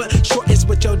long, but short is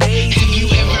what your days. Have you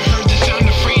ever heard the sound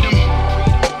of freedom?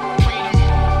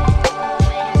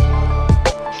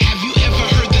 Have you ever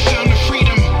heard the sound of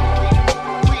freedom?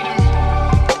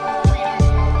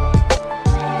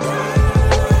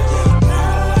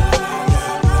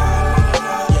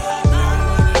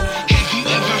 Have you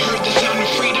ever heard the sound of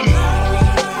freedom?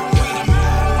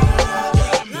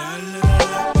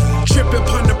 Tripping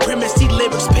upon the premise, see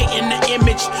lyrics painting the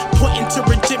image, pointing to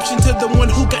redemption to the one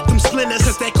who got them splinters.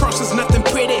 Cause that cross is nothing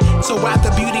pretty, so why the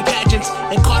beauty pageants?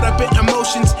 And caught up in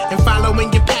emotions and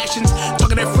following your passions.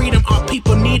 Talking that freedom, our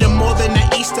people need them more than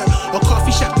that Easter. Or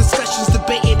coffee shop discussions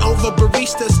debating over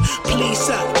baristas. Please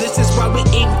sir, this is why we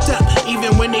inked up.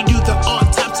 Even when they do the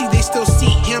autopsy, they still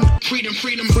see him. Freedom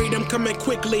coming it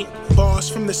quickly. Bars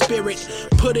from the spirit,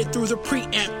 put it through the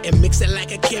preamp and mix it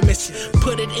like a chemist.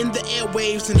 Put it in the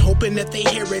airwaves and hoping that they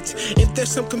hear it. If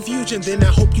there's some confusion, then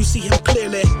I hope you see him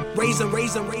clearly. Raise them,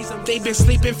 raise them, raise them. They've been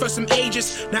sleeping for some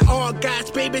ages. Now all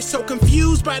God's babies so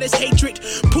confused by this hatred.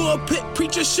 Pulpit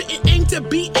preachers shouldn't aim to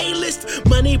be A-list.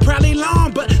 Money probably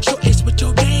long, but sure it's what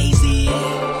your days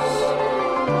is.